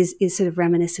is sort of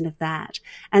reminiscent of that.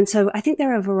 And so I think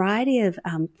there are a variety of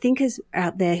thinkers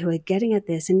out there who are getting at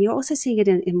this. And you're also seeing it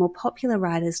in more popular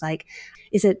writers like,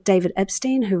 is it David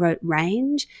Epstein who wrote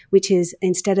Range, which is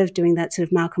instead of doing that sort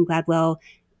of Malcolm Gladwell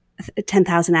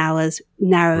 10,000 hours,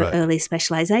 narrow early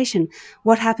specialization.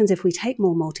 What happens if we take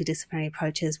more multidisciplinary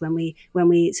approaches, when we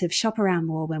sort of shop around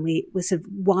more, when we sort of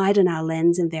widen our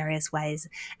lens in various ways?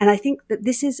 And I think that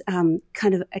this is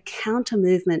kind of a counter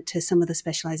movement to some of the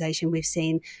specialization we've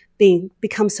seen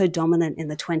become so dominant in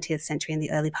the 20th century and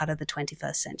the early part of the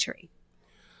 21st century.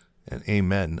 And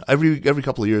amen. Every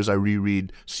couple of years, I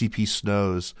reread C.P.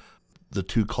 Snow's The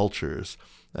Two Cultures.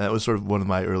 And that was sort of one of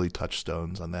my early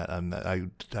touchstones on that. I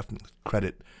definitely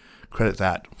credit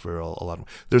that for a lot of.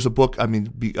 There's a book. I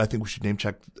think we should name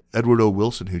check Edward O.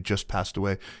 Wilson, who just passed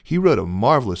away. He wrote a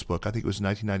marvelous book. I think it was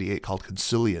 1998 called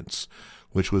Consilience,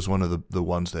 which was one of the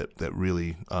ones that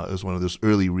really was one of those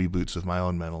early reboots of my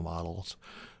own mental models.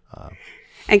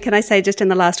 And can I say, just in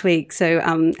the last week, so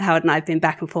Howard and I have been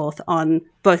back and forth on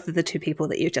both of the two people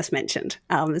that you've just mentioned.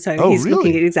 He's really?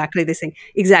 looking at exactly this thing,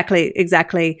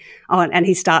 exactly on, and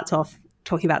he starts off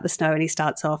talking about the snow, and he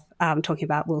starts off talking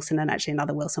about Wilson and actually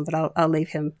another Wilson, but I'll leave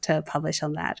him to publish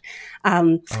on that.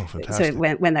 Fantastic. So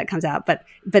when that comes out, but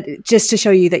just to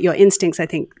show you that your instincts, I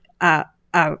think, are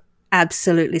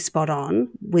absolutely spot on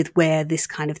with where this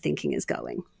kind of thinking is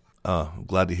going. I'm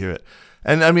glad to hear it.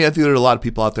 And I think there are a lot of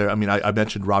people out there. I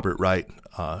mentioned Robert Wright,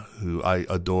 who I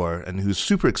adore and who's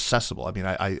super accessible.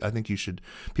 I think you should,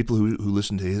 people who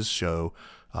listen to his show,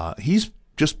 he's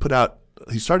just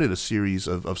he started a series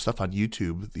of stuff on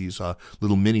YouTube, these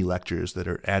little mini lectures that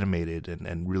are animated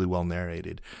and really well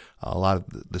narrated. A lot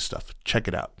of this stuff. Check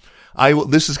it out.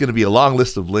 This is going to be a long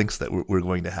list of links that we're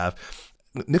going to have.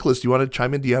 Nicolas, do you want to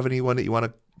chime in? Do you have anyone that you want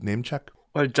to name check?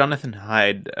 Well, Jonathan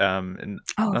Hyde,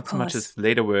 not so much his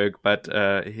later work, but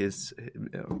his,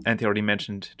 Anthea already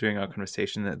mentioned during our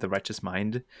conversation, that The Righteous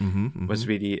Mind was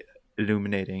really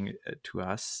illuminating to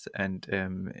us, and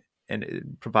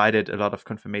it provided a lot of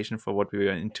confirmation for what we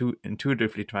were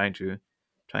intuitively trying to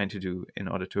do in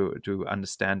order to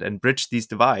understand and bridge these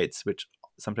divides, which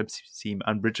sometimes seem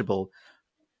unbridgeable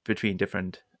between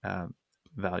different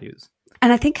values.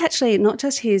 And I think actually not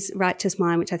just his Righteous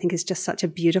Mind, which I think is just such a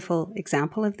beautiful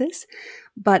example of this,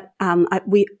 but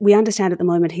we understand at the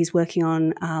moment he's working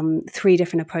on 3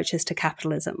 different approaches to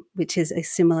capitalism, which is a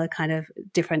similar kind of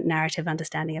different narrative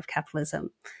understanding of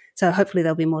capitalism. So hopefully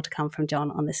there'll be more to come from John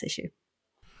on this issue.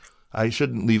 I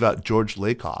shouldn't leave out George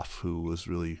Lakoff, who was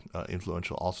really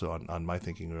influential also on my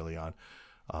thinking early on.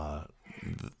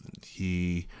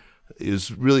 He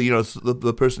is really,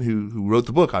 the person who wrote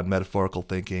the book on metaphorical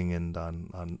thinking and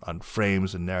on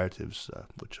frames and narratives,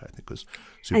 which I think was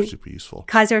super useful.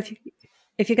 Kaiser,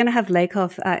 if you're going to have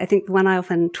Lakoff, I think the one I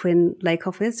often twin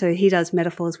Lakoff with, so he does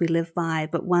Metaphors We Live By,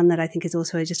 but one that I think is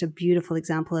also just a beautiful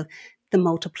example of the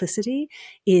multiplicity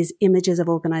is Images of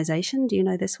Organization. Do you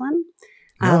know this one?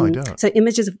 No, I don't. So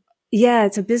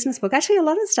it's a business book. Actually, a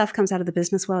lot of stuff comes out of the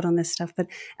business world on this stuff, but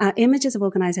Images of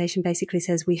Organization basically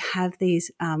says we have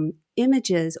these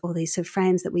images or these sort of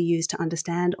frames that we use to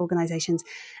understand organizations,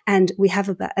 and we have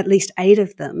about at least 8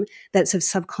 of them that sort of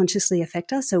subconsciously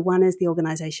affect us. So one is the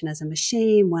organization as a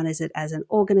machine, one is it as an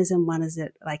organism, one is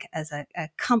it like as a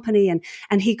company,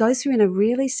 and he goes through in a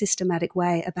really systematic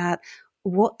way about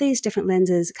what these different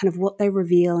lenses, kind of what they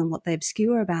reveal and what they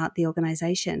obscure about the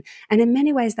organization. And in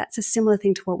many ways, that's a similar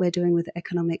thing to what we're doing with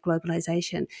economic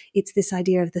globalization. It's this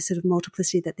idea of the sort of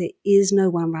multiplicity, that there is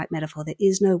no one right metaphor, there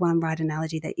is no one right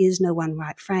analogy, there is no one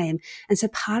right frame. And so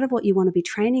part of what you want to be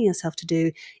training yourself to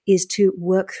do is to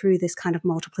work through this kind of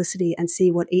multiplicity and see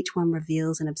what each one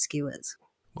reveals and obscures.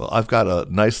 Well, I've got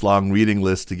a nice long reading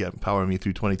list to power me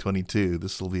through 2022.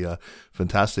 This will be a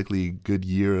fantastically good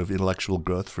year of intellectual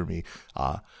growth for me.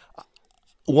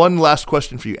 One last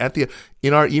question for you, Anthea.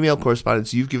 In our email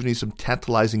correspondence, you've given me some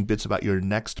tantalizing bits about your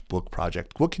next book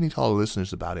project. What can you tell our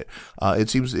listeners about it? It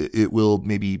seems it will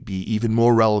maybe be even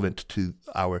more relevant to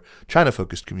our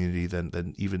China-focused community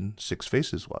than even Six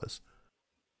Faces was.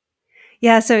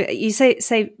 Yeah, so you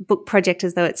say book project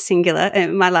as though it's singular.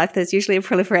 In my life, there's usually a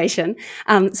proliferation.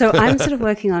 So I'm sort of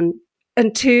working on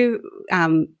two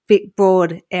big,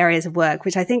 broad areas of work,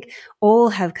 which I think all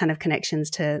have kind of connections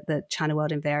to the China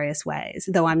world in various ways,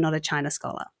 though I'm not a China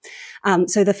scholar.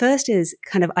 So the first is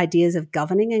kind of ideas of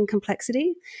governing and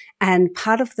complexity. And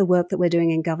part of the work that we're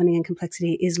doing in governing and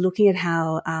complexity is looking at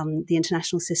how the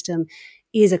international system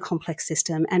is a complex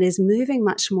system and is moving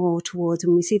much more towards,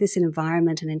 and we see this in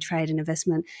environment and in trade and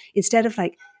investment, instead of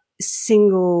like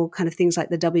single kind of things like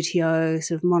the WTO,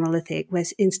 sort of monolithic, we're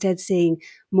instead seeing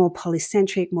more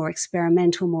polycentric, more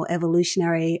experimental, more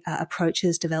evolutionary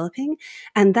approaches developing.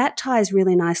 And that ties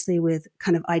really nicely with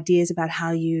kind of ideas about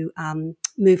how you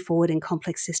move forward in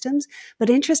complex systems.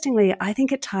 But interestingly, I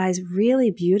think it ties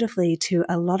really beautifully to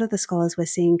a lot of the scholars we're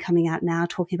seeing coming out now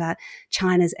talking about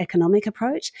China's economic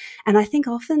approach. And I think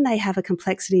often they have a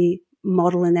complexity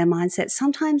model in their mindset,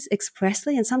 sometimes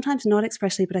expressly and sometimes not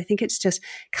expressly, but I think it's just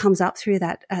comes up through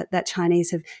that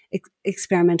Chinese of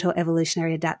experimental,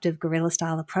 evolutionary, adaptive, guerrilla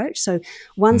style approach. So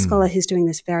one scholar who's doing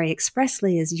this very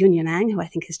expressly is Yun Yang, who I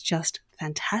think is just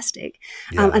fantastic.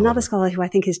 Yeah, another scholar who I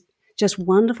think is just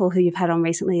wonderful, who you've had on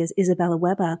recently, is Isabella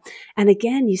Weber. And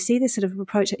again, you see this sort of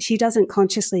approach that she doesn't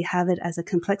consciously have it as a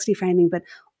complexity framing, but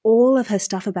all of her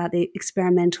stuff about the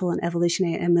experimental and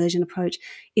evolutionary immersion approach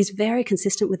is very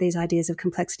consistent with these ideas of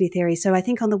complexity theory. So I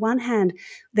think on the one hand,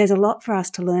 there's a lot for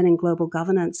us to learn in global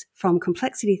governance from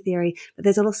complexity theory, but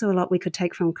there's also a lot we could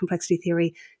take from complexity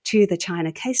theory to the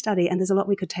China case study, and there's a lot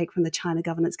we could take from the China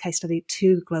governance case study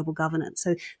to global governance.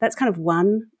 So that's kind of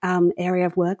one area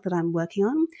of work that I'm working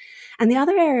on. And the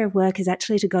other area of work is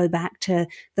actually to go back to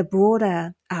the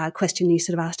broader question you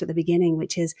sort of asked at the beginning,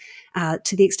 which is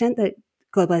to the extent that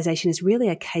globalization is really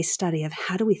a case study of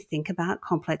how do we think about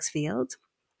complex fields.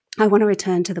 I want to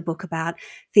return to the book about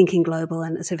thinking global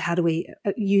and sort of how do we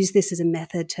use this as a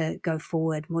method to go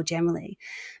forward more generally.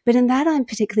 But in that, I'm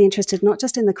particularly interested not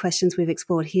just in the questions we've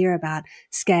explored here about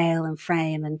scale and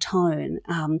frame and tone,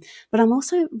 but I'm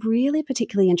also really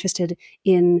particularly interested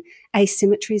in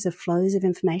asymmetries of flows of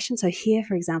information. So here,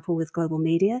 for example, with global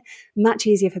media, much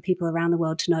easier for people around the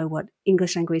world to know what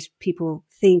English language people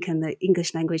think and the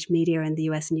English language media in the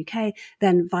US and UK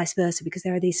than vice versa, because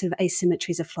there are these sort of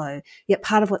asymmetries of flow. Yet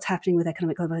part of what's happening with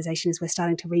economic globalization is we're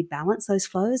starting to rebalance those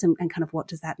flows and kind of what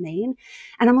does that mean?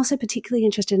 And I'm also particularly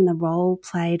interested in the role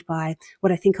played by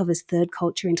what I think of as third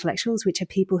culture intellectuals, which are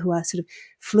people who are sort of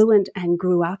fluent and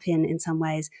grew up in some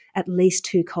ways, at least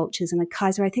two cultures. And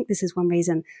Kaiser, I think this is one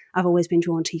reason I've always been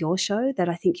drawn to your show, that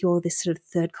I think you're this sort of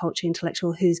third culture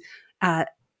intellectual who's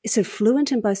sort of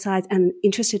fluent in both sides and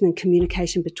interested in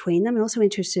communication between them, and also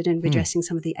interested in redressing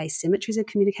some of the asymmetries of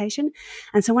communication.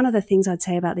 And so one of the things I'd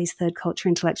say about these third culture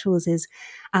intellectuals is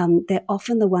they're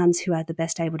often the ones who are the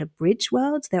best able to bridge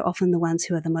worlds. They're often the ones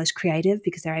who are the most creative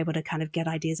because they're able to kind of get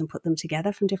ideas and put them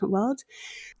together from different worlds.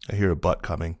 I hear a but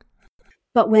coming.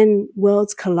 But when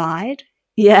worlds collide,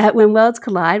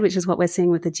 which is what we're seeing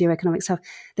with the geoeconomic stuff,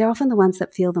 they're often the ones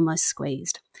that feel the most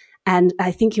squeezed. And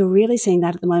I think you're really seeing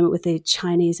that at the moment with the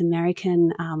Chinese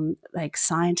American like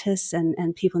scientists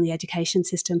and people in the education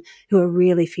system who are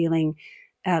really feeling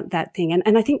that thing.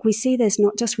 And I think we see this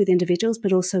not just with individuals,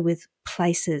 but also with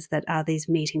places that are these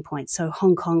meeting points. So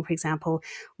Hong Kong, for example,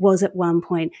 was at one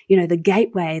point, the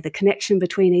gateway, the connection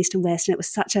between East and West, and it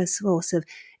was such a source of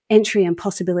entry and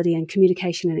possibility and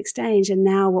communication and exchange. And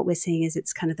now what we're seeing is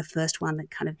it's kind of the first one that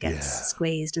kind of gets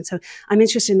squeezed. And so I'm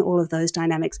interested in all of those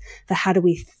dynamics for how do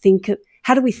we think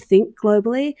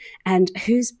globally, and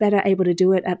who's better able to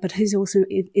do it, but who's also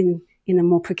in a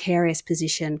more precarious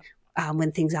position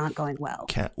when things aren't going well.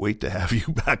 Can't wait to have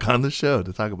you back on the show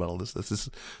to talk about all this. This is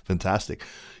fantastic.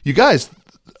 You guys,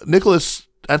 Nicolas,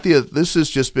 Anthea, this has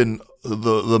just been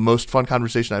the most fun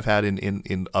conversation I've had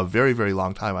in a very, very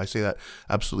long time. I say that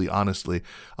absolutely honestly.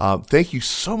 Thank you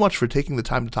so much for taking the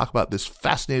time to talk about this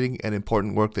fascinating and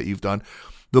important work that you've done.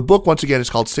 The book, once again, is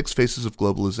called Six Faces of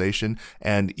Globalization,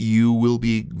 and you will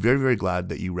be very, very glad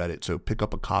that you read it, so pick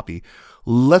up a copy.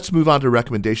 Let's move on to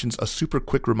recommendations. A super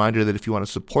quick reminder that if you want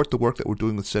to support the work that we're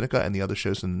doing with Sinica and the other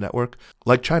shows in the network,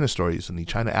 like China Stories and the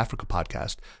China Africa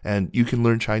podcast, and you can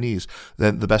learn Chinese,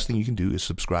 then the best thing you can do is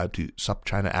subscribe to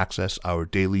SupChina Access, our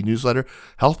daily newsletter.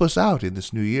 Help us out in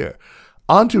this new year.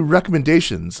 On to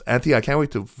recommendations. Anthea, I can't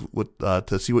wait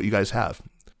to see what you guys have.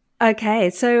 Okay,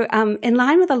 so in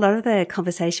line with a lot of the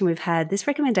conversation we've had, this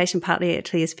recommendation partly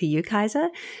actually is for you, Kaiser,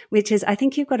 which is I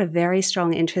think you've got a very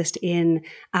strong interest in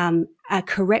a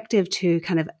corrective to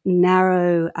kind of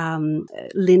narrow,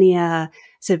 linear,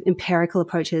 sort of empirical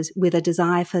approaches with a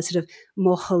desire for sort of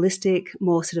more holistic,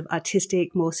 more sort of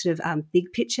artistic, more sort of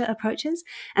big picture approaches.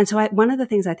 And so one of the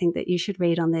things I think that you should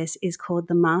read on this is called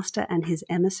The Master and His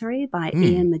Emissary by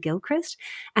Ian McGilchrist.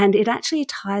 And it actually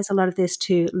ties a lot of this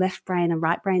to left brain and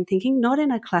right brain thinking, not in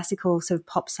a classical sort of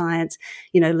pop science,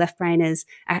 left brain is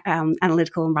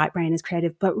analytical and right brain is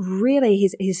creative, but really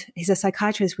he's a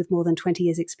psychiatrist with more than 20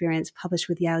 years experience, published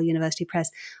with Yale University Press.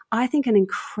 I think an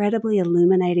incredibly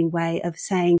illuminating way of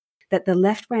saying that the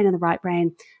left brain and the right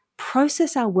brain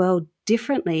process our world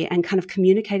differently and kind of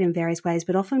communicate in various ways,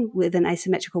 but often with an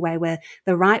asymmetrical way where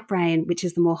the right brain, which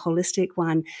is the more holistic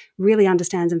one, really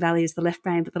understands and values the left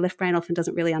brain, but the left brain often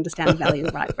doesn't really understand and value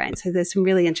the right brain. So there's some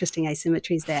really interesting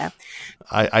asymmetries there.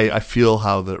 I feel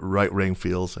how the right brain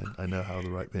feels, and I know how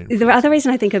the right brain feels. The other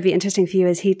reason I think it'd be interesting for you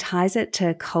is he ties it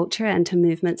to culture and to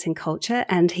movements in culture.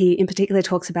 And he in particular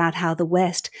talks about how the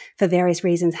West, for various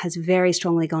reasons, has very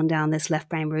strongly gone down this left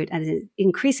brain route and is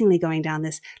increasingly going down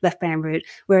this left brain route,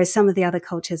 whereas some of the other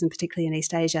cultures, and particularly in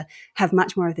East Asia, have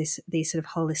much more of these sort of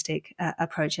holistic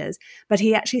approaches. But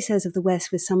he actually says of the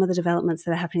West, with some of the developments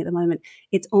that are happening at the moment,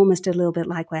 it's almost a little bit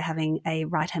like we're having a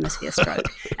right hemisphere stroke.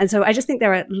 And so I just think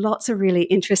there are lots of really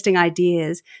interesting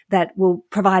ideas that will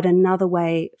provide another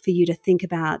way for you to think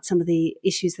about some of the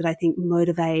issues that I think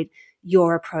motivate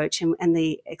your approach and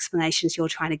the explanations you're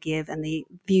trying to give and the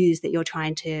views that you're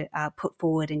trying to put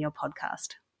forward in your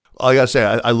podcast. I gotta say,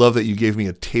 I love that you gave me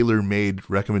a tailor-made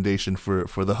recommendation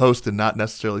for the host and not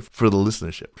necessarily for the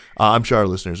listenership. I'm sure our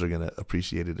listeners are going to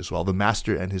appreciate it as well. The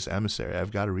Master and His Emissary.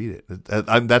 I've got to read it.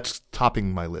 That's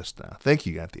topping my list now. Thank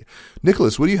you, Anthea.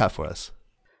 Nicolas, what do you have for us?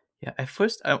 Yeah, at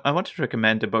first, I wanted to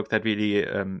recommend a book that really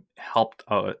helped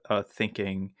our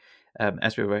thinking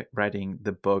as we were writing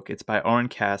the book. It's by Oren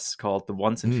Cass, called The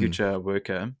Once and Future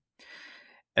Worker.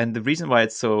 And the reason why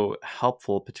it's so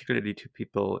helpful, particularly to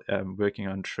people working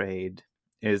on trade,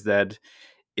 is that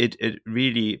it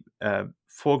really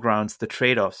foregrounds the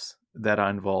trade-offs that are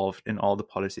involved in all the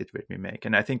policies that we make.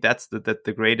 And I think that's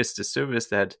the greatest disservice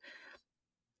that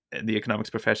the economics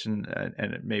profession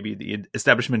and maybe the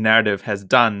establishment narrative has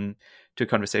done to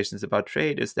conversations about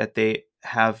trade, is that they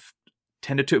have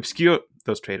tended to obscure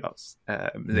those trade-offs.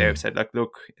 They have said, like,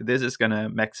 look, this is going to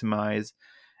maximize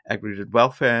aggregate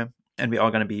welfare, and we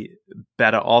are going to be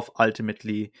better off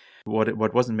ultimately.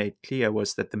 What wasn't made clear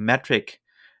was that the metric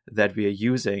that we are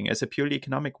using is a purely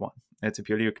economic one. It's a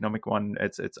purely economic one.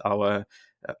 It's our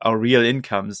real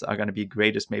incomes are going to be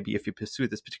greatest maybe if you pursue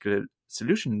this particular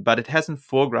solution, but it hasn't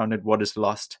foregrounded what is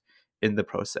lost in the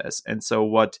process. And so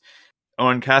what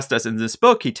Oren Cass does in this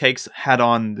book, he takes head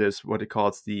on this, what he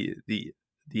calls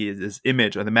this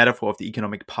image or the metaphor of the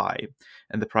economic pie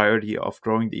and the priority of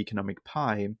growing the economic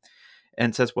pie,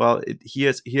 and says, well,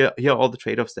 here are all the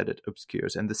trade-offs that it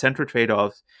obscures. And the central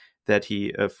trade-off that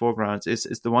he foregrounds is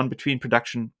the one between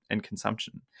production and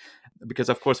consumption. Because,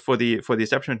 of course, for the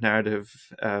establishment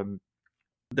narrative,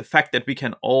 the fact that we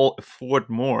can all afford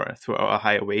more through our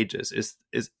higher wages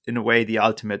is in a way the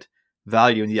ultimate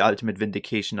value and the ultimate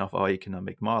vindication of our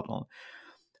economic model.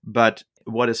 But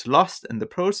what is lost in the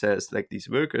process, like these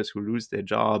workers who lose their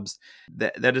jobs,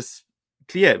 that is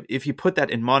clear. If you put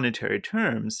that in monetary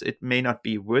terms, it may not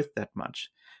be worth that much.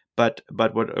 But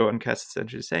what Owen Cass is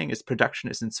essentially saying is production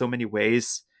is in so many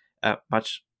ways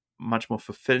much more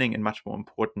fulfilling and much more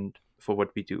important for what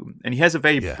we do. And he has a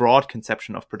very broad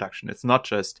conception of production. It's not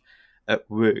just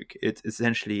work. It's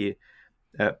essentially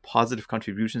positive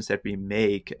contributions that we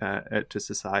make to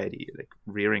society, like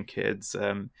rearing kids,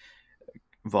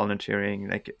 volunteering,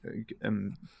 like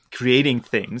creating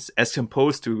things, as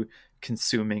opposed to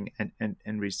consuming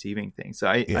and receiving things. So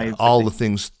I the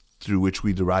things through which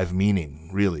we derive meaning,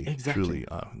 really, exactly. Truly.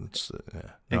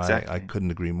 Exactly. I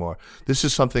couldn't agree more. This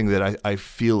is something that I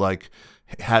feel like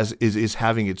is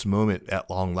having its moment at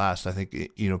long last. I think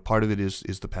part of it is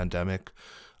the pandemic,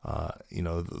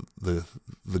 the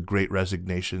Great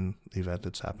Resignation event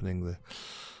that's happening.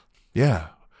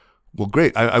 Well,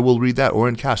 great. I will read that.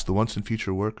 Oren Cass, The Once and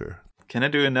Future Worker. Can I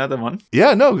do another one?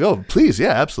 Yeah, no, go, please.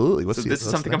 Yeah, absolutely. This is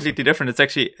something completely different. It's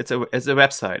actually it's a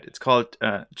website. It's called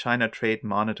China Trade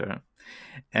Monitor,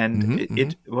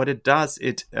 and what it does,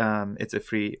 it's a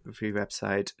free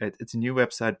website. It's a new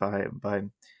website by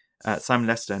Simon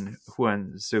Lester and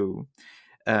Huan Zhu,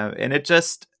 and it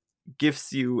just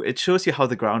it shows you how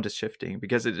the ground is shifting,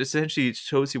 because it essentially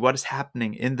shows you what is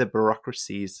happening in the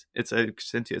bureaucracies. It's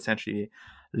essentially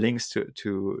links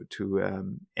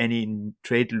to any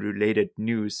trade related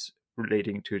news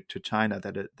relating to China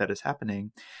that is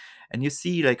happening. And you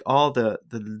see like all the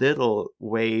little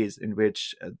ways in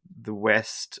which the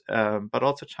West, but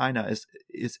also China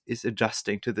is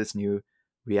adjusting to this new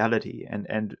reality,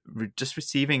 and just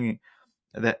receiving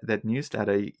that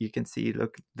newsletter, you can see,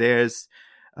 look, there's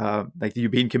like the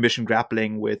European Commission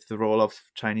grappling with the role of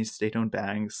Chinese state-owned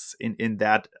banks in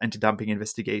that anti-dumping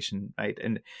investigation, right?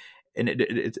 And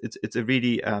it's a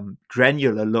really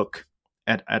granular look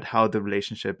at how the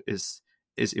relationship is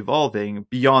evolving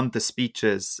beyond the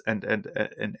speeches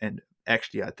and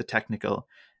actually at the technical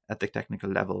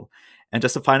level. And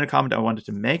just a final comment I wanted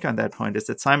to make on that point is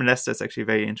that Simon Lester is actually a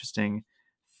very interesting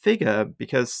figure,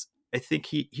 because I think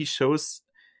he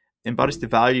embodies the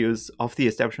values of the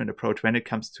establishment approach when it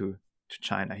comes to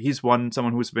China. He's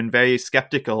someone who's been very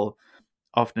skeptical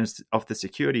of the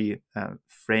security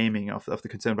framing of the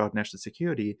concern about national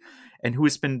security, and who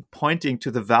has been pointing to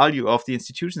the value of the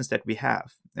institutions that we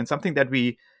have. And something that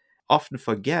we often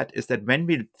forget is that when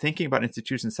we're thinking about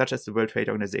institutions such as the World Trade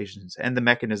Organization and the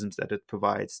mechanisms that it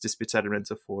provides, dispute settlement and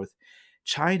so forth,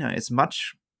 China is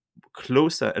much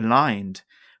closer aligned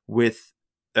with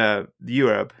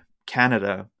Europe,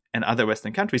 Canada, and other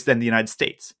Western countries than the United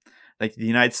States. Like the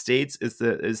United States is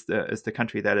the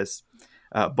country that is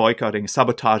boycotting,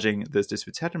 sabotaging this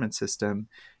dispute settlement system.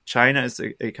 China is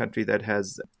a country that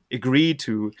has agreed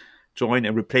to join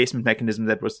a replacement mechanism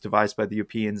that was devised by the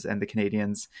Europeans and the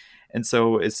Canadians, and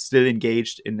so is still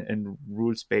engaged in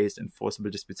rules-based enforceable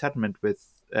dispute settlement with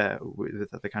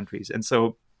other countries. And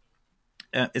so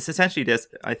it's essentially this.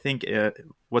 I think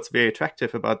what's very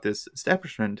attractive about this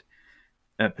establishment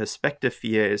perspective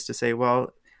here is to say,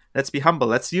 well, let's be humble.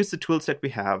 Let's use the tools that we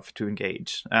have to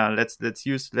engage.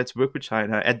 Let's work with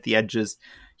China at the edges.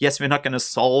 Yes, we're not going to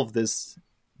solve this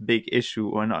big issue,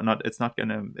 or not. It's not going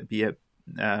to be a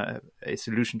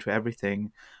solution to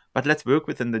everything. But let's work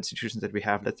within the institutions that we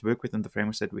have. Let's work within the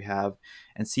frameworks that we have,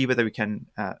 and see whether we can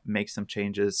make some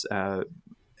changes,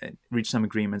 reach some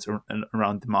agreements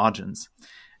around the margins.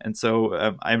 And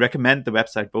so I recommend the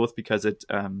website, both because it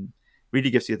really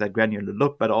gives you that granular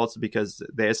look, but also because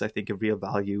there's, I think, a real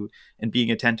value in being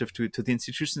attentive to the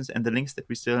institutions and the links that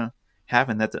we still have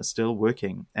and that are still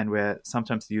working, and where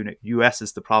sometimes the US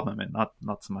is the problem and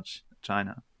not so much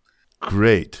China.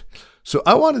 Great. So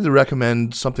I wanted to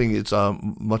recommend something. It's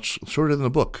much shorter than a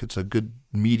book. It's a good,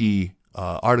 meaty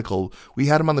article. We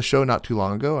had him on the show not too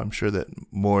long ago. I'm sure that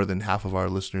more than half of our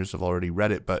listeners have already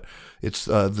read it, but it's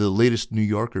the latest New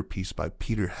Yorker piece by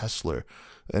Peter Hessler.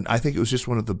 And I think it was just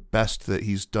one of the best that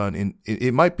he's done.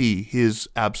 It might be his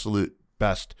absolute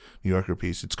best New Yorker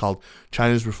piece. It's called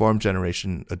China's Reform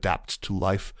Generation Adapts to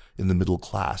Life in the Middle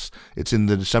Class. It's in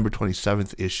the December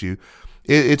 27th issue.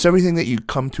 It's everything that you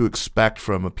come to expect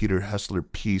from a Peter Hessler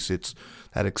piece. It's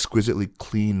that exquisitely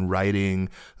clean writing,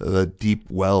 the deep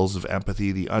wells of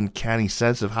empathy, the uncanny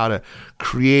sense of how to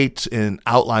create an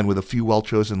outline with a few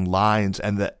well-chosen lines,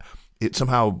 and that it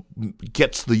somehow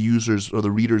gets the user's or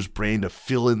the reader's brain to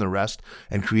fill in the rest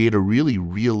and create a really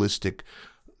realistic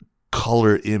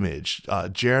color image.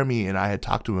 Jeremy and I had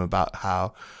talked to him about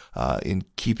how in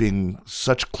keeping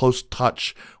such close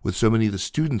touch with so many of the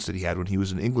students that he had when he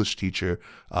was an English teacher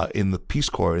in the Peace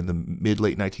Corps in the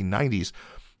mid-late 1990s,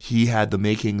 he had the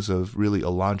makings of really a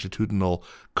longitudinal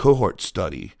cohort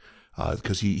study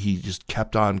because he just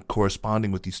kept on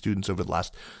corresponding with these students over the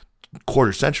last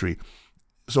quarter century.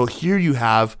 So here you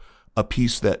have a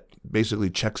piece that basically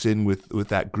checks in with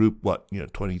that group,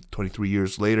 23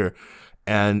 years later,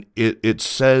 and it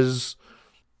says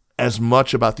as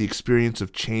much about the experience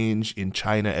of change in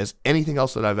China as anything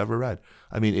else that I've ever read.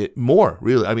 I mean, more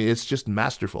really. I mean, it's just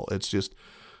masterful. It's just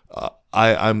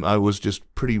I was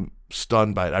just pretty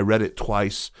stunned by it. I read it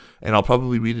twice, and I'll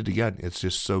probably read it again. It's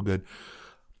just so good.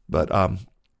 But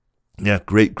yeah,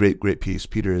 great piece.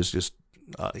 Peter is just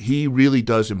he really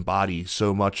does embody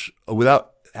so much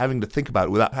without having to think about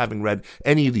it, without having read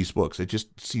any of these books. It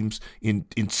just seems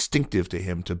instinctive to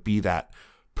him to be that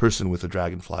person with the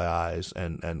dragonfly eyes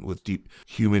and with deep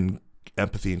human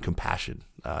empathy and compassion.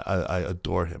 I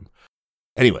adore him.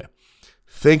 Anyway,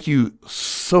 thank you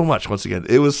so much once again.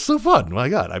 It was so fun. My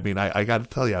God. I mean, I got to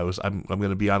tell you, I'm going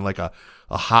to be on like a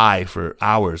high for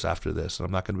hours after this, and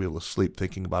I'm not going to be able to sleep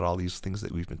thinking about all these things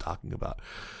that we've been talking about.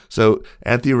 So,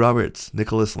 Anthea Roberts,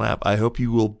 Nicolas Lamp, I hope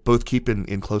you will both keep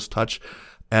in close touch.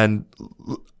 And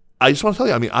I just want to tell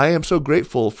you, I mean, I am so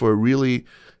grateful for really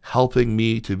helping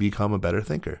me to become a better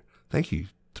thinker. Thank you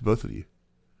to both of you.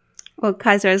 Well,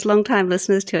 Kaiser, as long-time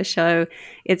listeners to our show,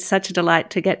 it's such a delight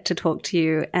to get to talk to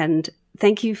you, and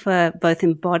thank you for both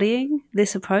embodying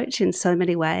this approach in so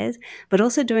many ways, but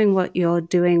also doing what you're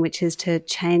doing, which is to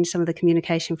change some of the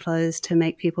communication flows to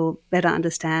make people better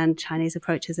understand Chinese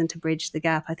approaches and to bridge the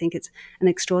gap. I think it's an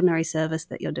extraordinary service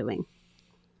that you're doing.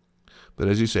 But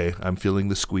as you say, I'm feeling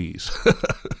the squeeze.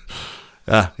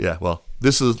 Yeah, well,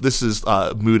 this is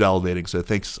mood elevating, so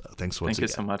thanks once again. Thank you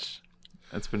so much.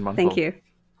 It's been wonderful. Thank you.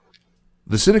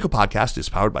 The Sinica Podcast is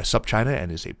powered by SupChina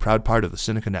and is a proud part of the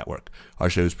Sinica Network. Our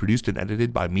show is produced and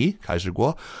edited by me, Kaiser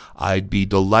Guo. I'd be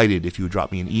delighted if you would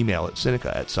drop me an email at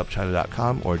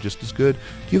sinica@supchina.com, or just as good,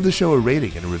 give the show a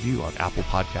rating and a review on Apple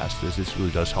Podcasts, as this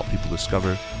really does help people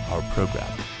discover our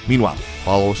program. Meanwhile,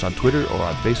 follow us on Twitter or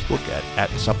on Facebook at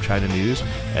SupChina News,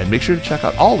 and make sure to check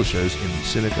out all the shows in the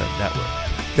Sinica Network.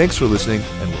 Thanks for listening,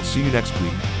 and we'll see you next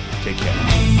week. Take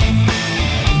care.